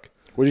his truck.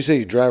 What did you say?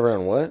 You drive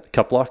around what?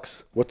 Cup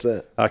blocks. What's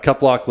that? Cup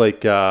block,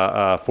 like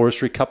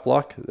forestry cup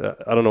block.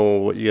 I don't know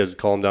what you guys would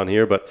call them down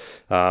here, but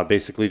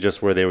basically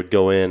just where they would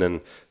go in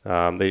and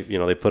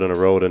they put in a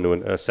road into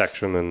a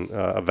section and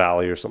a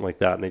valley or something like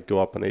that, and they'd go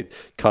up and they'd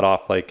cut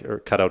off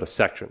or cut out a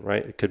section,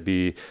 right? It could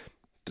be,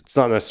 it's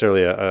not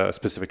necessarily a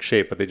specific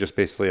shape, but they just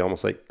basically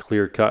almost like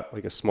clear cut,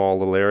 like a small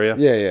little area.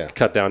 Yeah.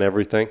 Cut down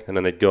everything, and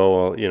then they'd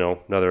go,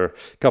 another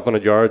couple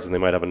hundred yards, and they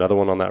might have another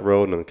one on that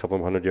road, and then a couple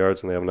of 100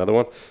 yards, and they have another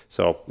one.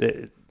 So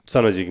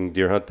sometimes you can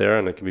deer hunt there,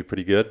 and it can be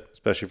pretty good,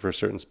 especially for a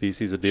certain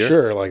species of deer.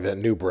 Sure, like that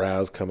new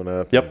browse coming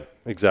up. Yep,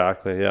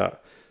 exactly, yeah.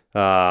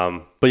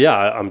 But yeah,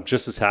 I'm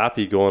just as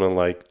happy going and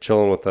like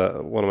chilling with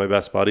one of my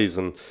best buddies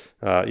and,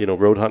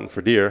 road hunting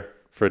for deer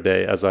for a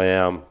day as I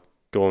am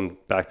going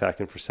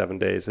backpacking for 7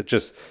 days. It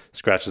just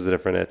scratches a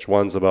different itch.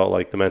 One's about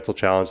like the mental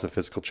challenge, the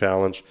physical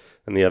challenge,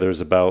 and the other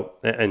is about,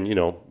 and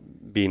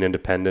being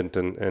independent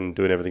and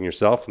doing everything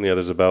yourself. And the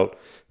other's about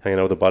hanging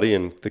out with a buddy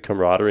and the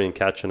camaraderie and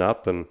catching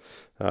up and,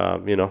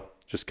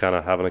 just kind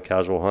of having a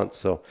casual hunt.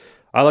 So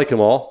I like them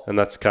all. And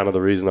that's kind of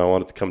the reason I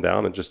wanted to come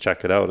down and just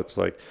check it out. It's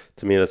like,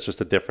 to me, that's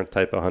just a different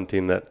type of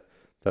hunting that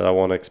I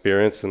want to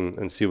experience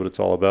and see what it's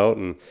all about.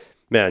 And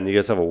man, you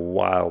guys have a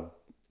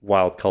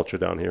wild culture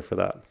down here for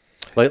that.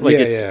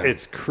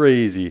 It's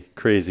crazy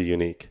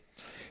unique.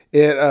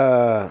 It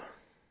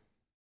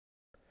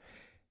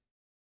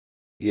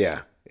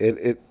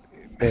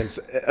and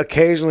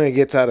occasionally it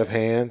gets out of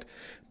hand,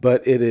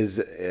 but it is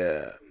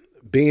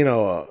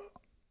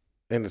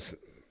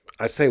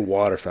I say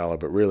waterfowler,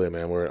 but really,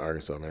 man, we're in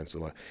Arkansas, man. So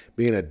like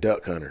being a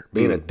duck hunter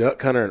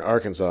in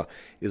Arkansas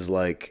is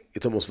like,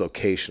 it's almost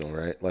vocational,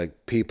 right?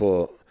 Like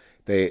people,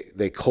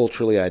 they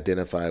culturally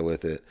identify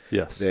with it.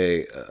 Yes.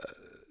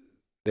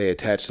 They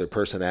attach their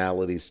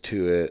personalities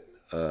to it.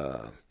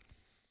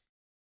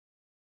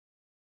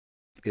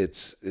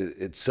 It's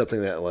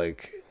something that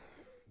like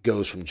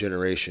goes from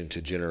generation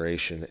to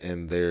generation,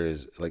 and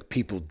there's like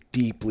people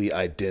deeply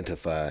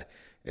identify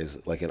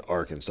as like an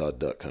Arkansas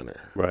duck hunter,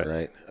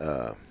 right?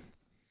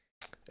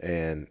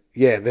 And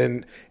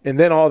then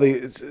all the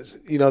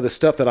the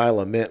stuff that I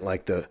lament,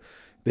 like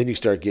then you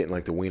start getting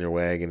like the wiener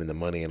wagon and the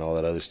money and all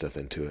that other stuff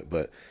into it.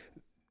 But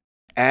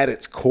at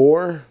its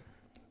core,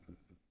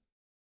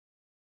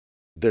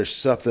 there's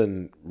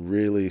something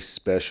really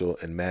special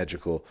and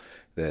magical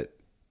that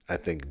I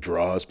think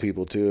draws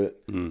people to it.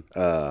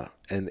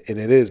 And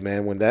it is,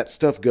 man, when that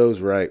stuff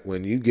goes right,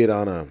 when you get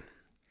on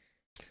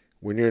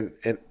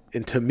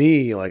and to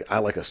me, like, I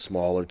like a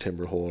smaller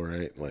timber hole,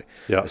 right? Like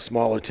a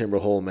smaller timber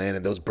hole, man,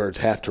 and those birds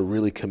have to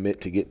really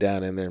commit to get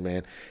down in there,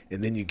 man.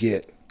 And then you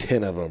get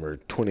 10 of them or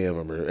 20 of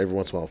them or every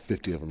once in a while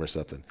 50 of them or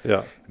something.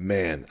 Yeah.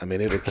 Man, I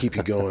mean, it'll keep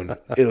you going.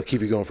 It'll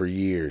keep you going for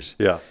years.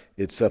 Yeah.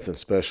 It's something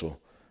special.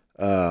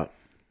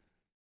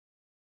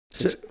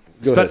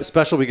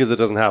 Special because it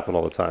doesn't happen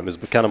all the time is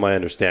kind of my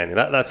understanding.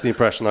 That's the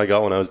impression I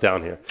got when I was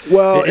down here.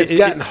 Well, it's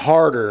gotten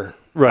harder,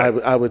 right?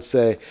 I would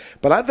say,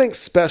 but I think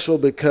special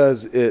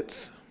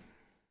because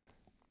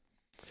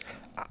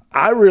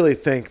I really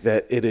think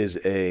that it is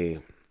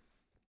an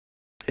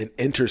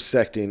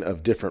intersecting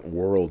of different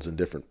worlds and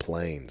different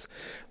planes.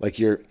 Like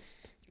your true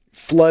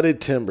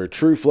flooded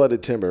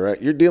timber,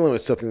 right? You're dealing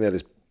with something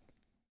that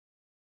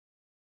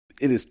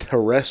is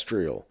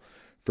terrestrial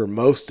for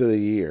most of the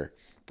year.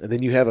 And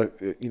then you have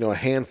a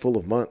handful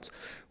of months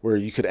where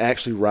you could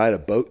actually ride a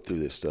boat through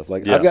this stuff.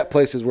 Like I've got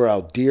places where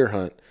I'll deer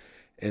hunt,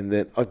 and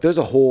then like there's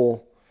a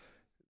hole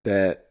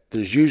that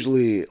there's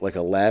usually like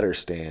a ladder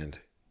stand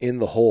in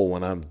the hole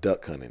when I'm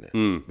duck hunting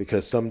it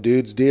because some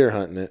dude's deer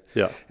hunting it.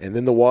 Yeah. And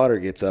then the water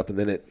gets up and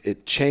then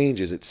it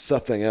changes. It's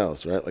something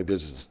else, right? Like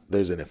there's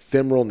an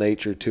ephemeral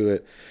nature to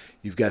it.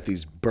 You've got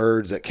these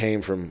birds that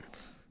came from,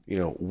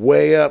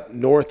 way up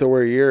north of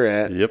where you're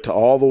at to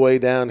all the way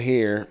down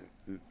here,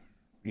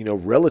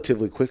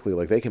 relatively quickly.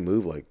 Like they can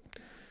move like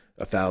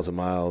 1,000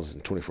 miles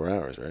in 24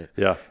 hours, right?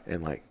 Yeah.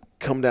 And like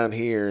come down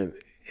here and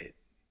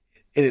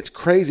it's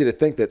crazy to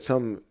think that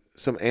some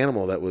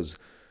animal that was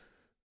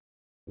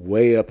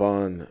way up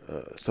on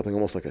something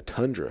almost like a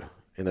tundra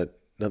in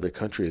another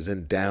country is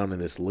then down in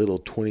this little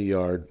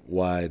 20-yard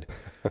wide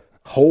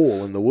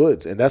hole in the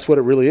woods. And that's what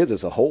it really is.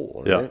 It's a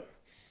hole, right?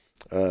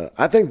 Yeah.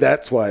 I think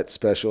that's why it's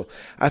special.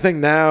 I think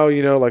now,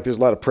 like there's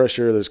a lot of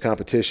pressure, there's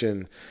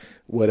competition,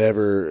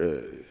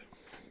 whatever,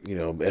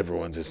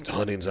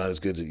 hunting's not as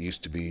good as it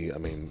used to be. I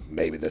mean,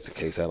 maybe that's the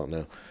case. I don't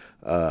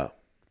know.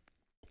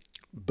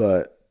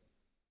 But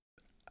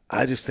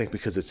I just think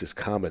because it's this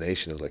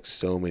combination of like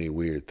so many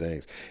weird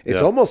things,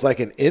 it's almost like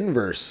an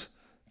inverse.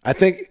 I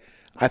think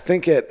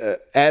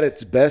at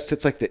its best,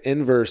 it's like the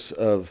inverse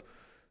of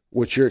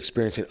what you're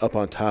experiencing up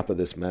on top of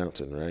this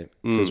mountain, right?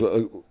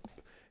 Because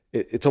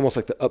it's almost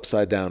like the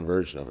upside down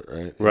version of it,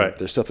 right? Right. And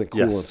there's something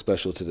cool and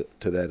special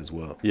to that as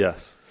well.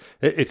 Yes.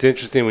 It's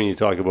interesting when you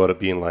talk about it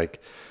being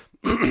like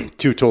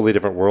two totally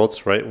different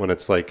worlds, right? When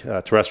it's like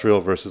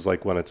terrestrial versus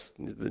like when it's,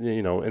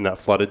 in that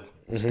flooded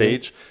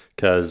stage.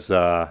 Because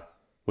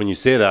when you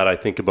say that, I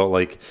think about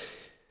like,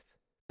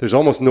 there's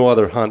almost no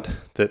other hunt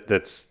that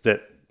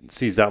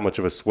sees that much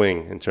of a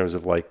swing in terms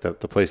of like the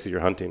place that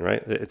you're hunting,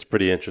 right? It's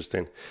pretty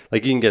interesting.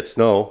 Like you can get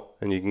snow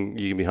and you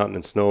can be hunting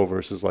in snow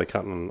versus like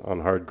hunting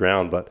on hard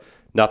ground, but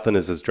nothing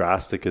is as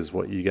drastic as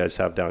what you guys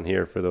have down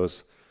here for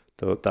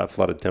that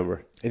flooded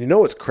timber. And you know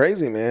what's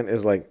crazy, man,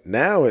 is like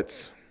now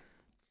it's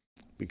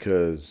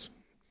because,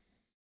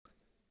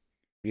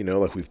 you know,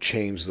 like we've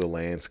changed the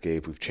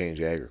landscape, we've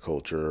changed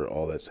agriculture,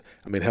 all that.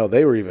 I mean, hell,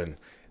 they were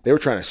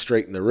trying to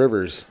straighten the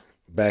rivers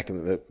back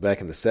in the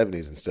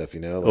 70s and stuff, you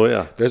know. Like, oh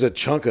yeah, there's a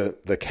chunk of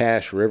the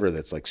Cache River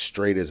that's like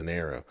straight as an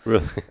arrow.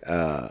 Really?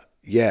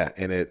 Yeah,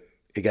 and it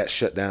got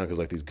shut down because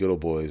like these good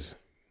old boys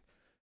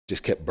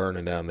just kept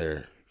burning down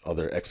all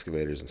their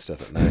excavators and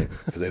stuff at night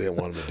because they didn't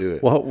want them to do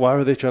it. Well, why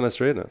were they trying to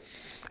straighten it?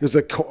 It was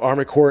the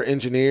Army Corps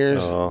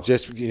engineers,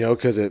 just, you know,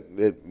 because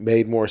it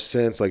made more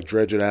sense, like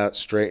dredge it out,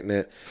 straighten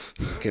it,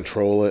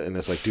 control it. And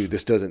it's like, dude,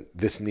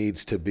 this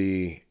needs to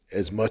be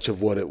as much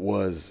of what it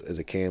was as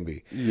it can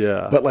be.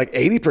 Yeah. But like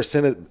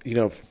 80% of, you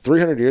know,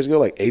 300 years ago,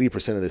 like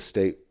 80% of this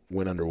state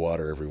went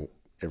underwater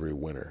every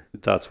winter.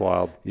 That's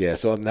wild. Yeah.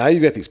 So now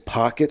you've got these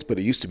pockets, but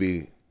it used to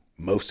be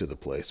most of the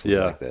place was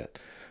like that.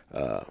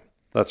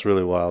 That's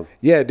really wild.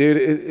 Yeah, dude,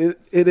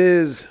 it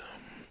is.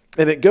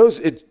 And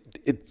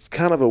it's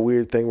kind of a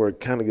weird thing where it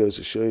kind of goes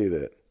to show you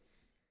that,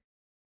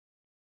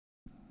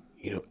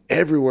 you know,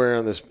 everywhere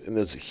in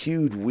this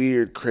huge,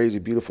 weird, crazy,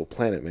 beautiful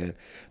planet, man,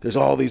 there's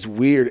all these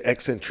weird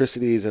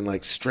eccentricities and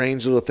like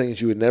strange little things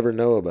you would never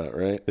know about,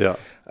 right? Yeah.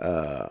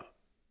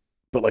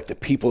 But like the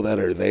people that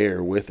are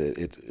there with it,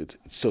 it's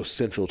so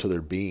central to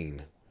their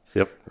being.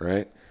 Yep.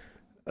 Right.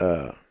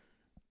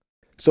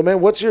 So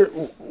man, what's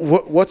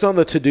on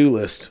the to-do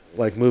list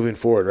like moving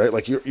forward, right?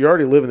 Like you're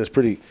already living this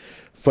pretty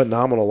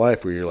phenomenal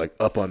life where you're like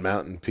up on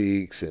mountain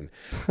peaks and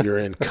you're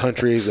in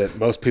countries that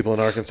most people in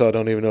Arkansas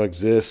don't even know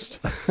exist.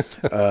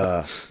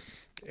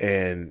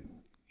 And,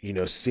 you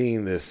know,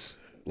 seeing this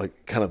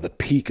like kind of the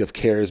peak of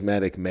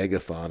charismatic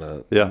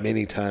megafauna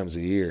many times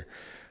a year.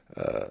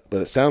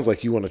 But it sounds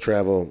like you want to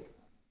travel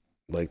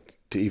like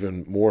to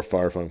even more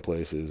far-flung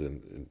places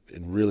and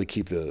really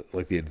keep the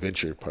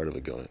adventure part of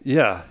it going.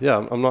 Yeah.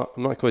 I'm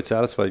not quite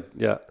satisfied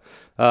yet.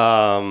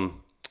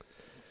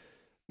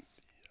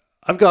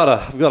 I've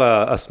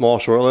got a small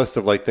short list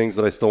of like things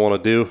that I still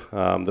want to do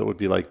that would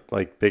be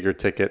like bigger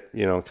ticket,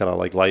 you know, kind of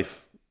like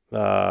life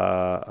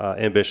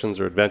ambitions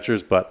or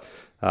adventures. But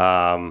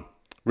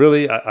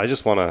really, I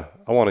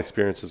want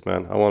experiences,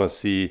 man. I want to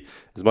see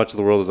as much of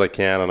the world as I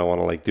can, and I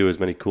want to like do as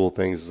many cool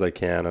things as I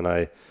can. And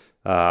I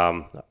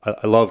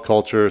love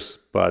cultures,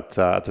 but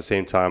at the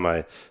same time,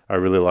 I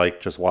really like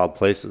just wild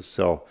places.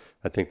 So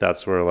I think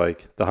that's where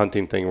like the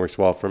hunting thing works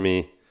well for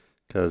me,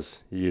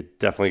 because you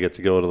definitely get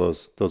to go to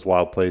those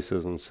wild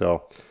places. And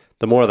so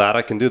the more of that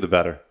I can do, the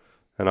better.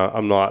 And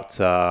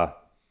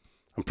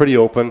I'm pretty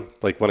open.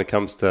 Like when it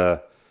comes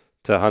to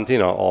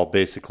hunting, I'll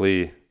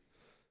basically,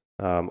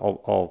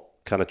 I'll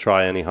kind of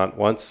try any hunt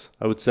once,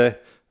 I would say.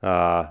 You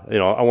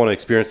know, I want to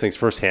experience things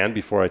firsthand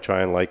before I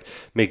try and like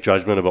make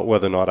judgment about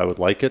whether or not I would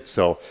like it.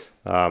 So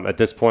at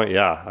this point,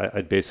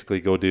 I'd basically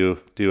go do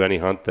any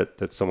hunt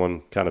that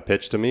someone kind of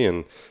pitched to me,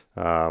 and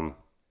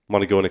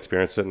want to go and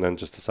experience it, and then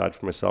just decide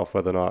for myself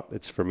whether or not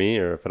it's for me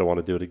or if I don't want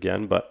to do it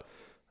again. But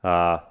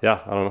I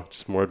don't know,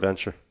 just more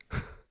adventure.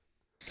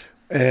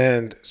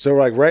 And so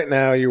like right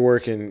now you're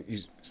working,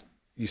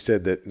 you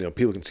said that, you know,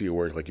 people can see your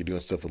work, like you're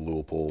doing stuff with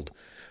Leupold.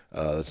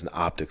 That's an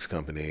optics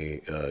company.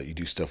 You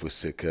do stuff with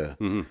Sitka.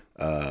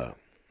 Mm-hmm.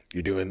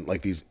 You're doing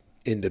like these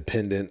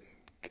independent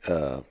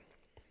kind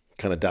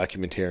of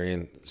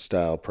documentarian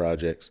style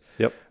projects.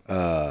 Yep.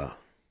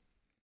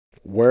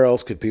 Where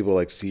else could people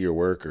like see your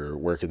work, or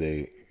where could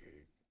they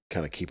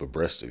kind of keep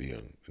abreast of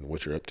you and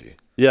what you're up to?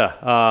 Yeah.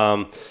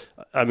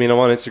 I mean, I'm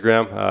on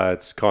Instagram.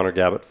 It's Connor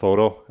Gabbot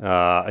Photo.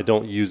 I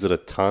don't use it a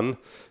ton.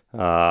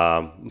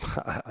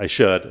 I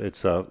should. It's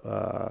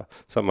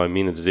something I'm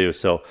meaning to do.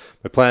 So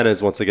my plan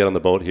is, once I get on the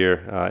boat here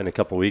in a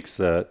couple of weeks,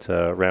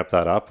 to ramp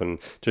that up and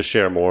just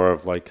share more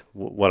of like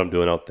what I'm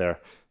doing out there.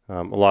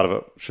 A lot of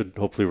it should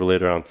hopefully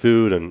relate around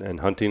food and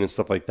hunting and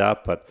stuff like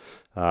that. But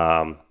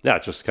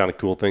just kind of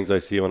cool things I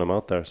see when I'm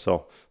out there.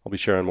 So I'll be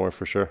sharing more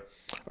for sure.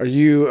 Are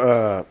you?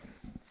 I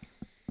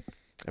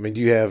mean,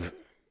 do you have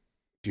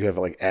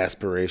like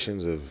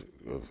aspirations of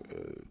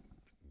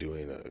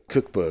doing a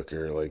cookbook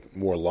or like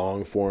more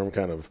long form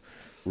kind of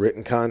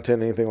written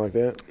content, anything like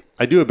that?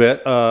 I do a bit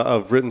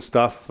of written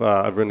stuff.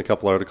 I've written a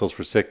couple articles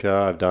for Sitka.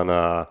 I've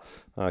done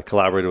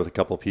collaborated with a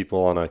couple of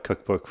people on a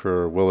cookbook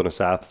for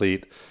Wilderness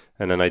Athlete,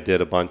 and then I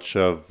did a bunch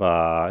of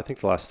I think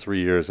the last 3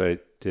 years I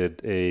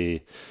did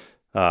a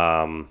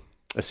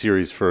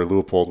series for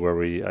Leupold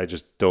where I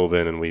just dove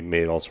in and we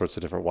made all sorts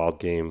of different wild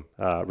game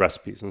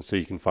recipes. And so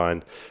you can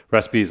find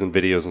recipes and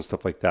videos and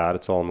stuff like that.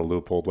 It's all on the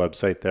Leupold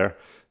website there.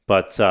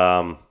 But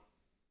I'm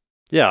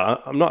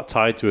not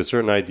tied to a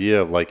certain idea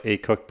of like a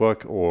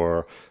cookbook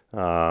or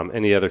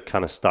any other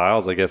kind of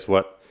styles. I guess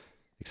what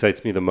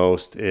excites me the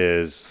most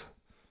is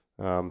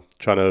trying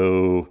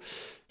to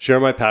share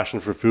my passion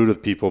for food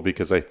with people,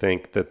 because I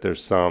think that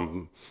there's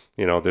some,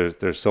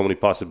 there's so many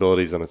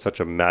possibilities, and it's such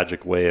a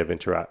magic way of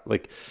interact.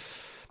 Like,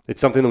 it's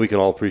something that we can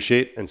all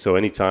appreciate. And so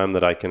anytime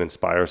that I can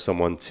inspire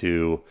someone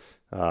to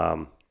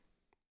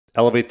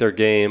elevate their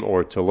game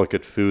or to look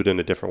at food in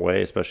a different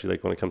way, especially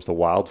like when it comes to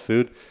wild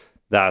food,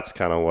 that's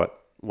kind of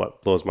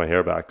what blows my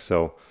hair back.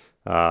 So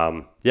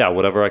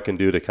whatever I can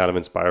do to kind of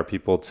inspire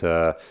people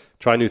to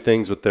try new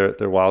things with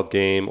their wild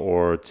game,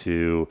 or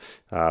to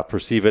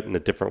perceive it in a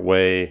different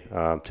way,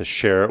 to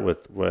share it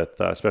with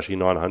especially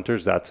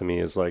non-hunters, that to me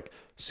is like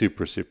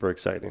super, super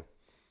exciting.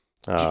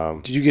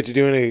 Did you get to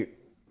do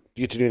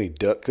any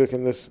duck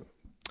cooking this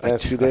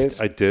past few days?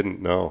 I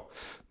didn't. No,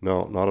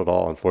 not at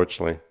all.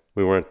 Unfortunately,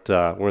 we weren't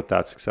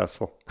that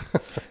successful.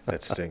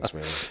 That stinks,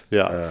 man.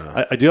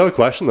 Yeah, I do have a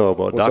question though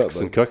about ducks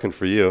and cooking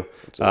for you.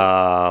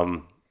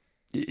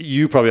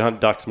 You probably hunt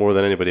ducks more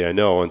than anybody I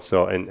know,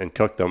 and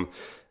cook them.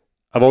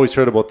 I've always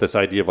heard about this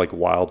idea of like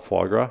wild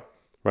foie gras,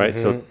 right?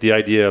 Mm-hmm. So the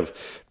idea of,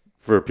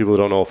 for people who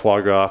don't know,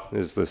 foie gras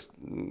is this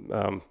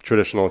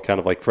traditional kind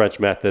of like French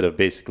method of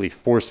basically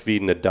force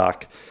feeding a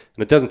duck.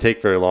 And it doesn't take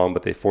very long,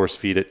 but they force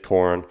feed it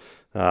corn.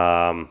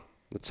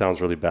 It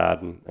sounds really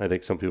bad, and I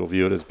think some people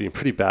view it as being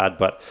pretty bad.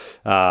 But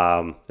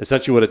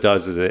essentially what it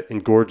does is it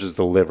engorges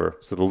the liver.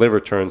 So the liver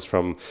turns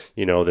from,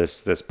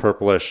 this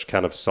purplish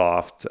kind of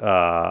soft,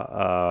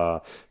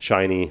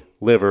 shiny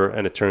liver,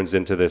 and it turns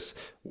into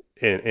this,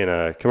 in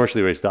a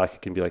commercially raised duck,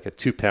 it can be like a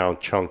 2-pound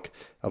chunk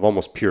of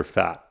almost pure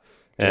fat.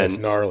 And it's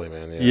gnarly,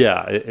 man.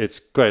 Yeah, it's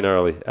quite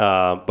gnarly.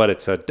 But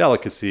it's a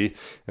delicacy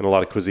in a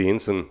lot of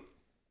cuisines. And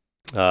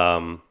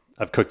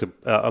I've cooked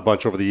a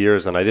bunch over the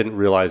years, and I didn't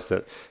realize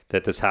that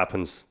this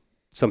happens,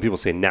 some people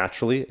say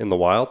naturally, in the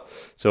wild.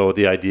 So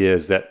the idea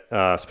is that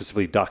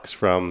specifically ducks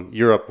from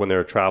Europe, when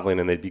they're traveling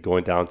and they'd be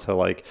going down to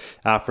like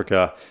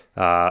Africa,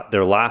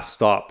 their last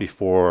stop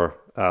before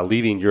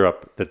leaving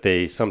Europe, that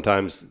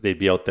they'd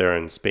be out there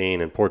in Spain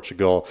and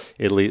Portugal,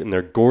 Italy, and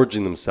they're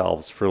gorging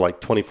themselves for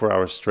like 24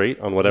 hours straight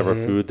on whatever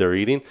food they're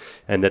eating,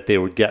 and that they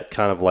would get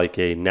kind of like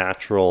a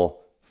natural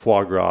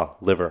foie gras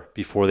liver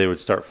before they would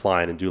start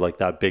flying and do like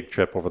that big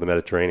trip over the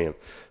Mediterranean.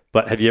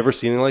 But have you ever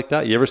seen anything like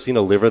that? You ever seen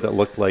a liver that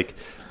looked like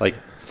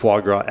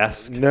foie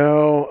gras-esque?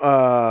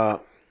 No.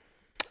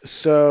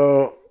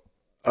 So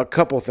a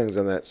couple things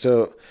on that.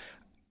 So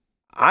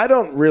I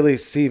don't really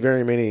see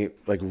very many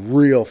like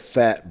real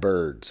fat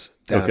birds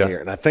down here.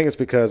 And I think it's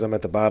because I'm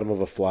at the bottom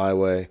of a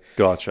flyway.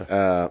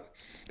 Gotcha.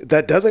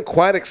 That doesn't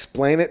quite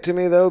explain it to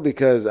me though,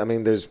 because I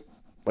mean, there's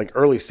like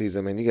early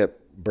season, you got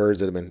birds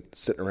that have been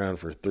sitting around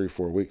for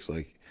 3-4 weeks,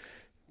 like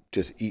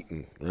just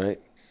eating, right?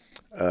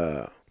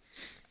 Do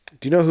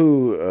you know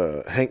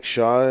who Hank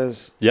Shaw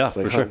is? Yeah, it's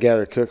like for hunt, sure.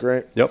 Gather, cook,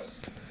 right? Yep.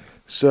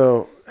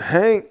 So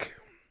Hank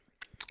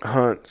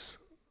hunts.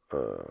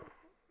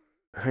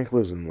 Hank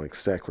lives in like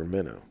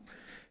Sacramento,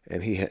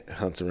 and he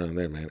hunts around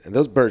there, man. And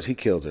those birds he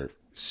kills are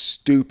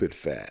stupid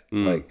fat,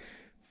 like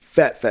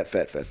fat.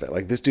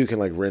 Like this dude can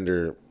like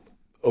render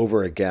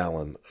over a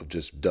gallon of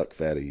just duck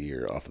fat a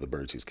year off of the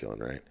birds he's killing,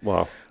 right?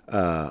 Wow.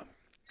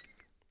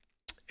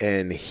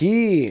 And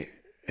he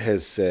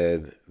has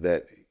said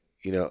that,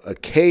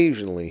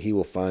 occasionally he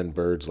will find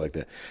birds like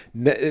that.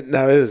 Now,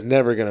 it is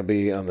never going to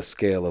be on the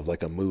scale of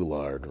like a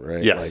moulard,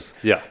 right? Yes.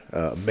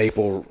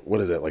 Maple, what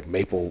is that? Like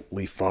Maple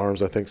Leaf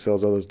Farms, I think,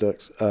 sells all those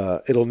ducks.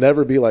 It'll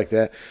never be like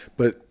that.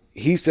 But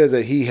he says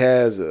that he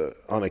has,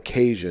 on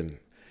occasion,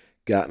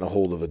 gotten a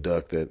hold of a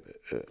duck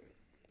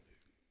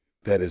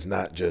that is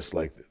not just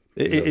like...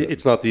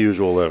 it's not the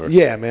usual liver.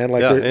 Yeah, man.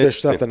 Like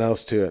there's something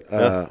else to it.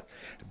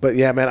 But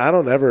yeah, man, I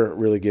don't ever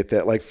really get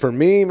that. Like for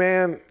me,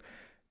 man,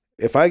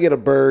 if I get a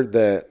bird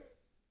that,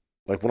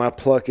 like when I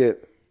pluck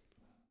it,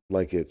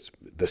 like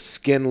the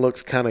skin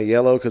looks kind of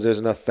yellow because there's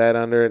enough fat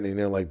under it,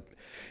 and like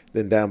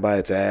then down by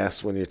its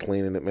ass when you're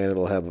cleaning it, man,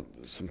 it'll have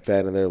some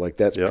fat in there. Like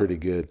that's pretty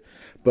good.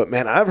 But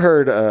man, I've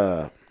heard,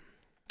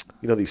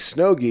 these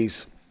snow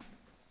geese,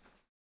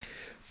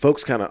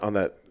 folks kind of on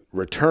that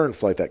return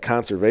flight, that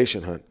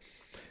conservation hunt,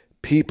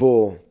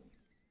 people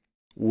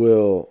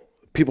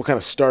kind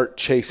of start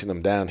chasing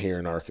them down here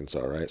in Arkansas,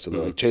 right? So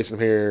they're like chasing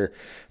them here,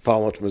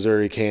 following up to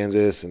Missouri,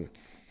 Kansas, and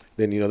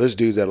then, there's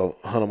dudes that'll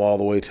hunt them all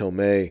the way till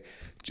May.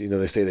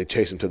 They say they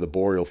chase them to the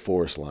boreal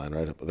forest line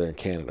right up there in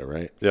Canada,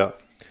 right? Yeah.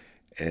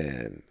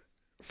 And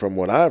from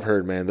what I've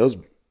heard, man, those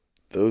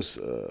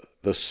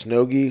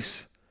snow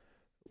geese,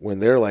 when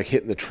they're like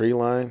hitting the tree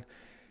line,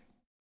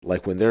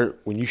 like when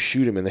you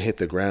shoot them and they hit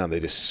the ground, they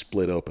just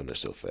split open. They're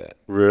so fat.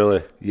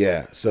 Really?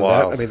 Yeah. So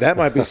that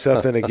might be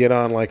something to get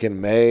on like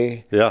in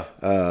May. Yeah.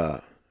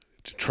 To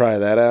try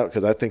that out,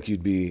 because I think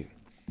you'd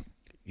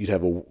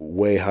have a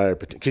way higher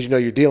potential, because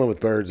you're dealing with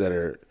birds that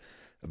are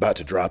about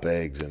to drop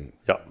eggs and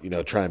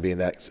try and be in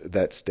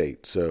that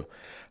state. So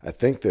I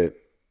think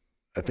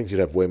you'd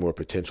have way more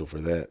potential for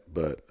that.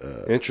 But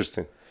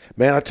interesting,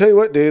 man. I tell you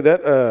what, dude,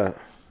 that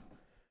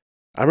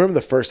I remember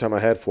the first time I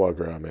had foie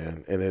gras,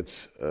 man, and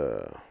it's,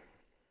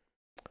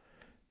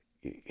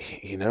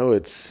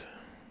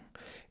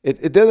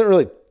 it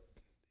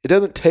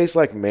doesn't taste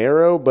like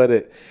marrow, but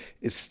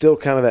it's still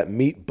kind of that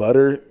meat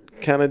butter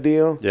kind of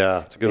deal.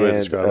 Yeah, it's a good way to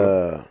describe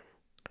it.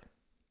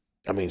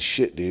 I mean,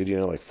 shit, dude,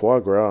 like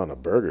foie gras on a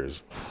burger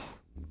is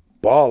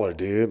baller,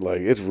 dude.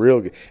 Like, it's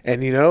real good.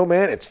 And you know,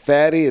 man, it's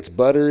fatty, it's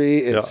buttery,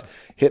 it's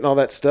hitting all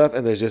that stuff,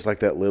 and there's just like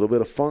that little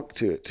bit of funk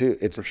to it too.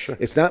 It's For sure.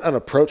 It's not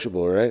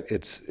unapproachable, right?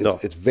 It's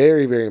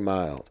very, very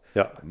mild.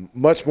 Yeah.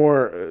 Much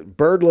more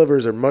bird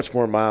livers are much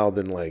more mild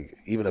than like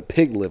even a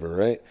pig liver,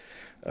 right?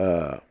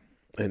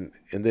 And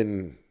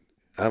then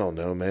I don't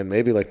know, man.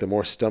 Maybe like the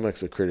more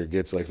stomachs a critter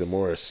gets, like the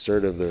more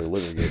assertive their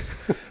liver gets.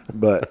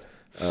 But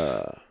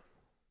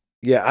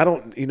yeah, I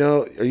don't. You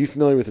know, are you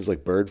familiar with this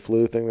like bird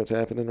flu thing that's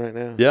happening right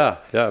now? Yeah,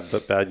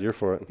 but bad year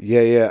for it.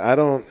 Yeah.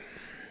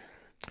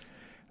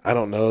 I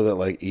don't know that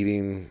like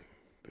eating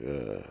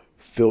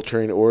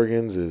filtering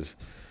organs is.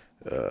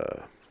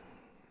 I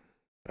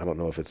don't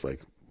know if it's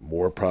like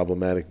more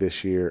problematic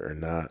this year or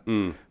not.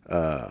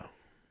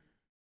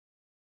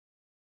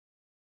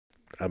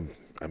 I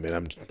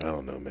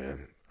don't know,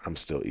 man. I'm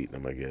still eating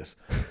them, I guess.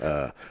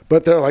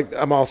 But they're like,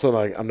 I'm also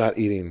like, I'm not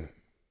eating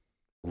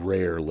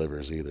rare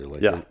livers either.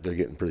 Like they're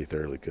getting pretty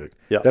thoroughly cooked.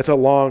 Yeah. That's a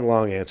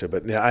long answer,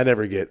 but yeah, I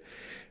never get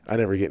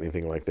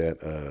anything like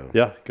that.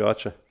 Yeah.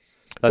 Gotcha.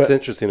 That's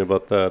interesting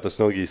about the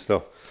snow geese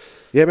though.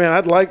 Yeah, man.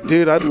 I'd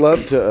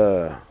love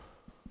to,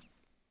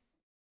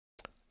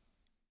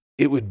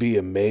 it would be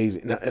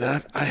amazing. And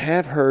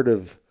I've heard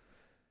of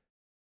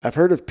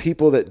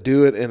people that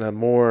do it in a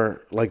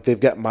more like they've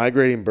got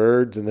migrating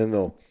birds, and then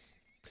they'll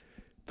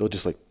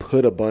just like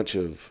put a bunch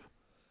of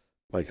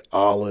like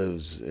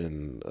olives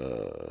and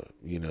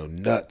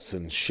nuts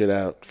and shit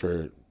out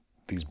for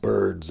these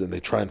birds, and they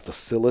try and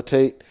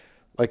facilitate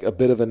like a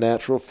bit of a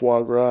natural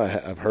foie gras.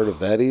 I've heard of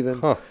that even.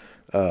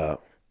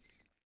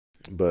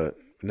 But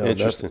no,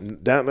 that's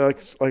down like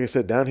I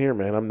said, down here,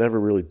 man, I'm never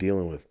really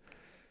dealing with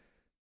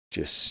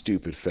just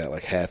stupid fat,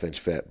 like half-inch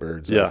fat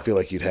birds. Yeah. I feel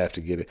like you'd have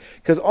to get it.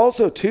 Because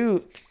also,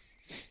 too,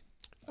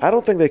 I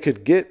don't think their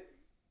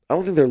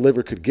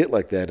liver could get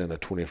like that in a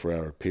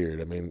 24-hour period.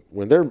 I mean,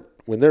 when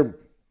they're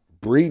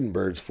breeding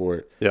birds for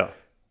it, yeah.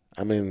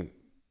 I mean,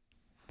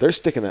 they're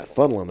sticking that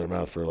funnel in their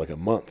mouth for like a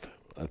month,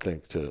 I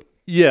think,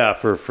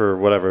 for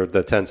whatever,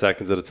 the 10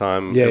 seconds at a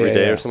time every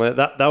day or something like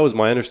that. That was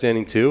my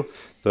understanding, too.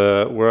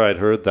 Where I'd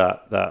heard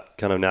that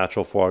kind of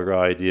natural foie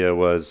gras idea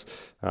was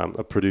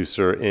a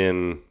producer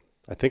in...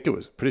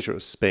 pretty sure it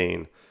was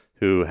Spain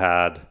who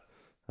had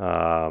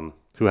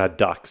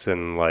ducks,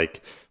 and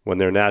like when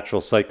their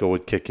natural cycle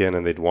would kick in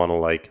and they'd want to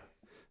like,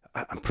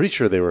 I'm pretty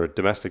sure they were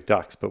domestic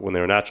ducks, but when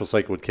their natural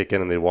cycle would kick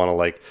in and they'd want to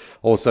like,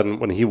 all of a sudden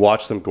when he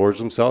watched them gorge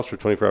themselves for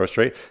 24 hours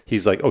straight,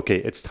 he's like, okay,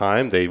 it's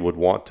time. They would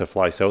want to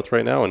fly south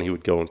right now, and he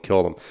would go and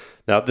kill them.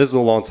 Now, this is a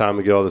long time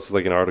ago. This is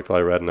like an article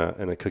I read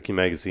in a cookie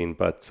magazine,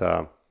 but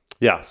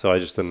yeah, so I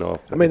just didn't know.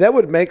 I mean, that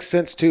would make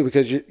sense too,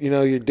 because you're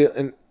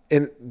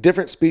and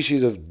different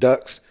species of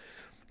ducks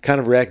kind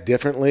of react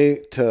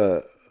differently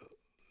to,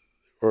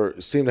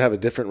 or seem to have a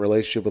different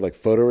relationship with like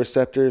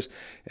photoreceptors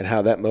and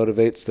how that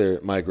motivates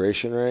their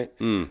migration, right?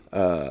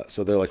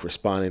 So they're like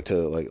responding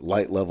to like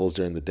light levels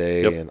during the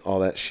day and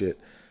all that shit.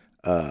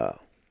 But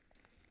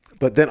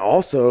then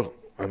also,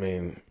 I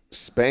mean,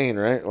 Spain,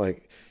 right?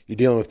 Like you're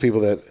dealing with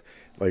people that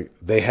like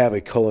they have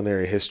a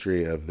culinary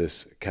history of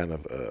this kind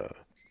of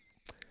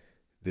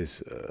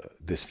this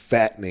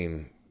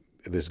fattening,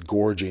 this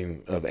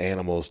gorging of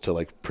animals to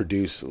like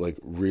produce like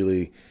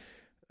really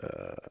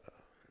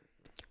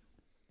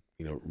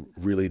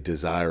really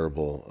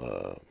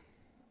desirable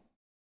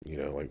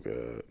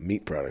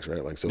meat products,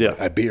 right? Like like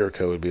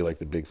Iberico would be like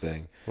the big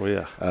thing. Oh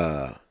yeah.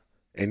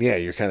 And yeah,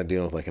 you're kind of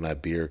dealing with like an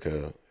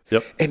Iberico.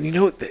 Yep. And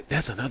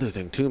that's another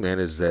thing too, man,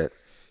 is that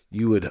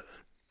you would,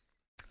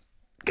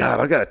 God,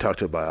 I got to talk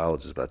to a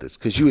biologist about this,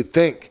 because you would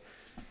think,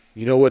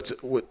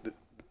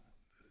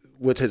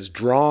 what has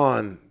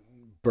drawn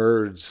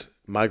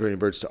migrating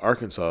birds to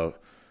Arkansas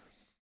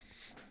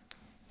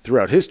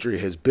throughout history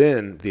has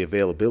been the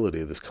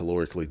availability of this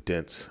calorically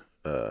dense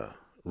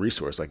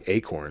resource, like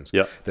acorns,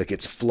 that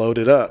gets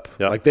floated up.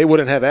 Like they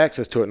wouldn't have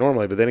access to it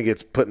normally, but then it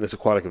gets put in this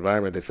aquatic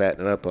environment, they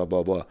fatten it up, blah,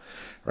 blah, blah.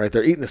 Right?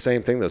 They're eating the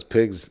same thing those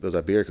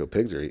Iberico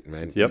pigs are eating,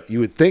 man. Yep. You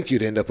would think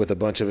you'd end up with a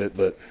bunch of it,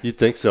 but... You'd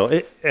think so.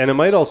 And it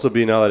might also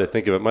be, now that I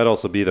think of it, might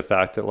also be the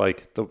fact that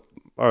like the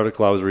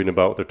article I was reading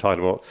about, they're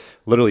talking about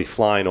literally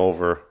flying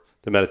over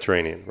the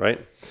Mediterranean, right?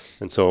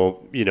 And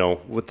so,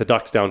 with the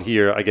ducks down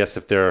here, I guess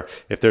if they're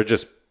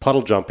just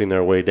puddle jumping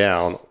their way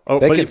down,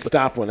 they can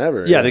stop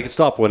whenever. Yeah, they can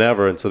stop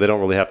whenever, and so they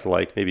don't really have to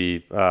like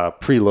maybe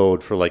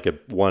preload for like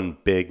one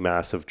big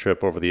massive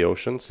trip over the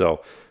ocean.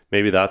 So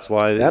maybe that's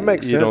why that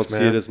makes you sense, don't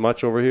see it as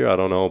much over here. I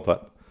don't know,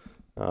 but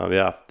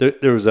yeah,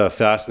 there was a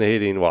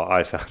fascinating. Well,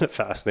 I found it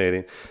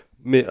fascinating.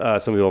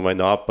 Some people might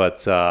not,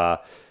 but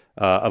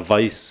a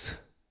Vice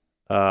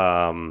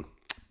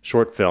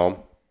short film.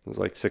 It was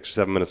like 6 or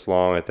 7 minutes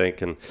long, I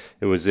think, and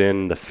it was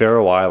in the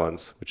Faroe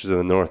Islands, which is in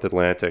the North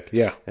Atlantic.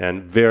 Yeah.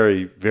 And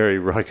very, very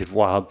rugged,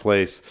 wild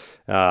place.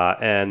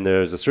 And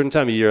there's a certain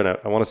time of year, and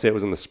I want to say it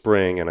was in the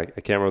spring, and I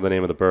can't remember the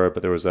name of the bird,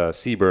 but there was a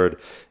seabird.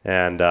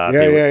 And I know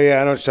what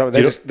you're talking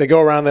about. They go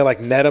around, they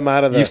like net them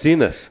out of the... You've seen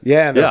this.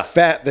 Yeah, and they're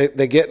fat.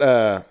 They get...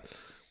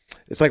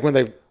 it's like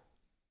when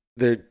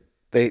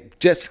they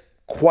just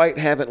quite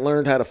haven't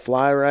learned how to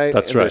fly right.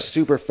 That's and right. They're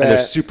super fat. And they're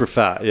super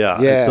fat, yeah.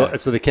 Yeah.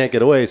 And so they can't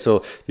get away.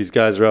 So these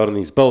guys are out on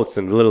these boats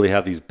and literally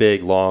have these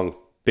big, long,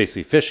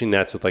 basically fishing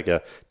nets with like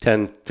a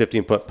 10,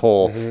 15-foot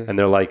pole. And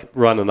they're like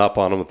running up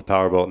on them with the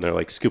powerboat and they're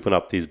like scooping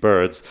up these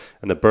birds.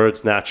 And the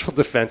bird's natural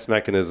defense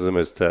mechanism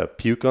is to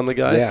puke on the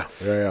guys.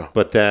 Yeah.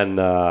 But then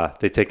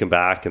they take them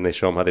back and they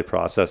show them how they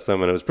process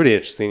them. And it was pretty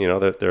interesting.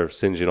 They're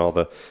singeing all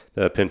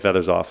the pin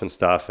feathers off and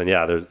stuff. And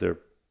yeah, they're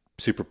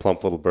super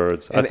plump little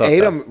birds. And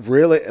ate them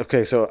really.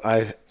 Okay, so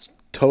I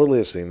totally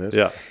have seen this.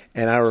 Yeah.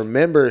 And I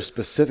remember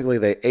specifically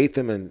they ate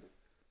them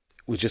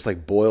with just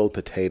like boiled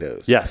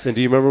potatoes. Yes. And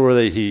do you remember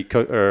where he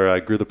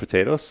grew the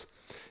potatoes?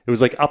 It was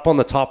like up on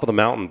the top of the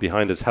mountain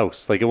behind his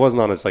house. Like it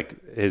wasn't on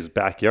his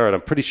backyard.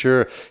 I'm pretty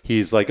sure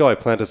he's like, I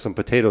planted some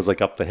potatoes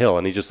like up the hill,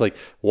 and he just like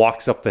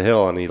walks up the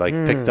hill and he like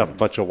picked up a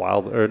bunch of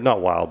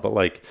not wild, but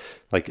like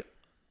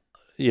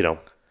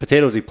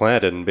potatoes he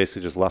planted and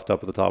basically just left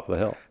up at the top of the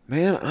hill.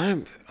 Man,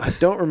 I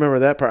don't remember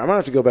that part. I'm gonna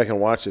have to go back and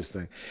watch this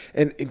thing.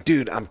 And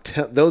dude,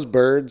 those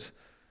birds.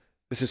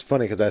 This is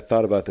funny because I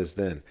thought about this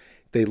then.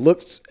 They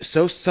looked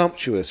so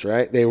sumptuous,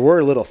 right? They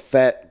were little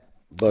fat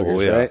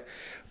buggers, right?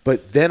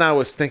 But then I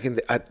was thinking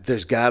that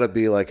there's got to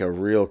be like a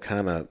real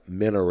kind of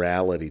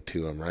minerality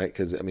to them, right?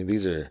 Because I mean,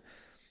 these were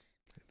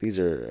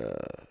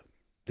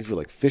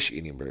like fish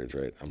eating birds,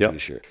 right? I'm pretty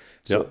sure.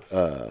 So,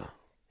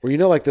 or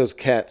like those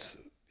cats.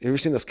 You ever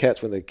seen those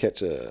cats when they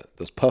catch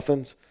those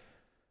puffins?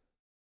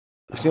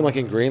 You've seen like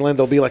in Greenland,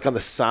 they'll be like on the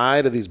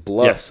side of these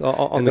bluffs. Yes,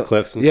 on the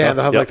cliffs and stuff. Yeah, and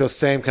they'll have like those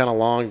same kind of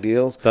long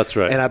deals. That's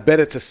right. And I bet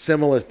it's a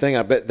similar thing.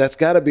 I bet that's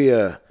got to be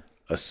a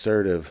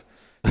assertive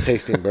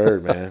tasting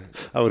bird, man.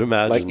 I would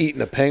imagine. Like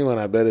eating a penguin,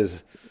 I bet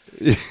is.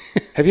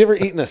 Have you ever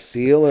eaten a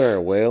seal or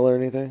a whale or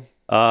anything?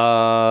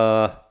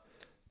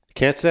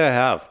 Can't say I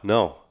have.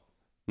 No.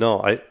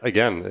 I'd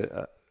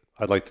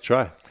like to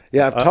try.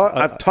 Yeah,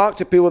 I've talked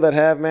to people that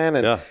have, man,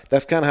 and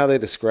that's kind of how they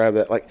describe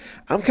that. Like,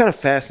 I'm kind of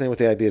fascinated with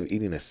the idea of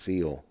eating a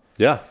seal.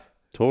 Yeah,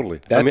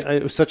 totally.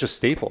 It was such a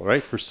staple,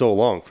 right, for so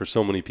long, for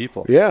so many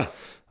people. Yeah.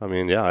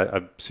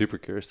 I'm super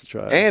curious to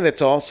try it. And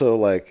it's also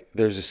like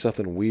there's just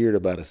something weird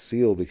about a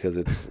seal because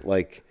it's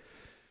like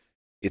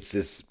it's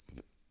this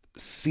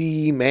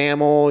sea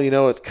mammal,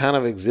 it's kind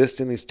of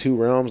exists in these two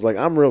realms. Like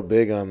I'm real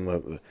big on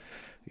the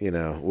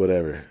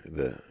whatever.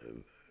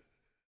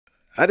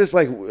 I just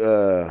like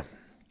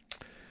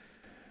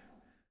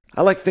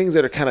I like things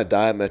that are kind of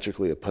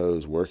diametrically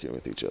opposed working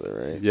with each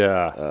other, right?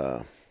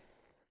 Yeah.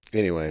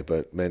 Anyway,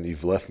 but man,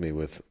 you've left me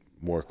with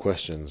more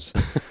questions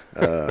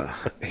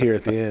here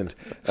at the end.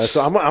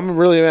 So I'm going to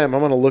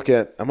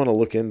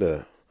look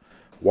into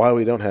why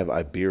we don't have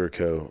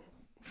Iberico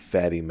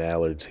fatty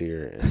mallards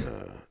here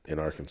in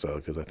Arkansas,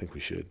 because I think we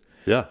should.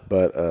 Yeah.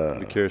 But I'd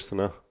be curious to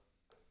know.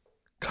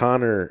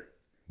 Connor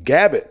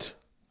Gabbot.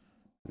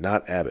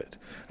 Not Abbott.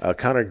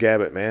 Connor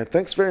Gabbot, man.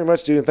 Thanks very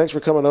much, dude. And thanks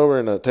for coming over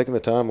and taking the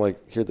time,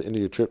 like, here at the end of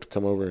your trip to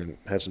come over and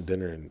have some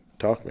dinner and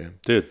talk, man.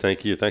 Dude,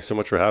 thank you. Thanks so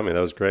much for having me. That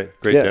was great.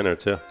 Great dinner,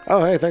 too.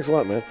 Oh, hey, thanks a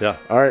lot, man. Yeah.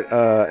 All right.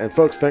 And,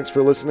 folks, thanks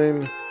for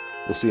listening.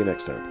 We'll see you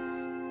next time.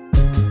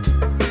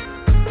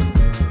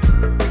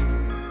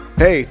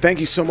 Hey, thank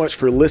you so much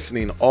for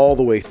listening all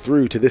the way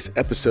through to this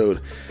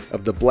episode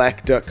of the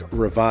Black Duck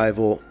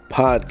Revival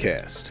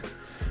podcast.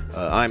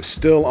 I'm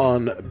still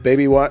on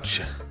baby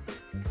watch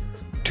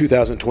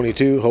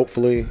 2022,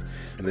 hopefully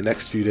in the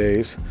next few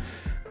days.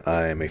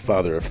 I am a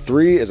father of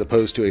 3 as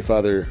opposed to a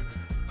father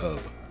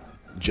of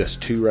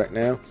just 2 right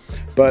now.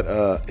 But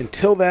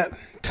until that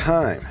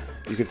time,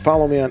 you can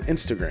follow me on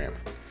Instagram.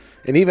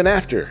 And even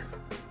after,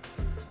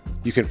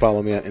 you can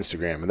follow me on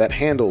Instagram. And that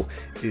handle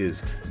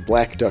is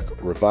Black Duck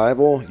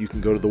Revival. You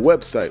can go to the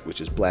website,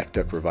 which is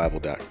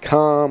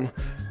blackduckrevival.com.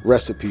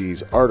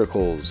 Recipes,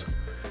 articles,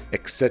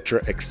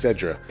 etc.,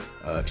 etc.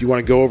 If you want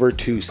to go over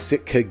to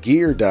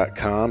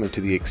sitkagear.com and to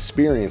the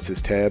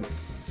experiences tab,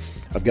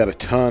 I've got a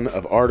ton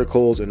of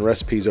articles and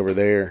recipes over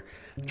there.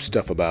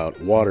 Stuff about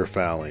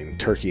waterfowling,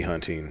 turkey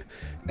hunting,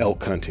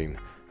 elk hunting,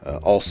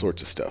 all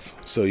sorts of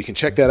stuff. So you can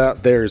check that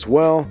out there as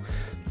well.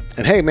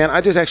 And hey, man,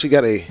 I just actually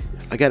got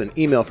an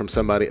email from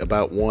somebody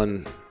about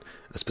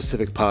a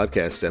specific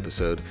podcast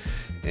episode.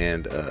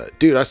 And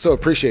dude, I so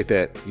appreciate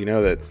that,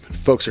 that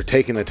folks are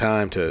taking the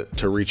time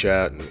to reach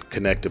out and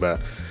connect about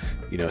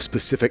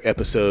specific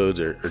episodes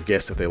or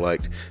guests that they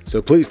liked.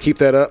 So please keep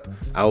that up.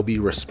 I'll be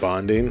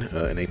responding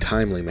in a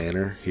timely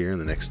manner here in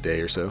the next day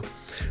or so.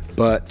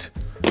 But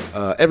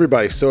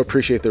everybody, so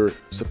appreciate the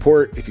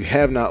support. If you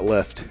have not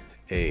left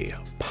a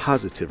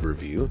positive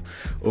review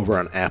over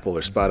on Apple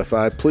or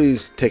Spotify,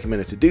 please take a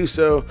minute to do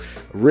so.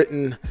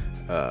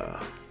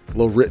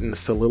 Little written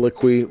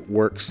soliloquy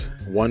works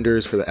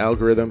wonders for the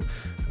algorithm.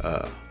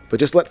 But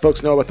just let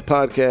folks know about the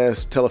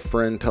podcast. Tell a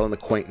friend, tell an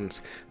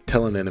acquaintance,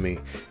 tell an enemy,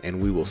 and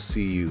we will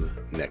see you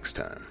next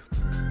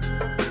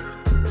time.